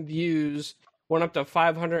likes and views went up to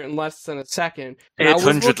 500 in less than a second.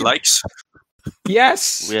 800 likes.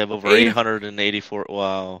 Yes. We have over 884.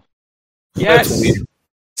 Wow. Yes.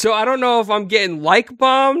 So I don't know if I'm getting like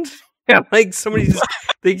bombed. Like somebody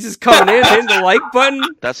just coming in hitting the like button.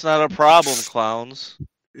 That's not a problem, clowns.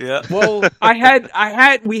 Yeah. Well,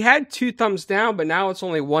 we had 2 thumbs down, but now it's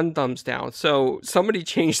only 1 thumbs down. So somebody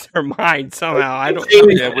changed their mind somehow. I don't know.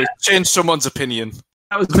 Yeah, we changed someone's opinion.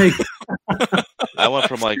 That was me. I went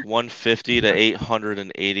from like 150 to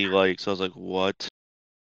 880 likes. I was like, what?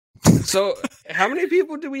 So, how many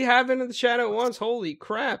people do we have in the chat at once? Holy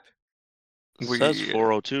crap. It says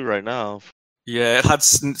 402 right now. Yeah, it had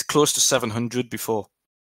close to 700 before.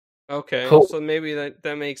 Okay, so maybe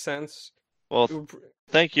that makes sense. Well,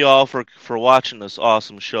 thank you all for watching this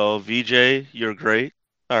awesome show. VJ, you're great.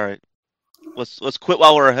 All right. Let's quit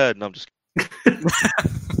while we're ahead. No, I'm just kidding.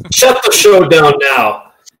 Shut the show down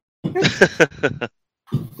now.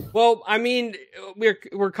 Well, I mean,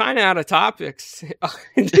 we're kind of out of topics.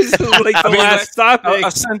 This is like the last topic. I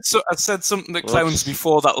said something that clowns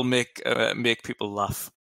before that'll make people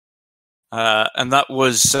laugh, and that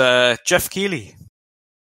was Jeff Keighley.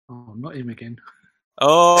 Oh, not him again.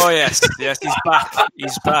 Oh yes, he's back.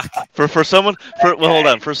 He's back. For someone, hold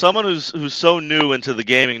on. For someone who's so new into the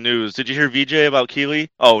gaming news, did you hear VJ about Keighley?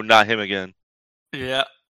 Oh, not him again. Yeah.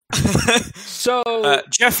 So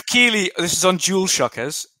Jeff Keighley, this is on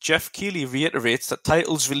DualShockers. Jeff Keighley reiterates that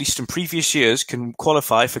titles released in previous years can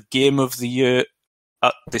qualify for Game of the Year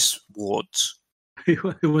at this awards.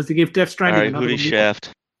 Who was to give Death Stranding? All right, Hootie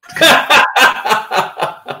Shaft.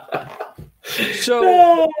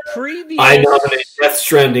 So previous, I nominate Death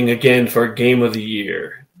Stranding again for Game of the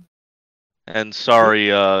Year. And sorry,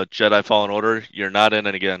 Jedi Fallen Order, you're not in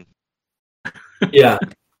it again. Yeah.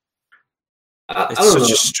 It's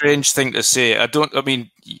such a strange thing to say.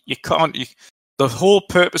 You can't. The whole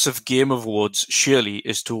purpose of Game Awards, surely,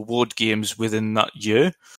 is to award games within that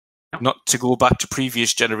year, not to go back to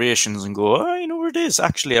previous generations and go, oh, you know where it is.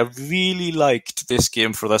 Actually, I really liked this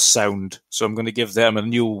game for their sound, so I'm going to give them a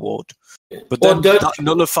new award. But then that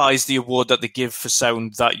nullifies the award that they give for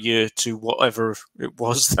sound that year to whatever it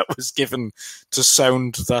was that was given to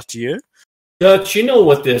sound that year. Dutch, you know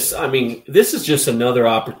what this is just another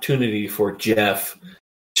opportunity for Jeff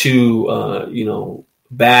to,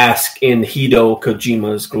 bask in Hideo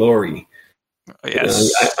Kojima's glory.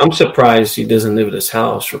 Yes. I'm surprised he doesn't live at his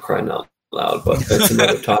house, for crying out loud, but that's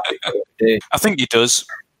another topic for today. I think he does.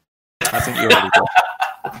 I think he already does.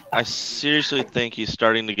 I seriously think he's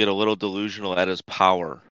starting to get a little delusional at his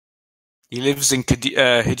power. He lives in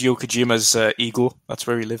Hideo Kojima's ego. That's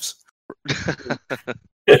where he lives.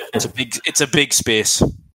 It's a big space.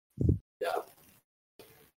 Yeah.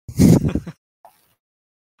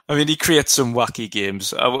 I mean, he creates some wacky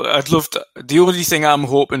games. I'd love to. The only thing I'm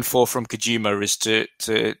hoping for from Kojima is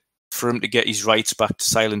for him to get his rights back to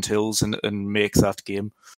Silent Hills and make that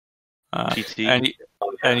game.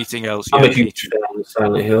 Anything else? I'm a huge fan of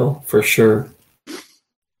Silent Hill for sure.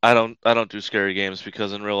 I don't do scary games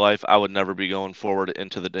because in real life I would never be going forward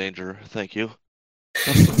into the danger. Thank you.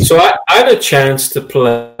 So I had a chance to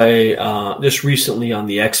play just recently on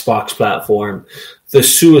the Xbox platform, The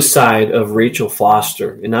Suicide of Rachel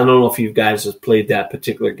Foster, and I don't know if you guys have played that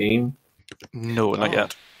particular game. No, not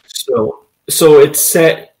yet. So it's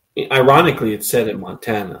set. Ironically, it's set in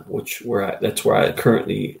Montana, that's where I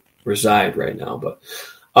currently reside right now. But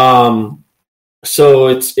so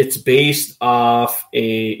it's based off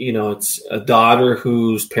it's a daughter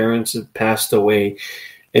whose parents have passed away.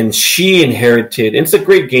 And she inherited, and it's a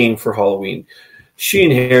great game for Halloween. She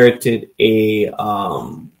inherited a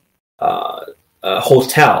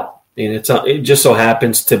hotel, and it just so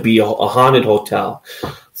happens to be a haunted hotel.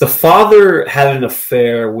 The father had an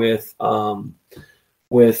affair with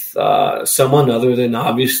with someone other than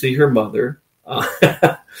obviously her mother.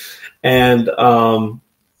 And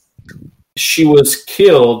she was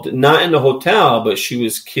killed, not in the hotel, but she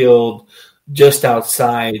was killed just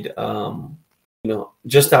outside,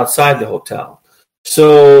 just outside the hotel.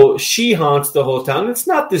 So she haunts the hotel, and it's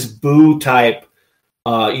not this boo type,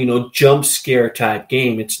 jump scare type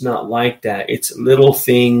game. It's not like that. It's little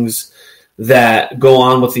things that go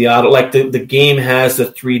on with the audio. Like the game has the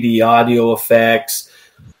 3D audio effects.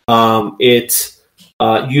 It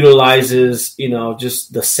utilizes,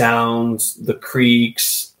 just the sounds, the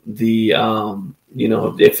creaks, the,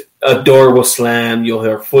 if a door will slam, you'll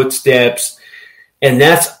hear footsteps. And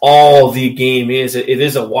that's all the game is. It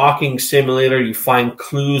is a walking simulator. You find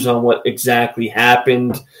clues on what exactly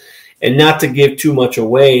happened. And not to give too much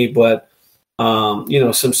away, but,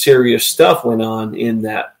 some serious stuff went on in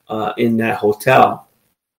that hotel.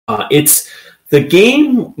 The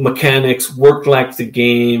game mechanics work like the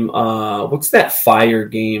game. What's that fire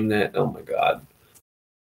game that? Oh my god,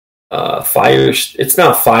 fire. It's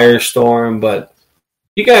not Firestorm, but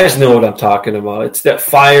you guys know what I'm talking about. It's that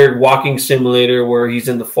fire walking simulator where he's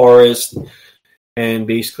in the forest and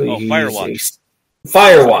basically he's Firewatch.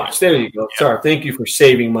 Firewatch. There you go. Sorry, thank you for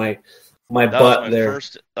saving my butt there.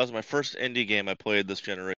 That was my first indie game I played this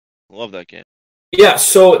generation. I love that game. Yeah,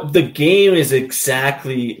 so the game is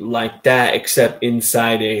exactly like that, except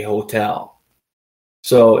inside a hotel.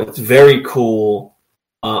 So it's very cool.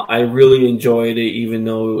 I really enjoyed it, even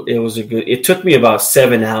though it took me about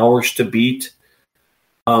 7 hours to beat.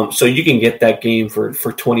 So you can get that game for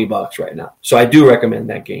 $20 right now. So I do recommend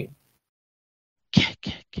that game.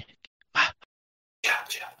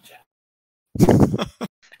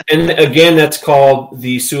 And again, that's called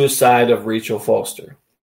The Suicide of Rachel Foster.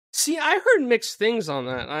 See, I heard mixed things on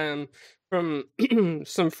that. From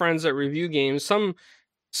some friends that review games. Some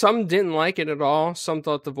didn't like it at all. Some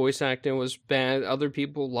thought the voice acting was bad. Other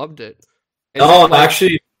people loved it.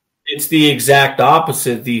 Actually, it's the exact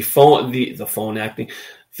opposite. The phone acting,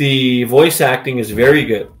 the voice acting is very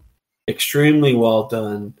good, extremely well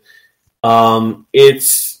done.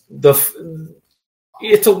 It's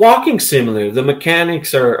a walking simulator. The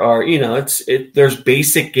mechanics are there's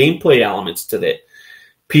basic gameplay elements to it.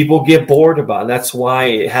 People get bored about it. That's why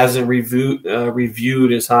it hasn't reviewed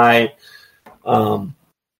as high,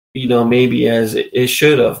 maybe as it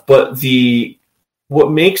should have. But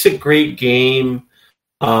what makes a great game,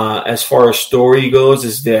 as far as story goes,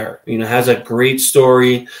 is there. It has a great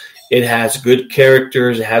story. It has good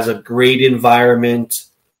characters. It has a great environment,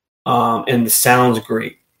 and the sound's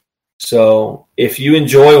great. So if you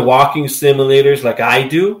enjoy walking simulators like I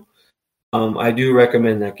do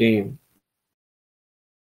recommend that game.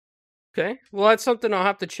 Okay, well, that's something I'll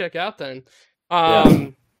have to check out then.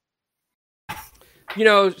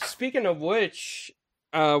 Speaking of which,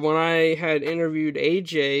 when I had interviewed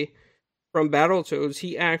AJ from Battletoads,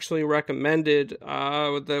 he actually recommended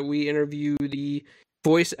that we interview the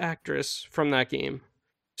voice actress from that game.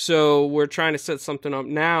 So we're trying to set something up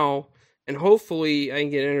now, and hopefully I can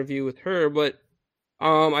get an interview with her. But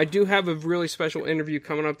I do have a really special interview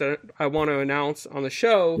coming up that I want to announce on the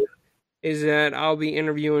show. Is that I'll be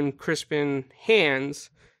interviewing Crispin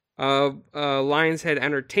Hands of Lion's Head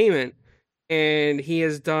Entertainment, and he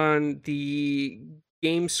has done the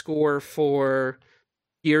game score for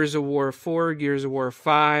Gears of War 4, Gears of War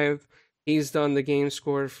 5. He's done the game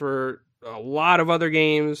score for a lot of other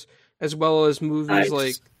games, as well as movies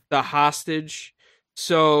like The Hostage.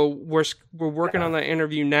 So we're working on that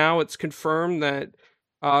interview now. It's confirmed that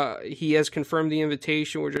he has confirmed the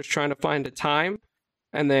invitation. We're just trying to find a time.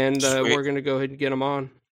 And then we're going to go ahead and get them on.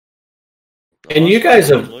 And you guys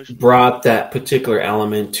have brought that particular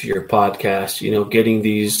element to your podcast, getting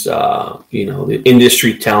these, the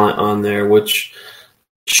industry talent on there, which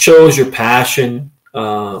shows your passion.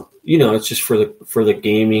 It's just for the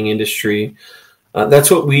gaming industry.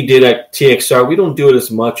 That's what we did at TXR. We don't do it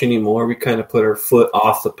as much anymore. We kind of put our foot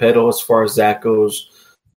off the pedal as far as that goes.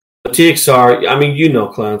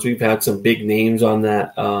 TXR, clowns. We've had some big names on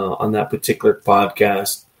that particular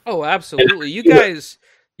podcast. Oh, absolutely! You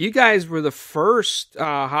guys were the first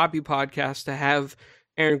hobby podcast to have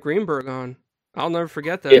Aaron Greenberg on. I'll never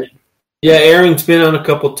forget that. Yeah, Aaron's been on a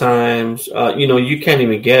couple times. You can't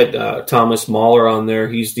even get Thomas Mahler on there.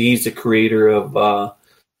 He's the creator of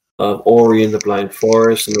Ori and the Blind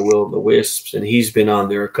Forest and the Will of the Wisps, and he's been on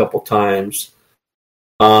there a couple times.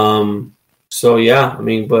 So yeah,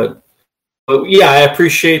 but yeah, I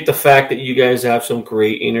appreciate the fact that you guys have some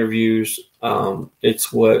great interviews.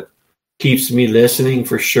 It's what keeps me listening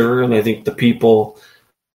for sure, and I think the people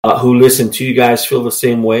who listen to you guys feel the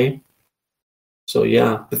same way. So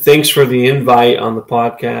yeah, but thanks for the invite on the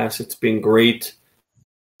podcast. It's been great.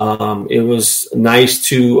 It was nice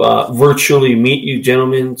to virtually meet you,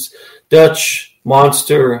 gentlemen. Dutch,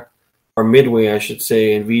 Monster, or Midway, I should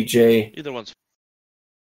say, and VJ. Either one's.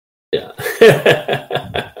 Yeah.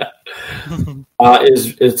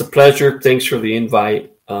 It's a pleasure. Thanks for the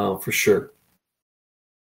invite, for sure.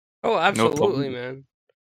 Oh, absolutely, No man.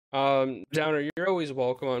 Downer, you're always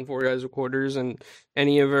welcome on Four Guys with Quarters and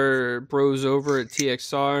any of our bros over at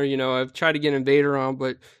TXR. You know, I've tried to get Invader on,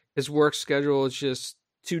 but his work schedule is just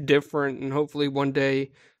too different, and hopefully one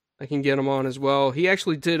day I can get him on as well. He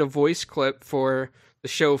actually did a voice clip for the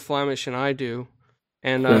show Flamish and I Do,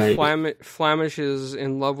 and Nice. Flamish is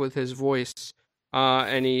in love with his voice,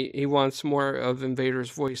 and he wants more of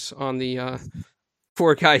Invader's voice on the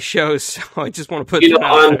Four Guys shows. So I just want to put that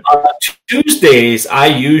out there. On Tuesdays,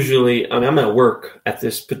 I'm at work at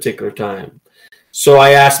this particular time. So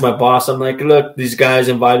I asked my boss, I'm like, look, these guys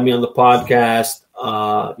invited me on the podcast.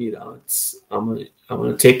 I'm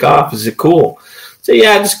gonna take off. Is it cool? So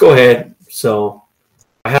yeah, just go ahead. So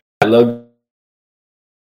I love.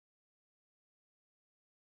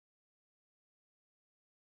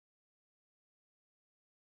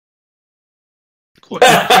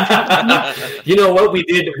 You know what we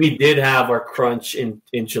did? We did have our crunch in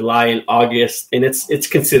July and August, and it's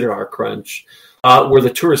considered our crunch, where the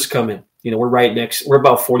tourists come in. You know, we're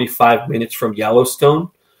about 45 minutes from Yellowstone.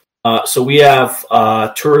 So we have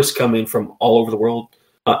tourists come in from all over the world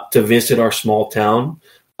to visit our small town,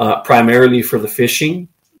 primarily for the fishing,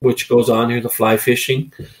 which goes on here, the fly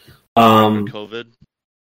fishing. COVID.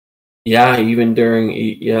 Yeah, even during,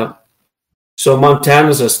 yeah. So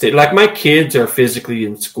Montana's a state, like my kids are physically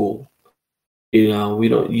in school. You know,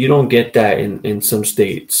 you don't get that in some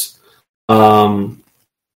states.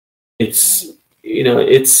 It's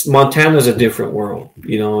Montana's a different world.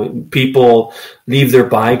 You know, people leave their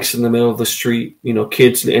bikes in the middle of the street, you know,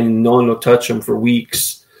 kids, and no one will touch them for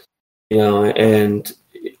weeks. You know, and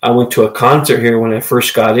I went to a concert here when I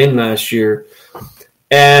first got in last year.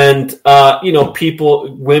 And,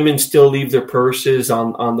 women still leave their purses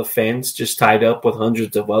on the fence, just tied up with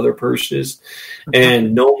hundreds of other purses,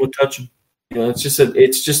 and no one will touch them. You know, it's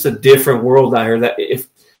just a different world out here. And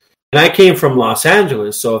I came from Los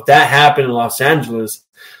Angeles, so if that happened in Los Angeles,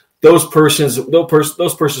 those purses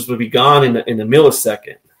would be gone in a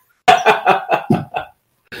millisecond. Let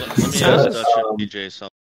me ask Dutch and DJ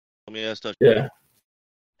something. Let me ask Dutch. Yeah,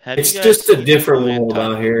 Have it's you guys just a seen different Napoleon world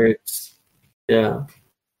out here. It's yeah.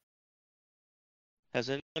 Has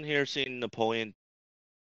anyone here seen Napoleon?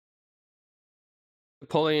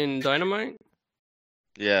 Napoleon Dynamite?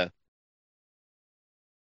 Yeah.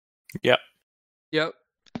 Yep.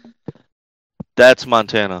 That's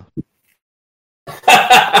Montana.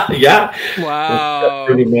 Yeah. Wow. That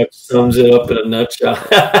pretty much sums it up in a nutshell.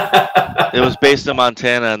 It was based in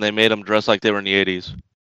Montana, and they made them dress like they were in the 80s.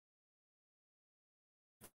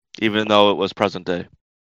 Even though it was present day.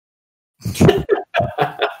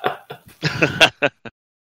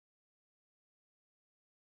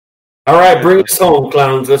 All right, bring us home,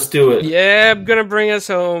 clowns. Let's do it. Yeah, I'm gonna bring us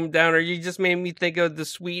home, Downer. You just made me think of the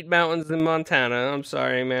sweet mountains in Montana. I'm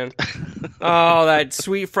sorry, man. Oh, that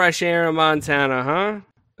sweet fresh air in Montana, huh?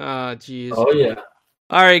 Oh, jeez. Oh, yeah.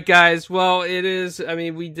 All right, guys. Well,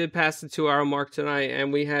 we did pass the 2-hour mark tonight,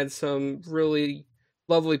 and we had some really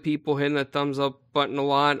lovely people hitting that thumbs up button a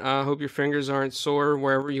lot. I hope your fingers aren't sore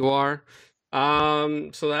wherever you are.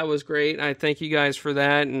 So that was great. I thank you guys for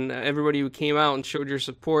that, and everybody who came out and showed your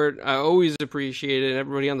support. I always appreciate it.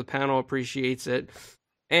 Everybody on the panel appreciates it.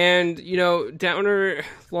 And, you know, Downer,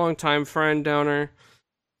 longtime friend Downer,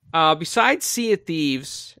 besides Sea of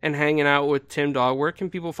Thieves and hanging out with Tim Dog, where can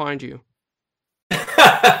people find you?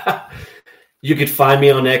 You could find me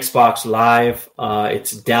on Xbox Live.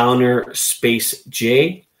 It's Downer Space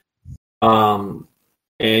J.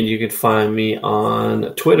 And you can find me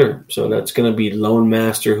on Twitter. So that's going to be Lone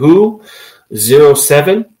Master Who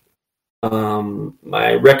 07.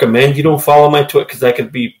 I recommend you don't follow my Twitter because I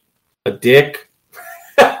could be a dick.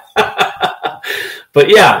 But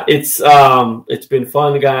yeah, it's been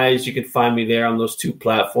fun, guys. You can find me there on those two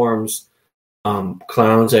platforms.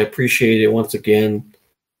 Clowns, I appreciate it once again.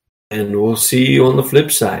 And we'll see you on the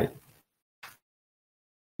flip side.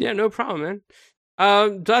 Yeah, no problem,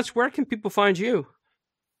 man. Dutch, where can people find you?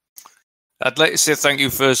 I'd like to say thank you,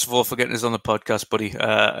 first of all, for getting us on the podcast, buddy.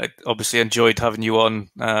 I obviously enjoyed having you on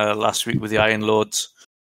last week with the Iron Lords.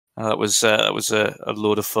 That was a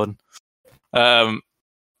load of fun.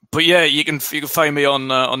 But yeah, you can find me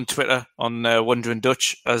on Twitter on Wondering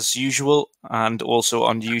Dutch as usual, and also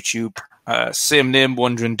on YouTube. Same name,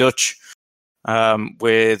 Wondering Dutch.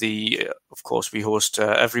 where of course, we host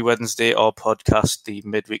every Wednesday our podcast, the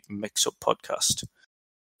Midweek Mix-Up Podcast.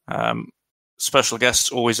 Special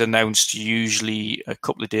guests always announced usually a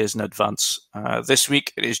couple of days in advance. This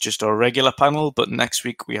week it is just our regular panel, but next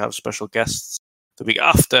week we have special guests. The week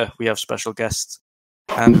after we have special guests,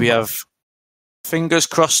 and we have, fingers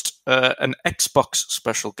crossed, an Xbox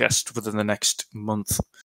special guest within the next month.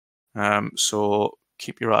 So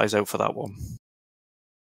keep your eyes out for that one.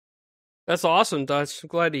 That's awesome, Dutch. I'm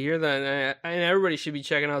glad to hear that. And everybody should be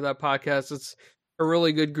checking out that podcast. It's a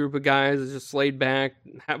really good group of guys. It's just laid back,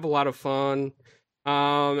 have a lot of fun.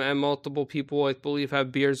 And multiple people, I believe,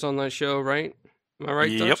 have beards on that show, right? Am I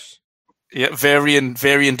right, Yep. Dutch? Yeah,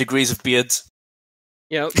 varying degrees of beards.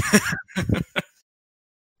 Yep.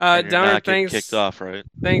 And you're Downer, not getting thanks. kicked off, right?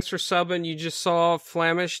 Thanks for subbing. You just saw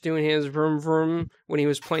Flamish doing his vroom vroom when he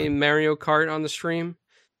was playing Mario Kart on the stream.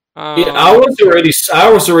 Yeah, I was already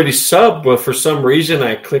subbed, but for some reason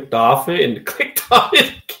I clicked off it and clicked on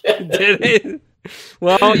it again. Did it?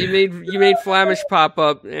 Well, you made Flamish pop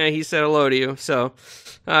up, and he said hello to you. So,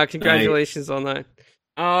 congratulations on that.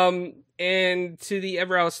 And to the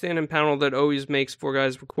ever outstanding panel that always makes Four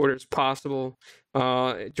Guys Recorders possible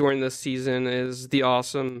during this season is the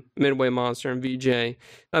awesome Midway Monster and VJ.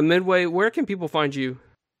 Midway, where can people find you?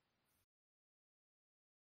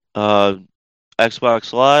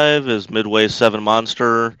 Xbox Live is Midway 7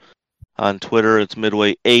 Monster. On Twitter, it's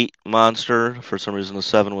Midway 8 Monster. For some reason, the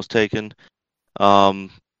 7 was taken.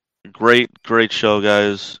 Great show,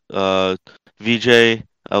 guys. VJ,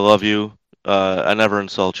 I love you. I never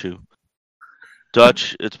insult you.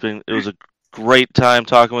 Dutch, it was a great time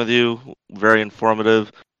talking with you. Very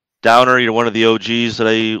informative. Downer, you're one of the OGs that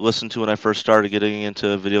I listened to when I first started getting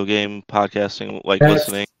into video game podcasting,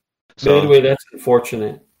 listening. So, Midway, that's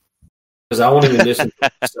unfortunate. Because I won't even listen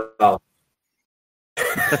to myself.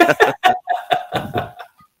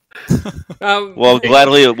 well,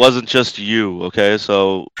 gladly it wasn't just you. Okay,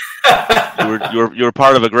 so you were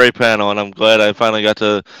part of a great panel, and I'm glad I finally got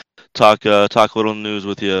to talk a little news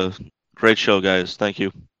with you. Great show, guys. Thank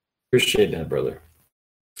you. Appreciate that, brother.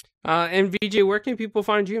 And VJ, where can people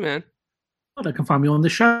find you, man? Oh, they can find me on the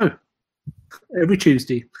show every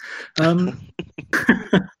Tuesday. No,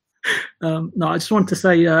 I just wanted to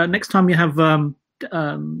say next time you have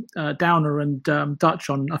Downer and Dutch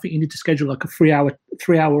on, I think you need to schedule like a 3-hour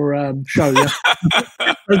show. Yeah?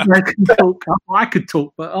 I could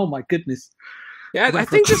talk, but oh my goodness. Yeah, I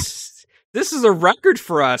think this is a record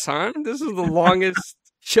for us, huh? This is the longest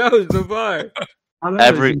show so far.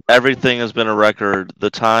 Everything has been a record.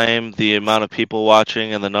 The time, the amount of people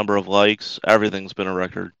watching, and the number of likes, everything's been a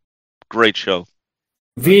record. Great show.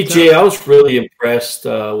 VJ, I was really impressed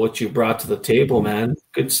what you brought to the table, man.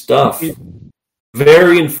 Good stuff.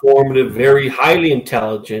 Very informative, very highly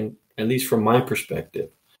intelligent, at least from my perspective.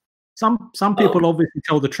 Some people obviously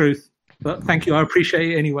tell the truth, but thank you. I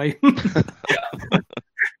appreciate it anyway.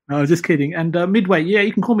 No, just kidding. And Midway, yeah,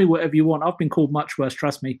 you can call me whatever you want. I've been called much worse,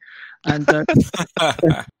 trust me. And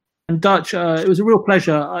and Dutch, it was a real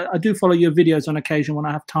pleasure. I do follow your videos on occasion when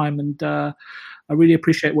I have time, and I really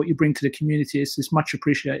appreciate what you bring to the community. It's much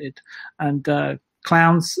appreciated. And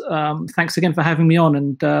Clowns, thanks again for having me on,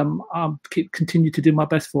 and I'll continue to do my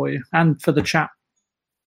best for you and for the chat.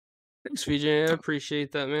 Thanks, VJ. I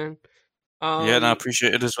appreciate that, man. Yeah, and I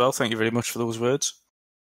appreciate it as well. Thank you very much for those words.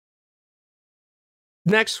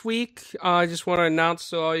 Next week, I just want to announce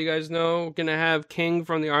so all you guys know, we're going to have King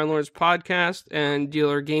from the Iron Lords podcast and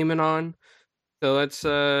Dealer Gaming on. So that's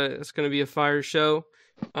going to be a fire show.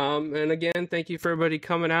 And again, thank you for everybody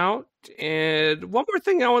coming out. And one more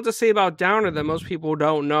thing I want to say about Downer that most people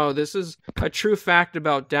don't know. This is a true fact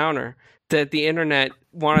about Downer that the internet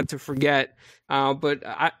wanted to forget. But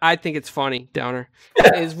I think it's funny, Downer,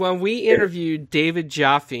 is when we interviewed David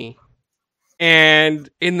Jaffe, and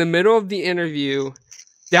in the middle of the interview,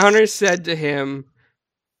 Downer said to him,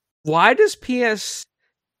 "Why does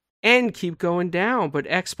PSN keep going down, but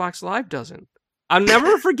Xbox Live doesn't?" I'll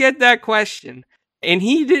never forget that question. And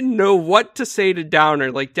he didn't know what to say to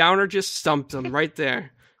Downer. Like, Downer just stumped him right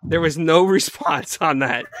there. There was no response on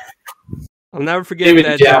that. I'll never forget David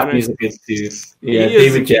that, Jaffe, Downer. he's a good dude. Yeah,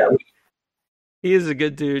 David Jaffe. He is a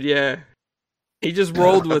good dude, yeah. He just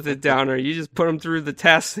rolled with it, Downer. You just put him through the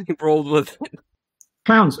test and he rolled with it.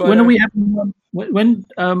 Clowns, when are we having when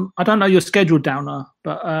I don't know your schedule, Downer,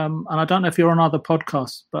 but and I don't know if you're on other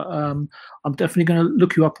podcasts, but I'm definitely going to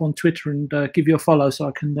look you up on Twitter and give you a follow so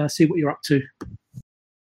I can see what you're up to.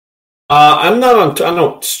 I'm not on. I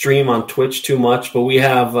don't stream on Twitch too much, but we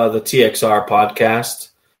have the TXR podcast.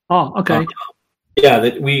 Oh, okay. Yeah,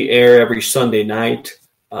 that we air every Sunday night.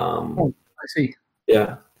 I see.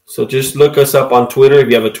 Yeah, So just look us up on Twitter. If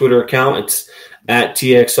you have a Twitter account, it's at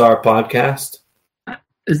TXR Podcast.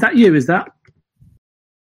 Is that you? Is that?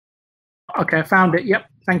 Okay, I found it. Yep.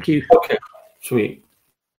 Thank you. Okay, sweet.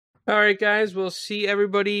 All right, guys. We'll see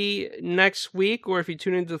everybody next week, or if you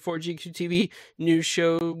tune into the 4GQ TV news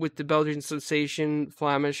show with the Belgian sensation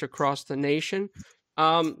Flamish across the nation.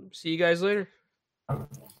 See you guys later.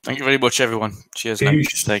 Thank you very much, everyone. Cheers. Now.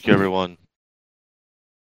 Peace. Thank you, everyone.